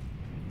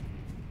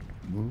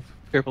 Move.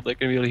 Careful, they're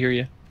gonna be able to hear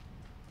you.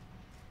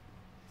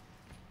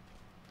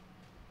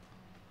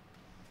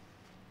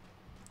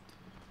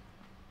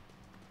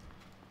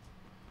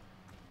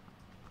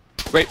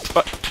 Right,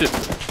 but shit.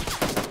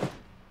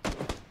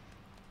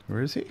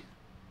 Where is he?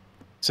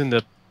 It's in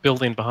the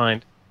building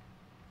behind.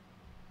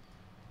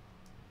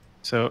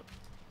 So,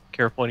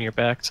 careful on your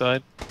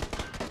backside.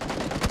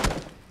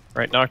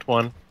 Right, knocked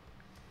one.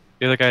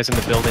 The other guy's in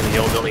the building, the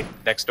old building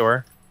next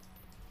door.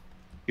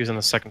 He was on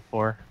the 2nd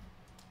floor.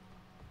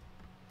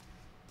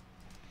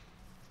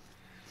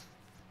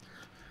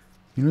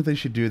 You know what they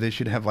should do? They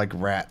should have like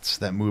rats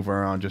that move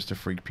around just to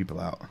freak people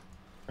out.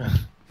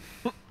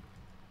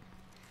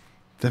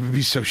 That would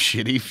be so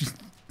shitty.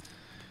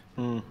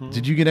 Mm-hmm.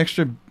 Did you get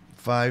extra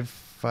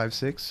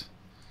 5.56?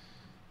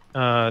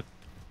 No,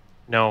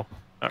 not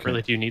Okay.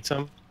 really. Do you need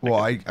some? Well,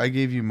 I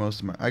gave you most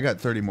of my... I got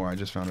 30 more. I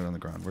just found it on the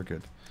ground. We're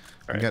good.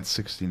 I got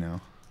 60 now.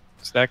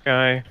 So that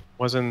guy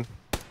wasn't...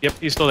 Yep,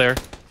 he's still there.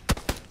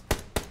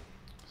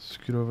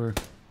 Scoot over.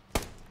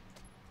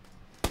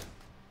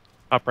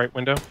 Top right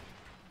window.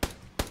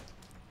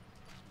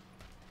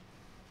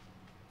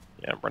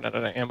 Yeah, I'm running out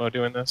of ammo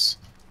doing this.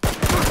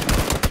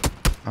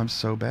 I'm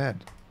so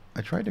bad.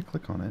 I tried to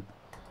click on it.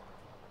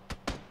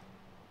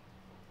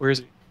 Where is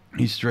he?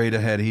 He's straight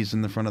ahead. He's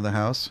in the front of the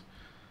house.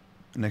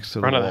 Next to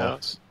the Front wall. of the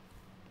house.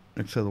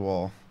 Next to the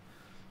wall.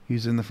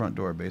 He's in the front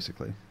door,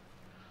 basically.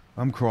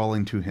 I'm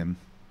crawling to him.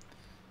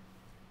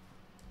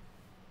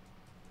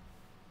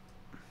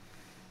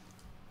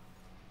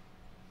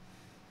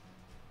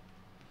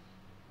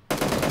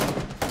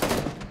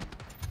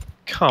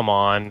 Come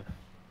on.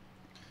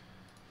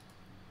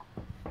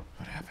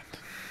 What happened?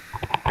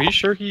 Are you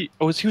sure he...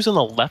 Oh, he was on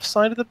the left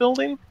side of the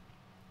building?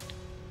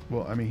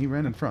 Well, I mean, he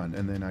ran in front,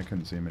 and then I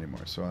couldn't see him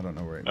anymore, so I don't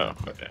know where he Oh,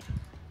 went. okay.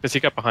 Because he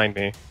got behind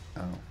me.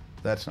 Oh,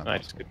 that's not And I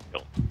just possible. couldn't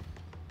kill him.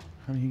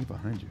 How did he get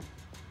behind you?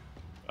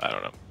 I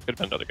don't know. Could have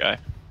been another guy.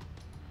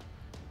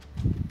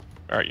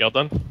 Alright, y'all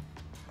done?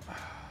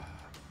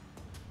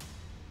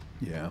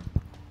 Yeah.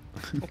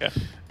 Okay.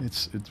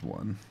 It's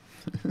 1.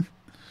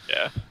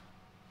 Yeah.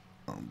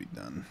 I'll be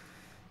done.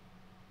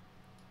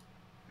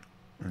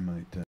 I might.